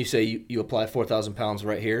 Yeah. And you say you apply 4,000 pounds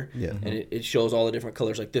right here. Yeah. And it shows all the different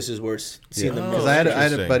colors. Like this is where it's seeing the most. Because I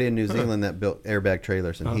had a buddy in New Zealand that built airbag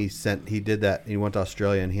trailers, and he did that. He went to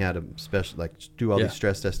Australia, and he had a special do all these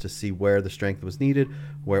stress tests to see where the strength was needed,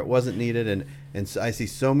 where it wasn't needed, and so I see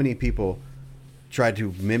so many people try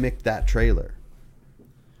to mimic that trailer,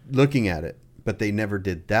 looking at it, but they never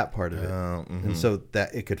did that part of it, and so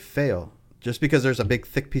that it could fail just because there's a big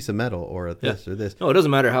thick piece of metal or this or this. No, it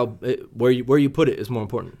doesn't matter where you put it is more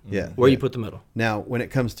important. Yeah, where you put the metal. Now, when it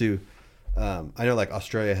comes to, I know like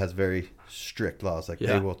Australia has very strict laws. Like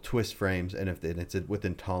they will twist frames, and if it's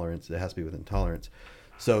within tolerance, it has to be within tolerance.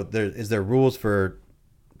 So is there rules for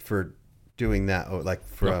doing that? Oh, like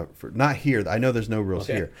for not here. I know there's no rules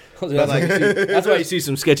here. But that's why you see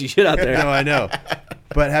some sketchy shit out there. No, I know.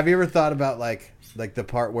 But have you ever thought about like the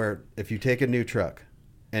part where if you take a new truck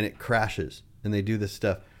and it crashes and they do this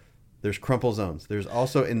stuff, there's crumple zones. There's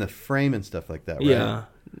also in the frame and stuff like that, right? Yeah.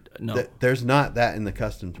 No. There's not that in the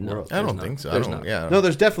customs world. I don't think so. No,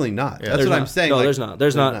 there's definitely not. That's what I'm saying. No, there's not.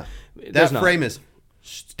 There's not. That frame is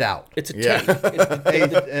stout. It's a tank.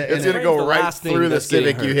 It's going to go right through the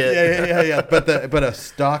Civic you hit. Yeah. But a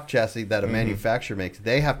stock chassis that a manufacturer makes,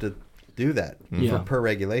 they have to do that per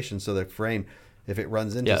regulation. So the frame, if it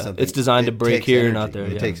runs into something, it's designed to break here and not there.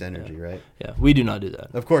 It takes energy, right? Yeah, we do not do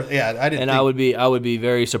that. Of course, I didn't. And I would be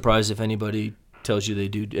very surprised if anybody tells you they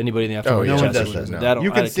do. Anybody in the aftermarket, no one does that. No.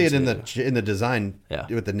 You can see it in the design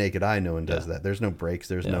with the naked eye. No one does that. There's no brakes.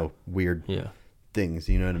 There's no weird things.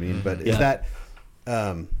 You know what I mean? But is that?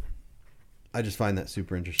 I just find that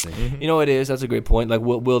super interesting. You know, it is. That's a great point. Like,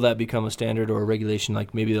 will that become a standard or a regulation?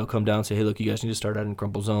 Like, maybe they'll come down and say, "Hey, look, you guys need to start adding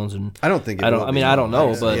crumple zones." And I don't think. I don't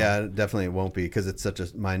know, but definitely it won't be because it's such a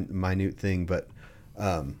minute thing. But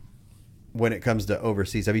when it comes to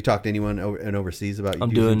overseas, have you talked to anyone in overseas about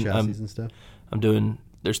using chassis and stuff?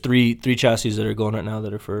 There's three chassis that are going right now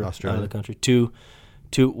that are for Australia. Out of the country.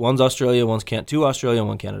 One's Australia, two Australia, and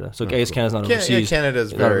one Canada. So I guess Canada's not overseas.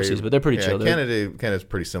 Canada's not overseas, but they're pretty chill. Canada's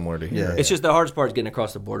pretty similar to here. It's just the hardest part is getting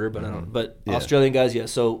across the border, but Australian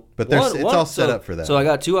guys, So, but it's all set up for that. So I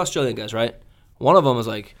got two Australian guys, right? One of them is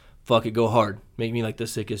like, "Fuck it, go hard, make me like the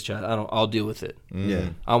sickest chassis. I'll deal with it. Yeah,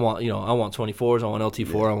 I want 24s, I want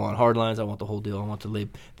LT4, I want hard lines, I want the whole deal, I want the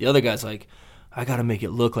lib." The other guy's like, I got to make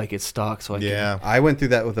it look like it's stock so I can. I went through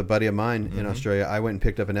that with a buddy of mine in Australia. I went and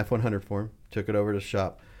picked up an F100 for him, took it over to the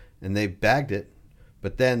shop, and they bagged it,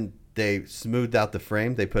 but then they smoothed out the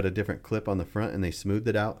frame. They put a different clip on the front, and they smoothed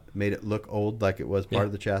it out, made it look old like it was part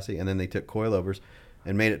of the chassis, and then they took coilovers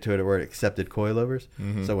and made it to it where it accepted coilovers.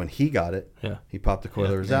 So when he got it, he popped the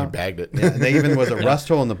coilovers out. He bagged it. Yeah, and they even was a rust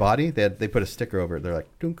hole in the body. They put a sticker over it. They're like,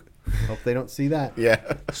 dunk. Hope they don't see that. Yeah.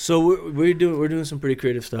 So we're doing some pretty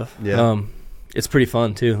creative stuff. Yeah. It's pretty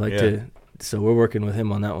fun too. So we're working with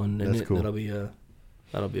him on that one. And that's cool. That'll be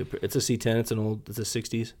it's a C10. It's a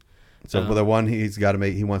 60s. So the one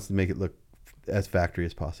he wants to make it look as factory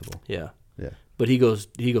as possible. Yeah. Yeah. But he goes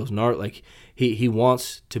gnarly. Like he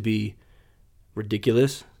wants to be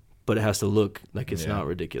ridiculous, but it has to look like it's not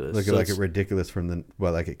ridiculous. Look like it's ridiculous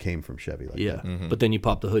like it came from Chevy. Like that. Mm-hmm. But then you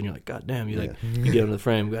pop the hood and you're like, God damn! You get under the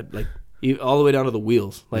frame, got all the way down to the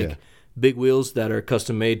wheels, big wheels that are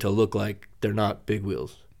custom made to look like they're not big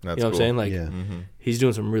wheels. That's you know what I'm saying? Like he's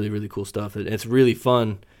doing some really really cool stuff. It's really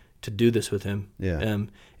fun to do this with him. Yeah.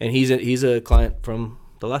 And he's a client from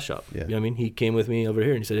the last shop. Yeah. You know what I mean? He came with me over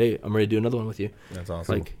here and he said, "Hey, I'm ready to do another one with you." That's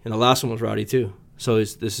awesome. Like, and the last one was rowdy too. So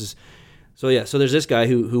so there's this guy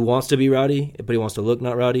who wants to be rowdy, but he wants to look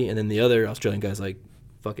not rowdy, and then the other Australian guy's like,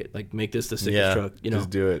 "Fuck it, like make this the sickest truck." You know,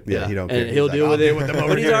 just do it. Yeah, he don't care. and he'll deal with it.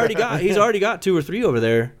 But he's already got 2 or 3 over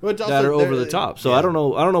there that are over the top. So I don't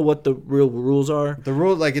know what the real rules are. The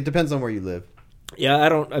rule, like, it depends on where you live. Yeah,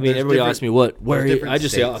 everybody asks me where I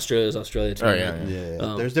just say states. Australia's Australia too. Oh,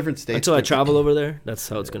 yeah. There's different states. Until I travel over there, that's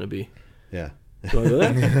how it's going to be. Yeah. You want to go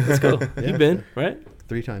there? Let's go. Yeah. You've been, right?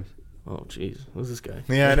 3 times. Oh, jeez. Who's this guy?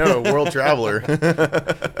 Yeah, I know. World traveler.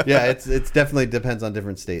 Yeah, it's definitely depends on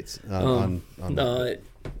different states.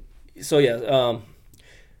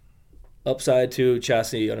 Upside to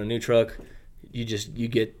chassis on a new truck, you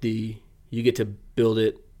get to build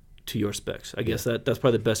it to your specs. I guess that's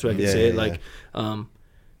probably the best way I can say it. Like,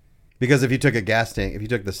 because if you took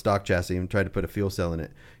the stock chassis and tried to put a fuel cell in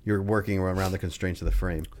it, you're working around the constraints of the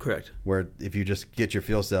frame. Correct. Where if you just get your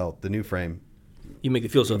fuel cell, the new frame, you make the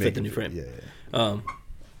fuel cell fit the new frame. Yeah.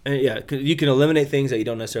 And 'cause you can eliminate things that you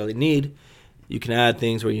don't necessarily need. You can add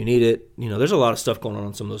things where you need it. You know, there's a lot of stuff going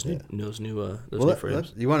on some of those new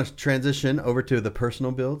frames. You want to transition over to the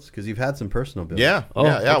personal builds because you've had some personal builds. Yeah. Oh,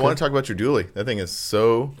 I okay. want to talk about your dually. That thing is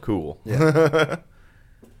so cool. Yeah.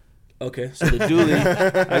 Okay, so the dually,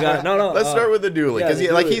 I got Let's start with the dually because,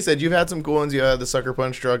 like dually. he said, you've had some cool ones. You had the Sucker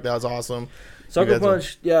Punch truck. That was awesome. Sucker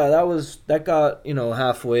Punch, that got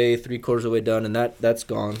halfway, 3/4 of the way done, and that's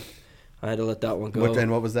gone. I had to let that one go. And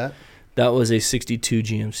what was that? That was a '62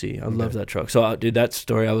 GMC. I love that truck. So, dude, that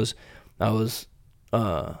story. I was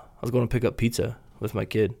going to pick up pizza with my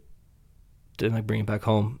kid, to bring it back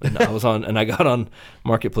home, and I got on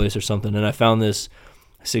Marketplace or something, and I found this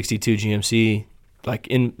 '62 GMC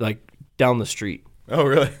down the street. Oh,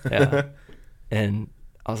 really? Yeah. And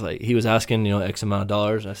I was like, he was asking, X amount of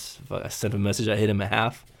dollars. I sent him a message. I hit him at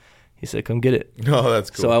half. He said, "Come get it." Oh, that's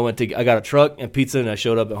cool. So I got a truck and pizza, and I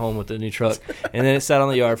showed up at home with the new truck. And then it sat on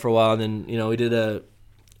the yard for a while. And then,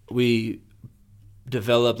 we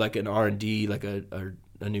developed like an R&D, like a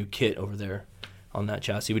new kit over there on that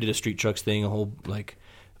chassis. We did a street trucks thing, a whole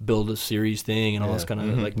build a series thing, and all this kind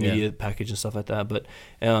of media package and stuff like that. But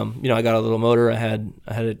I got a little motor. I had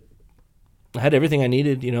everything I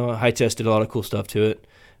needed. I high tested a lot of cool stuff to it,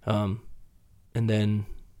 and then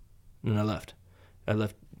I left.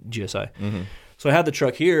 GSI. Mm-hmm. So I had the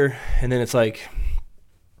truck here, and then it's like,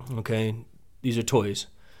 okay, these are toys.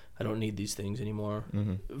 I don't need these things anymore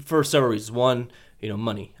for several reasons. One,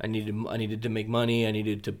 money. I needed to make money. I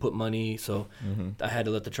needed to put money, so I had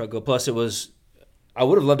to let the truck go. Plus, I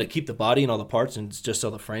would have loved to keep the body and all the parts and just sell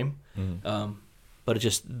the frame, but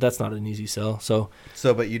that's not an easy sell.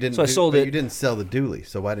 But you didn't. So I sold it. You didn't sell the dually.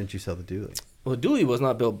 So why didn't you sell the dually? Well, the dually was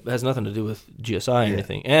not built. Has nothing to do with GSI or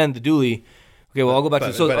anything. And the dually. Okay, well, I'll go back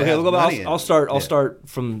to we'll go back. I'll start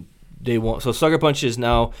from day one. So Sucker Punch is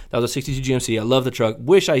now, that was a 62 GMC. I love the truck.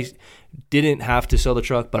 Wish I didn't have to sell the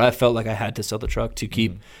truck, but I felt like I had to sell the truck to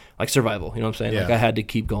keep survival. You know what I'm saying? Yeah. Like I had to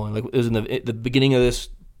keep going. Like it was in the beginning of this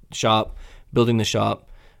shop, building the shop.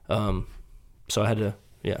 So I had to.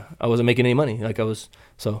 Yeah, I wasn't making any money.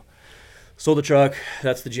 Sold the truck.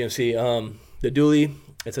 That's the GMC. The dually,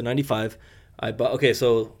 it's a 95. I bought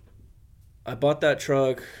that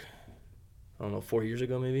truck, I don't know, 4 years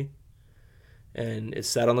ago maybe, and it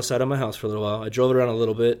sat on the side of my house for a little while. I drove it around a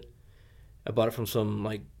little bit. I bought it from some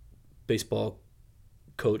baseball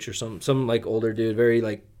coach or some older dude,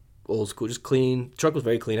 very old school, just clean. The truck was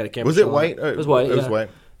very clean. Had a camera. Was it white? It was white. It was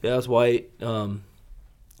white. Yeah, it was white.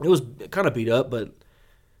 It was kind of beat up, but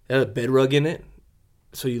it had a bed rug in it.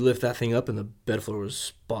 So you lift that thing up, and the bed floor was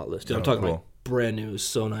spotless. Dude, I'm talking cool. brand new. It was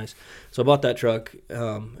so nice. So I bought that truck,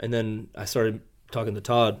 and then I started talking to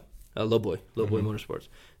Todd. Lowboy Motorsports.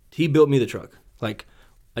 He built me the truck. I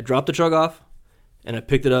dropped the truck off, and I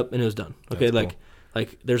picked it up, and it was done. Okay, That's cool.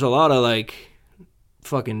 There's a lot of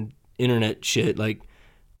fucking internet shit.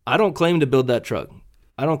 I don't claim to build that truck.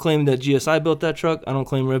 I don't claim that GSI built that truck. I don't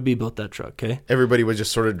claim RevB built that truck. Okay. Everybody was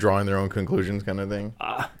just sort of drawing their own conclusions, kind of thing.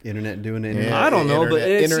 Internet doing it. Yeah. I don't know, but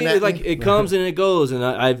Internet. it comes and it goes, and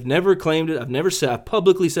I've never claimed it. I've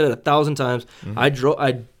publicly said it 1,000 times. I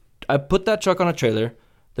put that truck on a trailer,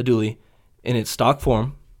 the dually, in its stock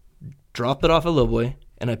form, dropped it off at Lowboy,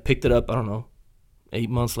 and I picked it up, I don't know, 8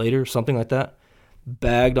 months later, something like that,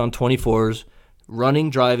 bagged on 24s, running,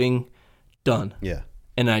 driving, done. Yeah.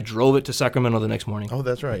 And I drove it to Sacramento the next morning. Oh,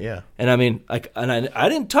 that's right, yeah. And I mean, I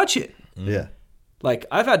didn't touch it. Yeah.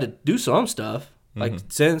 I've had to do some stuff,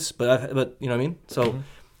 since, but you know what I mean? So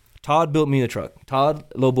Todd built me the truck. Todd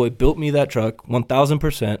Lowboy built me that truck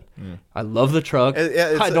 1,000%. I love the truck.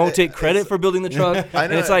 I don't take credit for building the truck. I know.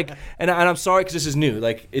 And it's like, and I'm sorry because this is new.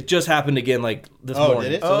 Like it just happened again, like this morning.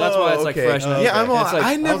 Did it? So that's why it's like fresh. Yeah, I'm all, like,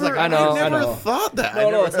 I never thought that.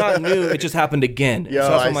 No, it's not new. It just happened again. Yeah,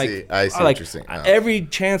 so I see. I see what you're saying. Every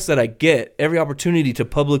chance that I get, every opportunity to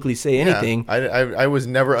publicly say anything. I was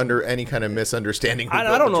never under any kind of misunderstanding. I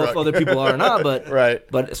don't know if other people are or not, but right.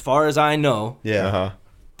 But as far as I know, Yeah.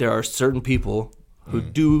 there are certain people who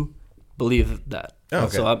do believe that.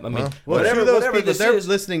 Okay. So I mean, whatever those people, this they're is,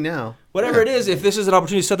 listening now. whatever it is, if this is an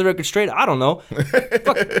opportunity to set the record straight, I don't know.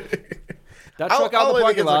 Fuck. That truck out in the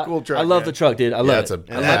parking lot. Cool truck, I love the truck, dude. I love it.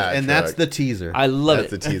 And that's the teaser. I love it.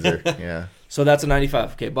 That's the teaser. Yeah. So that's a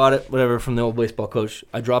 95. Okay, bought it, whatever, from the old baseball coach.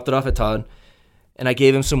 I dropped it off at Todd, and I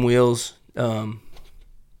gave him some wheels. Where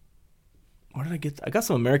did I get? I got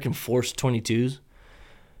some American Force 22s,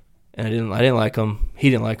 and I didn't like them. He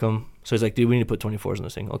didn't like them. So he's like, dude, we need to put 24s in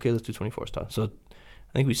this thing. Okay, let's do 24s, Todd. So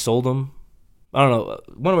I think we sold them. I don't know.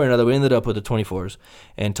 One way or another, we ended up with the 24s.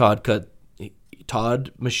 And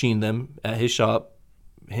Todd machined them at his shop.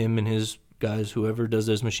 Him and his guys, whoever does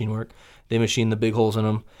this machine work, they machined the big holes in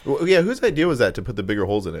them. Well, yeah, whose idea was that to put the bigger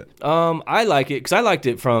holes in it? I like it because I liked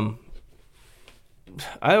it from.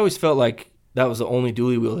 I always felt like that was the only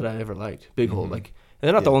dually wheel that I ever liked. Big hole, like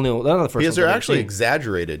they're not the only. They're not the first. Because they're actually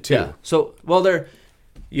exaggerated too. Yeah. So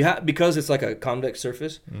because it's like a convex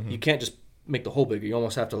surface, you can't just make the hole bigger. You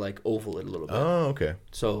almost have to like oval it a little bit. Oh, okay.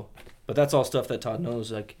 So, but that's all stuff that Todd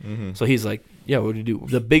knows. Like, so he's like, yeah, what do you do?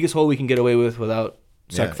 The biggest hole we can get away with without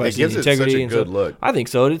sacrificing it gives integrity. It such a good look. I think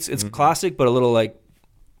so. It's classic, but a little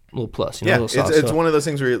plus. Yeah, it's one of those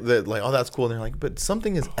things where you're like, oh, that's cool, and they're like, but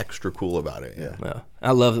something is extra cool about it. Yeah.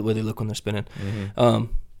 I love the way they look when they're spinning.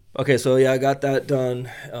 Okay, so yeah, I got that done.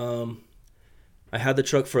 I had the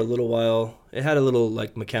truck for a little while. It had a little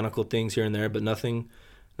like mechanical things here and there, but nothing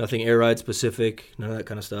air ride specific, none of that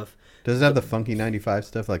kind of stuff. Does it have the funky 95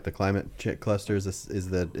 stuff like the climate clusters?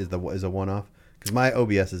 Is a one off? Because my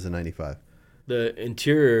OBS is a 95. The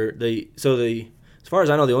interior, as far as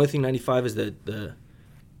I know, the only thing 95 is that the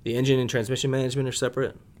engine and transmission management are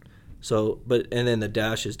separate. So, and then the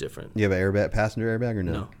dash is different. You have an airbag, passenger airbag, or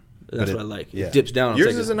no? No. That's what I like. Yeah. It dips down.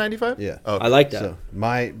 Yours is a 95? Yeah. Okay. I like that. So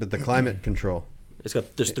but the climate control.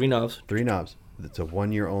 There's 3 knobs. 3 knobs. It's a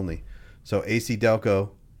 1 year only. So AC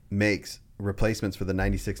Delco makes replacements for the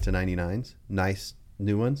 96 to 99s, nice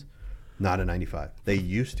new ones, not a 95. They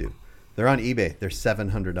used to. They're on eBay. They're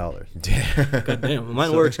 $700. God damn,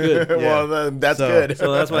 mine works good. Yeah. Well, that's good.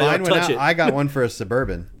 So that's why I don't touch it. I got one for a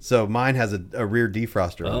Suburban, so mine has a rear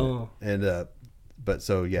defroster on it. And but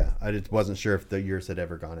so yeah, I just wasn't sure if the yours had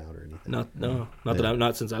ever gone out or anything.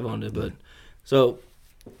 Not since I've owned it, but so.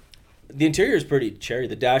 The interior is pretty cherry.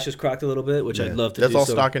 The dash is cracked a little bit, which I'd love to do. That's all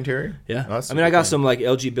stock interior? Yeah. Oh, I mean, I got some like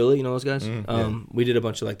LG Billet, you know those guys? We did a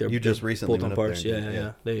bunch of like their You just recently bolt-on went up parts.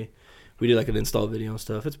 there Yeah. We did like an install video and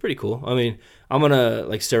stuff. It's pretty cool. I mean, I'm going to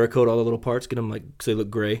like Cerakote all the little parts, get them like, because they look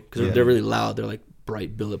gray, because they're really loud. They're like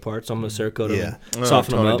bright billet parts. So I'm going to Cerakote them and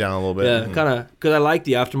soften them up. Tone it down a little bit. Yeah, kind of, because I like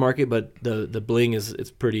the aftermarket, but the bling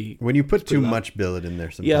it's pretty. When you put too much billet in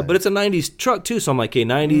there sometimes. Yeah, but it's a 90s truck too, so I'm like, okay,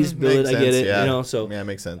 90s billet, I get it. Yeah. You know, so. Yeah, it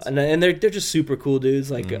makes sense. And they're just super cool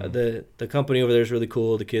dudes. Like the company over there is really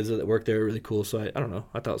cool. The kids that work there are really cool. So I don't know.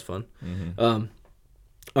 I thought it was fun.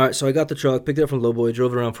 All right, so I got the truck, picked it up from Lowboy,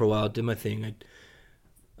 drove it around for a while, did my thing.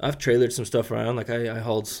 I've trailered some stuff around. Like I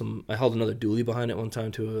hauled another dually behind it one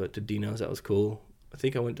time to Dino's. That was cool. I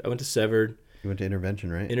think I went to Severed. You went to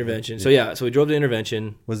Intervention, right? Intervention. So we drove to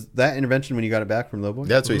Intervention. Was that Intervention when you got it back from Lowboy?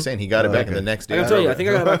 That's what he's saying. He got it back in the next day. I can tell you, I think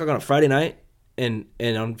I got it back on a Friday night, and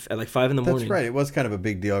at like 5 a.m. That's right. It was kind of a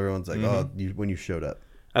big deal. Everyone's like, when you showed up.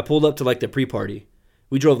 I pulled up to like the pre-party.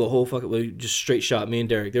 We drove the whole we just straight shot, me and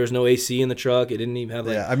Derek. There was no AC in the truck. It didn't even have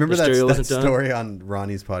like. Yeah, I remember that story on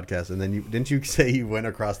Ronnie's podcast. And then didn't you say you went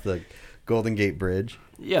across the Golden Gate Bridge?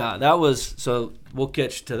 Yeah, that was. So we'll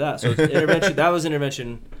catch to that. So Intervention. That was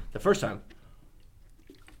Intervention the first time.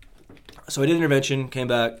 So I did Intervention, came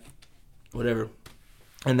back, whatever,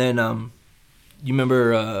 and then you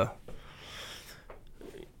remember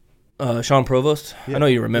Sean Provost? Yeah. I know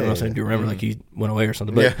you remember. I was saying, do you remember? Like he went away or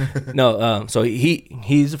something. But no. So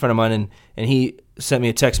he's a friend of mine, and he sent me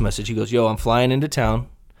a text message. He goes, "Yo, I'm flying into town.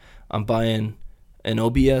 I'm buying an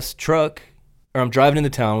OBS truck, or I'm driving into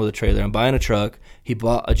town with a trailer. I'm buying a truck. He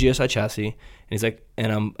bought a GSI chassis, and he's like,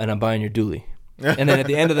 and I'm buying your dually." And then at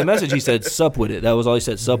the end of the message, he said, "Sup with it." That was all he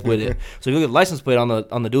said, "Sup with it." So if you look at the license plate on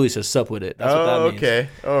the dually, it says "Sup with it." That's what that means. Okay.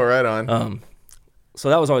 Oh, right on. So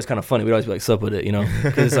that was always kind of funny. We'd always be like, "Sup with it," you know,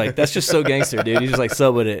 because it's like that's just so gangster, dude. You just like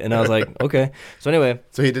sup with it, and I was like, "Okay." So anyway,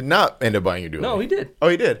 so he did not end up buying you dually. No, he did. Oh,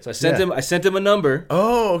 he did. So I sent him a number.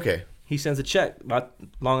 Oh, okay. He sends a check not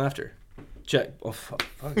long after. Check. Oh fuck!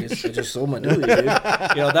 I just sold my dually,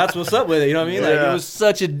 dude. You know, that's what's up with it. You know what I mean? Like it was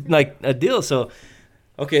such a deal. So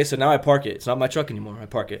okay, so now I park it. It's not my truck anymore. I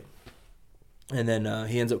park it, and then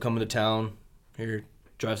he ends up coming to town. Here,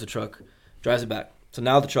 drives the truck, drives it back. So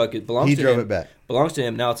now the truck belongs to him. He drove it back. Belongs to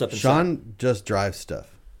him. Now it's up in Sean just drives stuff.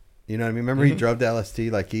 You know what I mean? Remember he drove the LST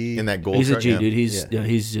like in that gold He's truck, a G, dude.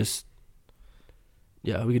 He's just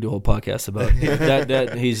we could do a whole podcast about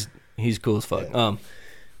that. He's cool as fuck.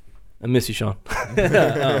 I miss you, Sean.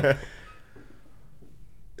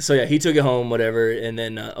 So yeah, he took it home, whatever, and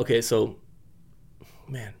then so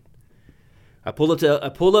man, I pulled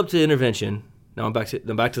up to intervention. Now I'm back to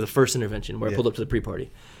the first intervention where I pulled up to the pre-party,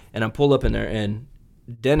 and I'm pulled up in there, and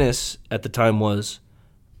Dennis at the time was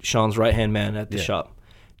Sean's right-hand man at the shop.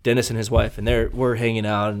 Dennis and his wife, and we're hanging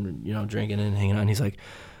out and drinking and hanging out. And he's like,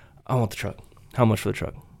 "I want the truck. How much for the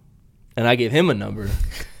truck?" And I gave him a number,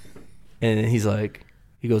 and he's like,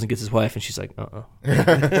 he goes and gets his wife, and she's like, He's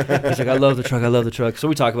like, I love the truck. So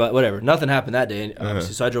we talk about whatever. Nothing happened that day,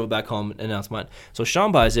 obviously. So I drove it back home and announced mine. So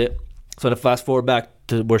Sean buys it. So to fast forward back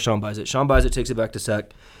to where Sean buys it. Sean buys it, takes it back to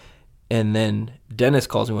SEC, and then Dennis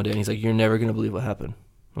calls me one day, and he's like, "You're never gonna believe what happened."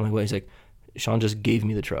 I'm like, "What?" He's like, "Sean just gave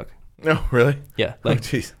me the truck." No, really? Yeah. Like,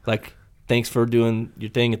 jeez. Like, thanks for doing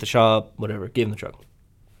your thing at the shop, whatever. Gave him the truck.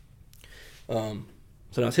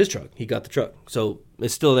 So now it's his truck. He got the truck. So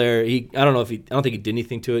it's still there. I don't think he did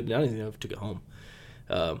anything to it. I don't even know if he took it home.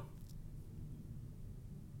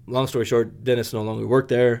 Long story short, Dennis no longer worked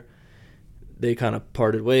there. They kind of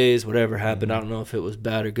parted ways. Whatever happened, I don't know if it was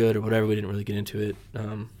bad or good or whatever. We didn't really get into it.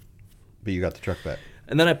 But you got the truck back.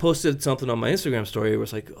 And then I posted something on my Instagram story where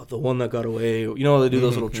it's like, the one that got away. You know, they do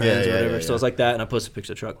those little trends or whatever. So it's like that, and I posted a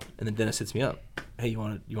picture of the truck. And then Dennis hits me up. "Hey, you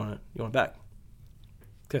want it back?"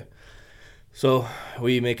 Okay. So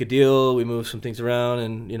we make a deal. We move some things around,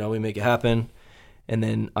 and we make it happen. And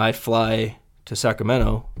then I fly to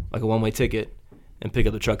Sacramento, like a one-way ticket, and pick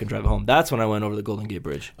up the truck and drive it home. That's when I went over the Golden Gate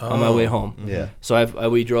Bridge on my way home. Yeah. So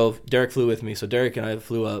we drove. Derek flew with me. So Derek and I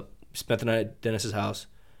flew up, spent the night at Dennis's house.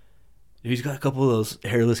 He's got a couple of those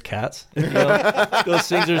hairless cats. Those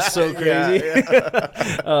things are so crazy.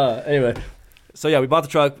 Anyway, so yeah, we bought the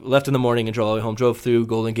truck, left in the morning, and drove all the way home. Drove through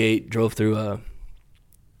Golden Gate. Drove through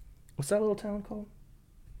what's that little town called?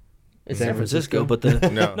 It's San Francisco, but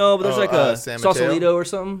no, but there's like a Sausalito or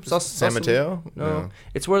something. San Mateo? No,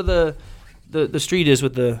 it's where the street is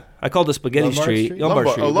with the. I call it the Spaghetti Lombard Street. Lombard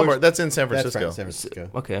Street. Oh, Lombard. That's in San That's Francisco. right, San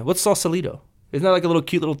Francisco. Okay, what's Sausalito? Isn't that like a little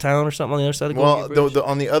cute little town or something on the other side of the Golden Gate Bridge?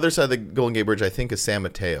 On the other side of the Golden Gate Bridge, I think is San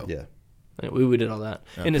Mateo. Yeah. We did all that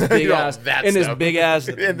in this big ass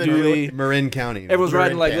dually. Marin County. Everyone's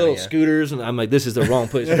riding like little scooters, and I'm like, this is the wrong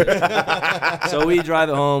place. So we drive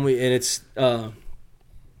it home, and it's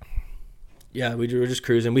we were just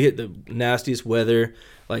cruising. We hit the nastiest weather,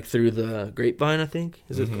 like through the Grapevine, I think.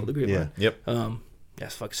 Is it called the Grapevine? Yeah. Yep.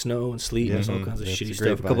 It's fucking snow and sleet and all kinds of shitty stuff.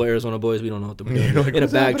 Grapevine. A couple of Arizona boys, we don't know what they're doing. Like, in a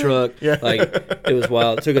bag truck. Yeah. Like, it was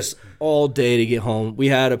wild. It took us all day to get home. We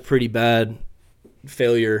had a pretty bad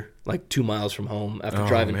failure like 2 miles from home after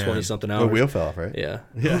driving 20-something hours. The wheel fell off, right? Yeah.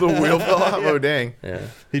 The wheel fell off? Oh, dang. Yeah.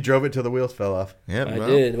 He drove it till the wheels fell off. Yeah, I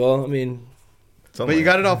did. Well, I mean... But you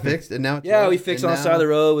got it all fixed, and now it's we fixed on the side of the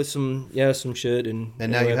road with some shit, and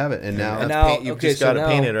now you have it, and now you've just got it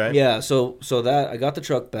painted, right? Yeah, so that I got the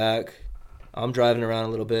truck back. I'm driving around a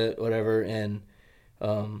little bit, whatever, and I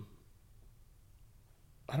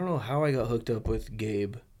don't know how I got hooked up with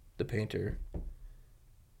Gabe, the painter.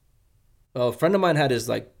 Oh, a friend of mine had his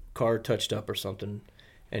like car touched up or something,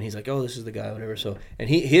 and he's like, "Oh, this is the guy, whatever." So, and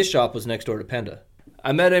his shop was next door to Panda.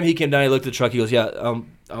 I met him. He came down. He looked at the truck. He goes, "Yeah,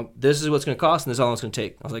 this is what's going to cost, and this is all it's going to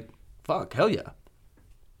take." I was like, "Fuck, hell yeah,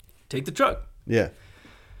 take the truck." Yeah.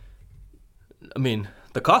 I mean,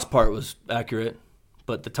 the cost part was accurate,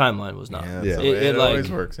 but the timeline was not. Yeah. It always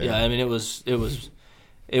works. Yeah. I mean,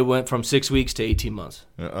 it went from 6 weeks to 18 months.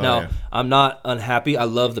 I'm not unhappy. I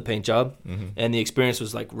love the paint job, and the experience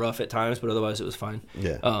was like rough at times, but otherwise it was fine.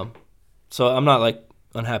 Yeah. So I'm not like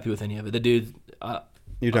unhappy with any of it. The dude.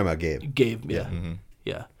 You're talking about Gabe. Gabe, yeah.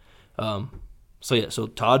 Yeah. So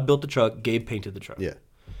Todd built the truck. Gabe painted the truck. Yeah.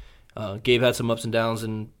 Gabe had some ups and downs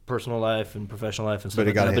in personal life and professional life and stuff.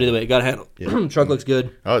 But either way, it got handled. Yeah. Truck looks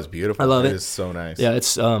good. Oh, it's beautiful. I love it. It is so nice. Yeah,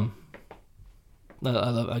 it's I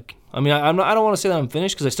love. I mean, I don't want to say that I'm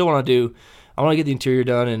finished because I still want to get the interior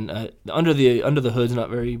done, and under the hood's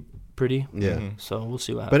not very pretty. Yeah. So we'll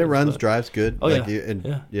see what happens. But it runs, drives good. Oh like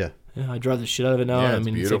yeah. Yeah, I drive the shit out of it now. Yeah, I it's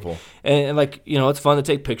mean, beautiful. And like, you know, it's fun to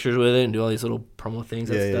take pictures with it and do all these little promo things.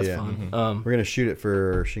 That's fun. Mm-hmm. We're gonna shoot it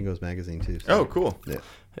for Shingo's magazine too. So. Oh, cool.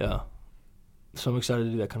 Yeah. So I'm excited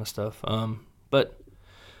to do that kind of stuff. But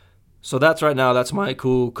so that's right now. That's my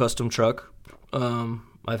cool custom truck.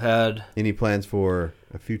 I've had. Any plans for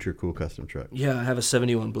a future cool custom truck? Yeah, I have a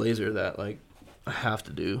 71 Blazer that like I have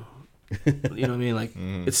to do. You know what I mean? Like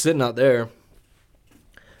it's sitting out there.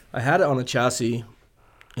 I had it on a chassis.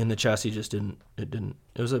 And the chassis just didn't.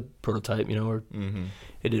 It was a prototype, you know, or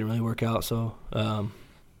it didn't really work out. So I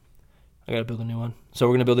got to build a new one. So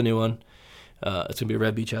we're gonna build a new one. It's gonna be a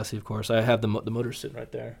RevB chassis, of course. I have the motor sitting right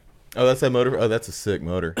there. Oh, that's that motor. Oh, that's a sick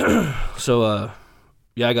motor. So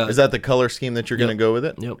yeah, I got. Is that the color scheme that you're gonna go with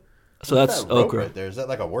it? Yep. So that's okra. Right there. Is that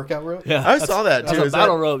like a workout rope? Yeah, I saw that too. That's a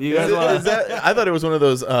battle rope. You guys want? Is that? I thought it was one of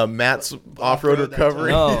those Matt's off-road recovery.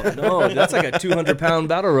 No, that's like a 200-pound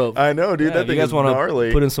battle rope. I know, dude. Yeah, that thing you guys is want gnarly.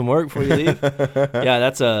 to put in some work before you leave? Yeah,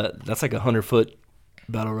 that's like 100-foot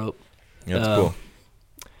battle rope. Yeah, that's cool.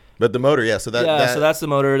 But the motor, yeah. So that's the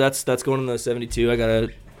motor. That's going in the 72. I got a.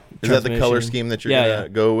 Is that the color scheme that you're gonna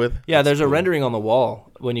go with? Yeah, there's a rendering on the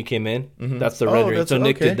wall when you came in. Mm-hmm. That's the rendering. So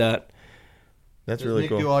Nick did that. That's really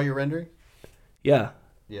cool. Nick do all your rendering? Yeah.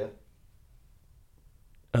 Yeah.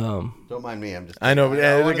 Don't mind me. I'm just. I know, but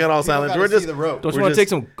they got all silent. We're just the rope. Don't you want to take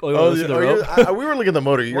some? Oh, we were looking at the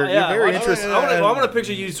motor. You're very interested. I want to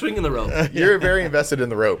picture you swinging the rope. You're very invested in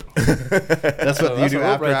the rope. That's what you do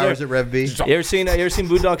after hours at RevB. You ever seen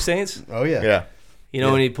Boondock Saints? Oh yeah. Yeah. You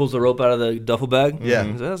know when he pulls the rope out of the duffel bag? Yeah.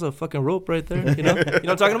 That's a fucking rope right there. You know what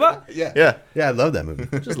I'm talking about? Yeah. I love that movie.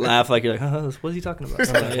 Just laugh like you're like, what is he talking about?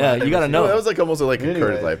 Yeah, you got to know. That was like almost like a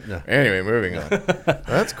Curtis life. No. Anyway, moving on.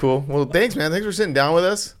 That's cool. Well, thanks, man. Thanks for sitting down with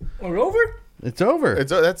us. We're over? It's over.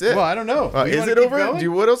 That's it. Well, I don't know. Is it over?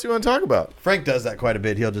 What else do you want to talk about? Frank does that quite a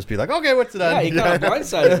bit. He'll just be like, "Okay, what's done?" Yeah, he kind of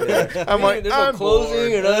blindsided me. I'm like, there's no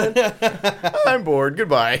closing or nothing. I'm bored.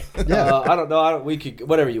 Goodbye. Yeah. I don't know. We could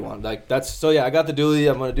whatever you want. Like that's so. Yeah, I got the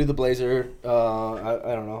dually. I'm gonna do the Blazer. I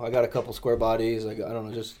don't know. I got a couple square bodies. I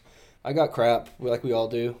don't know. I got crap like we all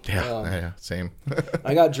do. Yeah. Same.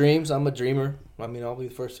 I got dreams. I'm a dreamer. I mean, I'll be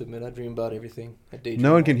the first to admit I dream about everything.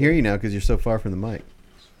 No one can hear you now because you're so far from the mic.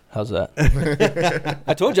 How's that?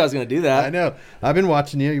 I told you I was going to do that. I know. I've been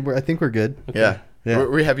watching you. I think we're good. Okay.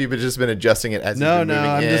 Yeah. Have you just been adjusting it as you've been moving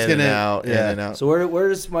I'm just gonna, in and out? So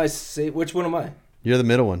where's my which one am I? You're the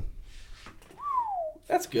middle one.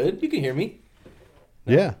 That's good. You can hear me.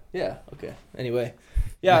 No? Yeah. Yeah. Okay. Anyway.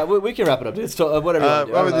 Yeah, we can wrap it up. It's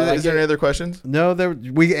whatever. Is there any other questions? No,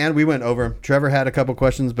 we went over them. Trevor had a couple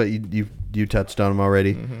questions, but you touched on them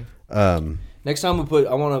already. Mm-hmm. Next time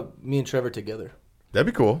me and Trevor together. That'd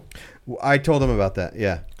be cool. I told him about that.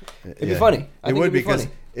 Yeah, it'd be funny. It would be because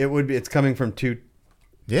it would be. It's coming from two.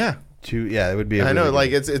 Yeah. It would be. I know.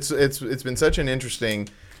 Like it's been such an interesting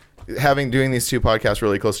doing these two podcasts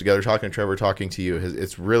really close together. Talking to Trevor, talking to you.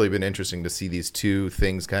 It's really been interesting to see these two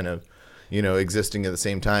things kind of, existing at the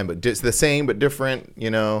same time, but it's the same but different.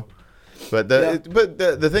 But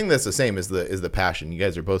the thing that's the same is the passion. You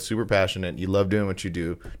guys are both super passionate. You love doing what you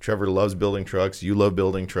do. Trevor loves building trucks. You love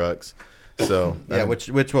building trucks. So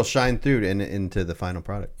which will shine through into the final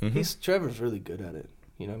product. Mm-hmm. Trevor's really good at it.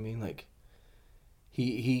 You know what I mean? Like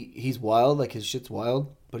he's wild. Like his shit's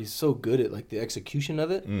wild, but he's so good at like the execution of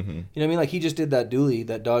it. Mm-hmm. You know what I mean? Like he just did that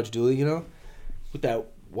Dodge dually, with that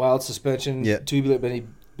wild suspension, tubular. But he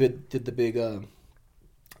did the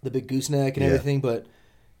big gooseneck and everything. But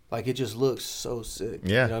like it just looks so sick.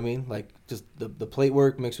 Yeah, you know what I mean? Like just the plate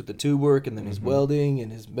work mixed with the tube work, and then his welding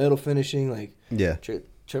and his metal finishing. Like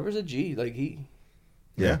Trevor's a G. Like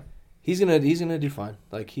he's gonna do fine.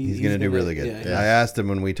 Like he's gonna do really good. Yeah. I asked him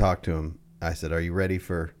when we talked to him. I said, "Are you ready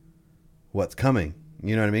for what's coming?"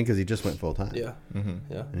 You know what I mean? Because he just went full time. Yeah,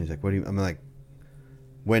 yeah. And he's like, "What do you?" I'm like,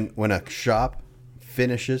 when a shop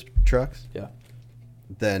finishes trucks,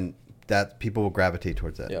 then that people will gravitate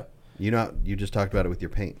towards that. Yeah. You just talked about it with your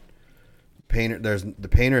paint. The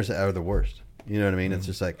painters are the worst. You know what I mean? Mm-hmm. It's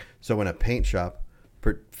just like so when a paint shop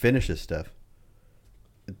finishes stuff.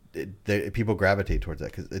 People gravitate towards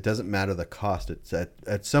that because it doesn't matter the cost. It's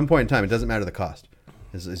at some point in time, it doesn't matter the cost.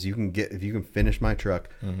 As you can get, if you can finish my truck,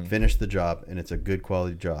 finish the job, and it's a good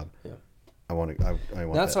quality job. Yeah, I want.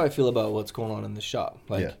 That's how I feel about what's going on in the shop.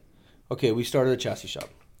 Like, okay, we started a chassis shop.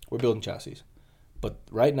 We're building chassis, but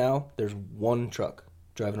right now there's one truck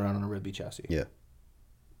driving around on a RevB chassis. Yeah,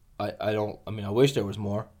 I wish there was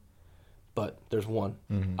more, but there's one.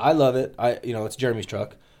 Mm-hmm. I love it. It's Jeremy's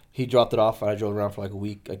truck. He dropped it off, and I drove around for like a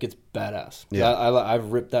week. Like, it's badass. Yeah.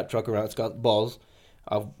 I've ripped that truck around. It's got balls.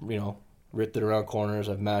 ripped it around corners.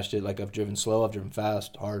 I've mashed it. Like, I've driven slow. I've driven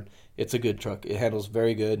fast, hard. It's a good truck. It handles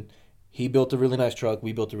very good. He built a really nice truck.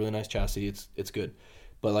 We built a really nice chassis. It's good.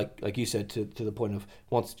 But like you said, to the point of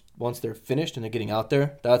once they're finished and they're getting out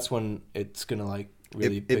there, that's when it's gonna like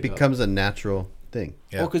really it becomes a natural thing.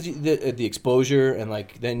 Yeah. Well, because the exposure and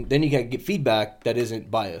like then you can get feedback that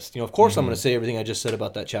isn't biased. Of course, I'm gonna say everything I just said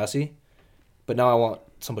about that chassis, but now I want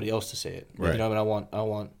somebody else to say it. Right. I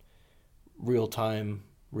want real time,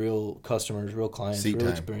 real customers, real clients, real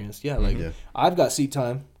experience. Yeah, like I've got seat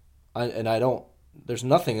time, there's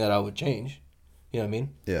nothing that I would change. You know what I mean?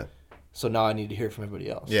 Yeah. So now I need to hear from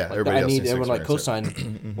everybody else. Yeah, like everybody else. I need everyone like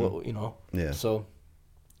co-sign. Well, Yeah. So,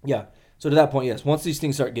 yeah. So to that point, yes. Once these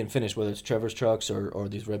things start getting finished, whether it's Trevor's trucks or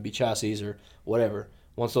these RevB chassis or whatever,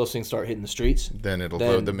 once those things start hitting the streets, then the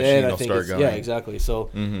machine will start going. Yeah, exactly. So,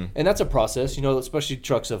 and that's a process. Especially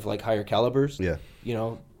trucks of like higher calibers. Yeah.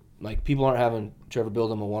 Like people aren't having Trevor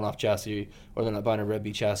build them a one-off chassis, or they're not buying a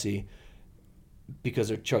RevB chassis because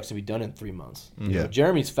their trucks can be done in 3 months. Yeah.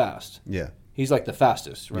 Jeremy's fast. Yeah. He's like the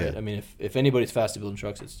fastest, right? Yeah. I mean, if anybody's fast at building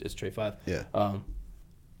trucks, it's Trey 5. Yeah.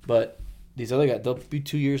 But these other guys, they'll be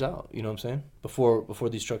 2 years out. You know what I'm saying? Before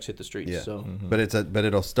these trucks hit the streets. Yeah. So, but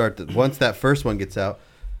it'll start once that first one gets out,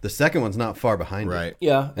 the second one's not far behind it. Right.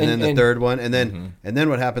 Yeah. And then the third one, and then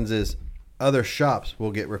what happens is other shops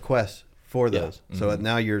will get requests for those. Yeah. So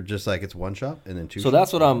now you're just like it's one shop and then two. So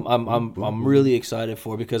that's what I'm really excited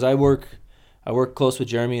for, because I work close with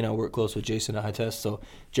Jeremy and I work close with Jason at High Test. So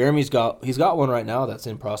Jeremy's got one right now that's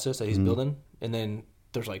in process that he's building, and then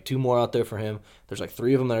there's like 2 more out there for him. There's like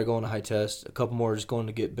 3 of them that are going to High Test. A couple more are just going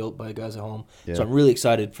to get built by guys at home. Yeah. So I'm really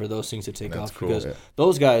excited for those things to take off, because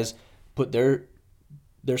those guys put their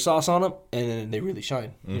sauce on them and then they really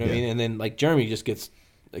shine. You know what I mean? And then like Jeremy just gets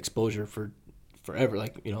exposure for forever.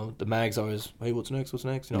 Like, the mag's always, hey, what's next?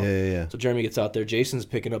 Yeah. So Jeremy gets out there. Jason's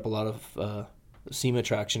picking up a lot of SEMA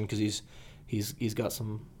traction because he's got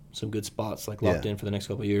some good spots like locked in for the next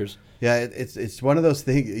couple of years. Yeah, it's one of those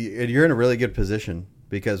things. You're in a really good position,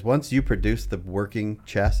 because once you produce the working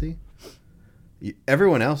chassis,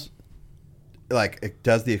 everyone else like it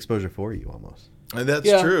does the exposure for you almost. And that's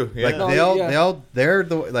true. Yeah. Like they're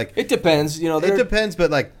the like. It depends, It depends,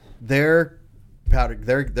 but like they're powder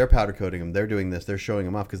coating them. They're doing this. They're showing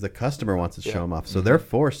them off because the customer wants to show them off. So they're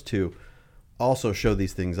forced to also show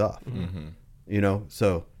these things off.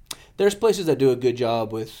 So. There's places that do a good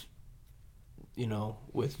job with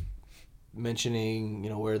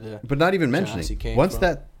mentioning, where the but not even mentioning. Once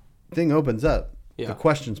that thing opens up, the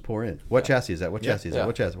questions pour in. What chassis is that? What chassis is that?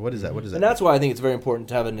 What chassis? What is that? What is that? And that's why I think it's very important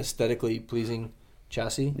to have an aesthetically pleasing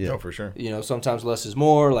chassis. Yeah, for sure. Sometimes less is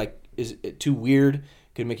more. Like, is it too weird?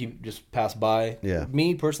 Could make you just pass by. Yeah.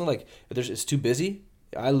 Me personally, like, if it's too busy,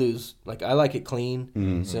 I lose. Like, I like it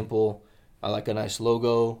clean, simple. I like a nice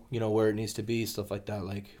logo, where it needs to be, stuff like that.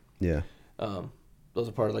 Like. Yeah. Those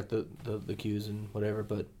are part of like the cues and whatever.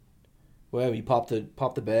 But you pop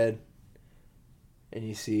the bed, and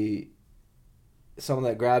you see someone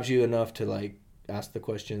that grabs you enough to like ask the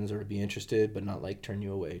questions or to be interested, but not like turn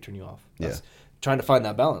you away, turn you off. That's trying to find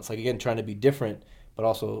that balance. Like, again, trying to be different, but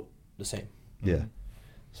also the same. Yeah.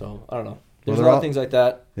 So I don't know. There's a lot of things like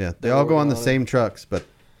that. Yeah, they all go on the same trucks, but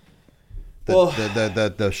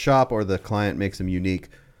the shop or the client makes them unique.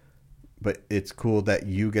 But it's cool that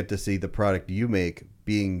you get to see the product you make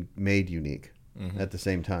being made unique at the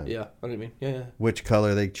same time. Yeah, what do you mean? Yeah. Which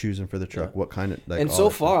color they choosing for the truck? What kind of? Like, and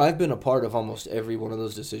so far, I've been a part of almost every one of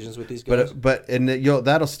those decisions with these guys. But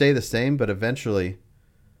that'll stay the same. But eventually,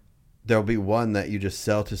 there'll be one that you just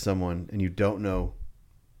sell to someone and you don't know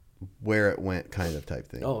where it went, kind of type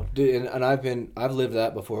thing. Oh, dude, and I've lived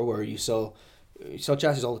that before, where you sell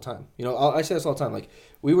chassis all the time. I say this all the time. Like,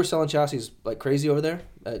 we were selling chassis like crazy over there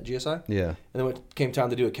at GSI. Yeah. And then when it came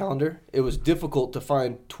time to do a calendar, it was difficult to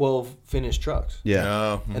find 12 finished trucks.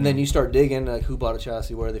 Yeah. And then you start digging, like, who bought a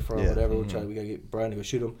chassis, where are they from, whatever. We got to get Brian to go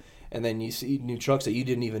shoot them. And then you see new trucks that you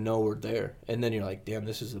didn't even know were there. And then you're like, damn,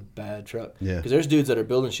 this is a bad truck. Yeah. Because there's dudes that are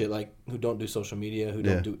building shit, like, who don't do social media, who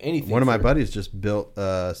don't do anything. One of my buddies just built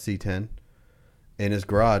a C10 in his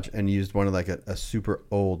garage and used one of like a super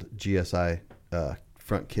old GSI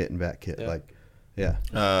front kit and back kit.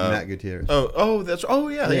 Matt Gutierrez. Yeah.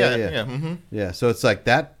 Mm-hmm. Yeah. So it's like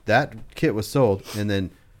that kit was sold, and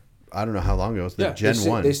then I don't know how long ago it was. The Gen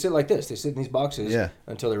 1. They sit like this. They sit in these boxes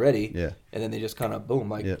until they're ready. Yeah. And then they just kind of boom.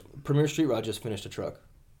 Like Premier Street Rod just finished a truck.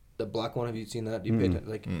 The black one. Have you seen that? Do you pay attention?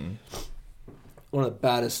 Like one of the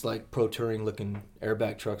baddest like pro touring looking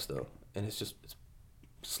airbag trucks though, and it's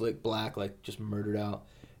slick black, like just murdered out.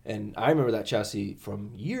 And I remember that chassis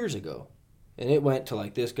from years ago. And it went to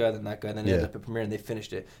like this guy, then that guy, then it ended up at Premier, and they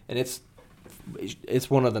finished it. And it's it's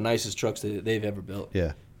one of the nicest trucks that they've ever built.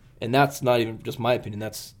 Yeah. And that's not even just my opinion.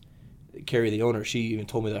 That's Carrie, the owner. She even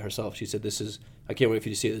told me that herself. She said, I can't wait for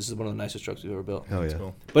you to see it. This is one of the nicest trucks we've ever built. Oh, yeah.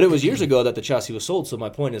 Cool. But it was years ago that the chassis was sold. So my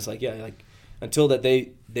point is until that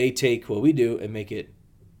they take what we do and make it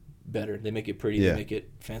better. They make it pretty. Yeah. They make it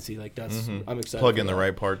fancy. Like that's, I'm excited. Plug in the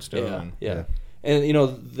right parts to it. Yeah. And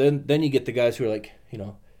then you get the guys who are like,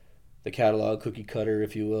 the catalog cookie cutter,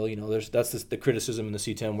 if you will. That's the criticism in the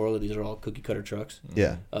C10 world that these are all cookie cutter trucks.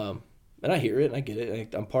 Yeah. And I hear it and I get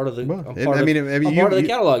it. I'm part of the. Well, I'm part of the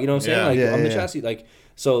catalog. You know what I'm saying? Yeah. I'm the chassis.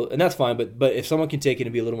 So, and that's fine. But if someone can take it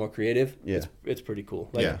and be a little more creative, it's pretty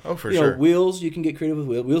cool. For sure. Wheels, you can get creative with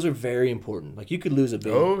wheels. Wheels are very important. Like you could lose a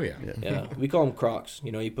bit. Oh yeah. Yeah. We call them Crocs.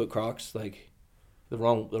 You put Crocs like the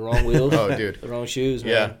wrong wheels. Oh dude. The wrong shoes.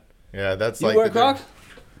 Yeah. Man. Yeah. That's You like wear Crocs?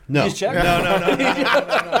 No. You just check? No.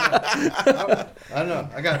 I don't know.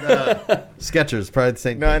 I got Skechers, probably the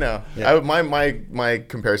same No, thing. I know. Yeah. My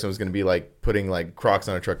comparison was going to be like putting like Crocs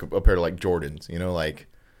on a truck, a pair of like Jordans.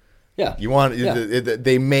 Yeah. You want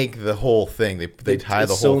they make the whole thing. They tie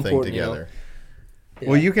the whole thing together. Yeah.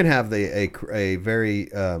 Well, you can have a very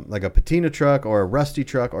like a patina truck or a rusty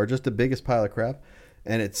truck or just the biggest pile of crap,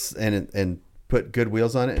 and put good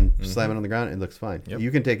wheels on it and slam it on the ground. It looks fine. Yep. You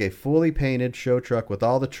can take a fully painted show truck with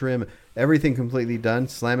all the trim, everything completely done,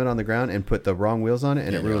 slam it on the ground, and put the wrong wheels on it,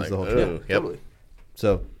 and it ruins the whole truck. Yep. Totally.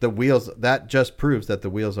 So the wheels, that just proves that the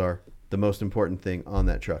wheels are the most important thing on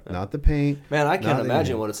that truck, not the paint. Man, I can't not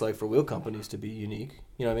imagine what it's like for wheel companies to be unique.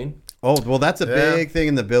 You know what I mean? Oh, well, that's a big thing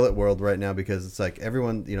in the billet world right now because it's like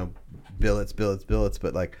everyone, billets,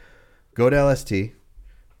 but like go to LST,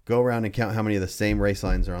 go around and count how many of the same race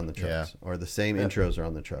lines are on the trucks or the same intros are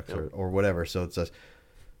on the trucks or whatever. So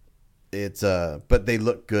but they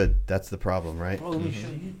look good. That's the problem, right? Oh, let me show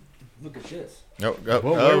you. Look at this. Oh,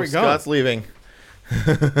 where are we going? Scott's leaving.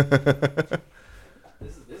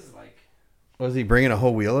 This is like Was he bringing a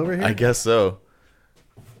whole wheel over here? I guess so.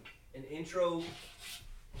 an intro.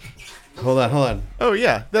 Hold on. Oh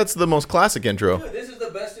yeah, that's the most classic intro. Dude, this is the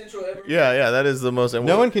best intro ever. Yeah, that is the most.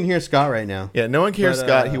 No one can hear Scott right now. Yeah, no one can hear But,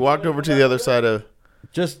 Scott. He walked over to the other side of.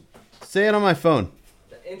 Just say it on my phone.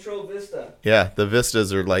 The intro Vista. Yeah, the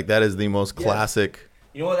Vistas are like that is the most classic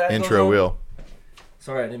You know what that intro goes on? wheel.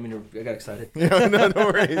 Sorry, I didn't mean to. I got excited. No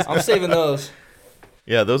worries. I'm saving those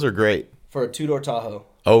Yeah, those are great. for a 2-door Tahoe.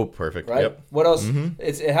 Oh, perfect. Right? Yep. What else?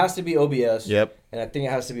 It has to be OBS. Yep. And I think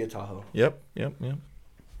it has to be a Tahoe. Yep.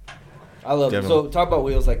 I love it. Definitely. So talk about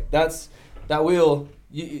wheels. Like that wheel.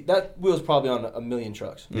 That wheel's probably on a million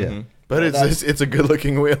trucks. Yeah. But it's a good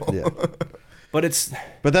looking wheel. Yeah. But it's.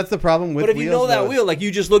 But that's the problem with But if wheels. you know that though, wheel, like you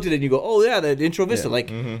just looked at it and you go, oh yeah, that intro Vista. Yeah.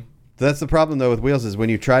 Like. That's the problem though with wheels is when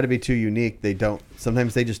you try to be too unique,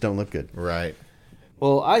 sometimes they just don't look good. Right.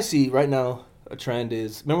 Well, I see right now a trend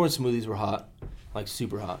is remember when smoothies were hot, like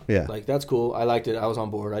super hot. Yeah. Like that's cool. I liked it. I was on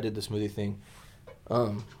board. I did the smoothie thing.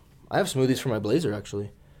 I have smoothies for my Blazer actually,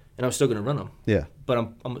 and I'm still gonna run them. Yeah.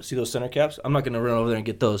 But I'm see those center caps. I'm not gonna run over there and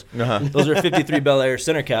get those. Uh-huh. Those are 53 Bel Air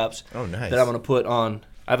center caps. Oh, nice. That I'm gonna put on.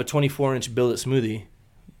 I have a 24-inch billet smoothie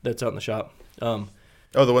that's out in the shop.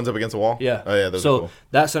 Oh, the ones up against the wall? Yeah. Oh, yeah, those so are cool.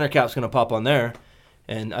 that center cap's gonna pop on there,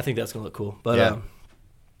 and I think that's gonna look cool. But Yeah.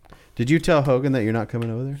 Did you tell Hogan that you're not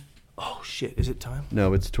coming over there? oh shit, is it time?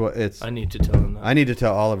 No, it's I need to tell him that. I need to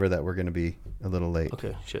tell Oliver that we're going to be a little late.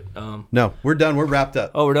 Okay, shit. No, we're done. We're wrapped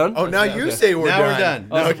up. Oh, we're done? Oh, now Okay, you okay. say we're Now done.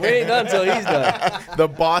 we're done. Oh, we ain't done until he's done. The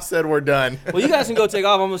boss said we're done. Well, you guys can go take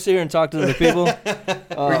off. I'm gonna sit here and talk to the people.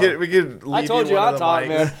 we could leave I told you one I'll of the talk,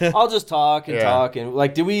 mics. man. I'll just talk and Yeah. talk and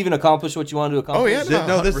like. Did we even accomplish what you wanted to accomplish? Oh, yeah,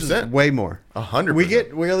 No, this is 100%. way more. 100%. We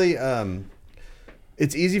get really.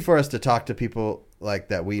 It's easy for us to talk to people like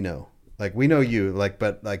that we know. Like we know you,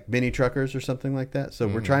 but mini truckers or something like that. So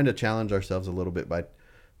we're trying to challenge ourselves a little bit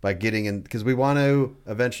by getting in because we want to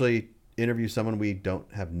eventually interview someone we don't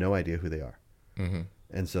have no idea who they are.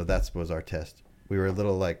 And so that was our test. We were a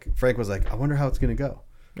little Frank was like, I wonder how it's going to go.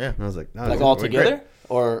 Yeah. And I was like, no, Like it's- all great. together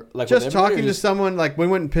or like just with everybody, talking or to just- someone we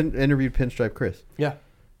went and interviewed Pinstripe Chris. Yeah.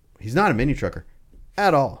 He's not a mini trucker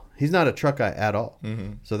at all. He's not a truck guy at all.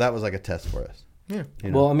 So that was like a test for us. Yeah.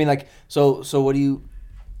 You know? Well, I mean, so what do you?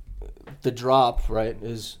 The drop, right?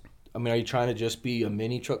 Is I mean, are you trying to just be a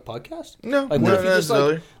mini truck podcast? No, Like, what not if you just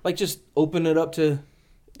necessarily. just open it up to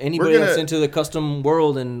anybody that's into the custom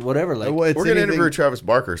world and whatever? Like, Well, it's We're going to anything- interview Travis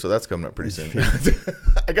Barker, so that's coming up pretty soon.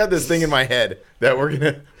 I got this thing in my head that we're going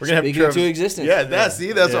to have Speaking Travis. into existence. Yeah, that's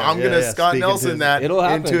Yeah, what I'm going to yeah, Scott speaking Nelson to- that It'll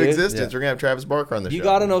happen, into dude. existence. Yeah. We're going to have Travis Barker on the show. you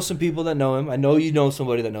got to know some people that know him. I know you know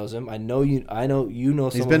somebody that knows him. I know you know He's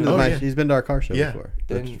someone. been to who knows yeah. he's been to our car show Yeah. before.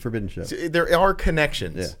 The Then- Forbidden Show. There are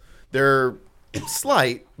connections. Yeah. They're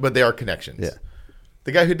slight, but they are connections. Yeah.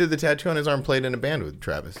 The guy who did the tattoo on his arm played in a band with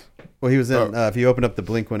Travis. Well, he was in. If you open up the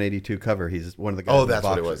Blink 182 cover, he's one of the guys. Oh, that's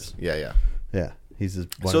what it was. Yeah. Yeah, he's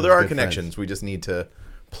just one So of there his are good connections. friends. We just need to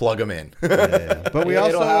plug them in. Yeah. But we also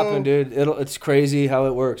it'll happen, dude. It's crazy how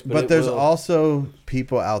it works. But there's also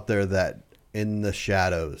people out there that in the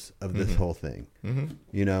shadows of this whole thing,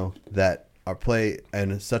 you know, that are play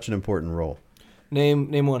and such an important role.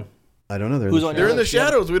 Name one. I don't know. They're in the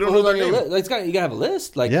shadows. We don't know their name. You gotta have a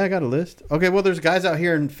list. Like, yeah, I got a list. Okay, well, there's guys out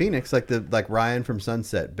here in Phoenix, like Ryan from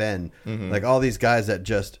Sunset, Ben, like all these guys that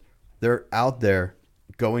they're out there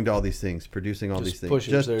going to all these things, producing all these things,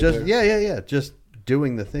 just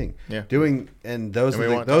doing the thing, and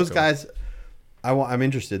those guys, I'm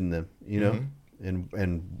interested in them, you know,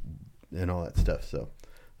 and all that stuff. So,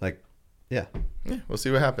 like, yeah, we'll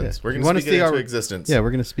see what happens. Yeah. We're going to speak it into existence. Yeah,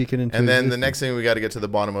 we're going to speak it into And then existence. the next thing we got to get to the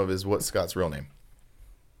bottom of is what's Scott's real name.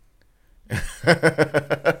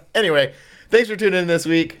 Anyway, thanks for tuning in this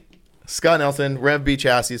week. Scott Nelson, RevB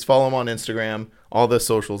Chassis. Follow him on Instagram, all the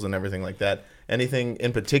socials and everything like that. Anything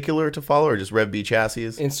in particular to follow, or just RevB Chassis?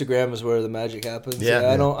 Instagram is where the magic happens.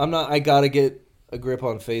 Yeah. I gotta get a grip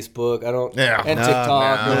on Facebook. And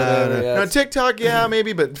TikTok or whatever. No, TikTok,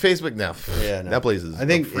 maybe, but Facebook, no. Yeah, no. That place is. I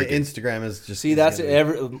think Instagram is just. See, that's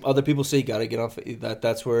other people say gotta get on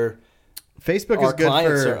that's where Facebook is good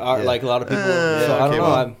for like a lot of people. So I don't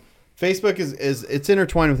know. Facebook is it's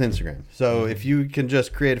intertwined with Instagram. So if you can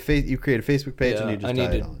just create a Facebook page and you just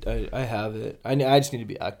I have it. I just need to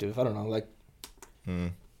be active. I don't know, like.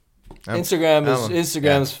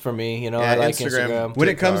 Instagram's for me, you know. I like Instagram. When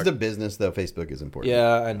it comes to business, though, Facebook is important.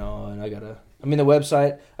 Yeah, I know, and I got a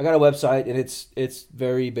website, and it's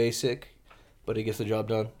very basic, but it gets the job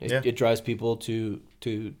done. It drives people to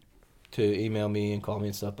email me and call me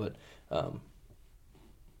and stuff. But I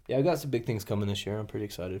got some big things coming this year. I'm pretty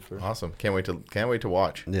excited for. Awesome! Can't wait to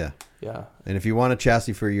watch. Yeah. And if you want a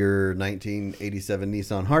chassis for your 1987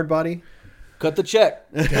 Nissan hardbody. Cut the check.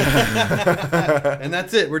 And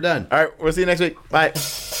that's it. We're done. All right. We'll see you next week. Bye.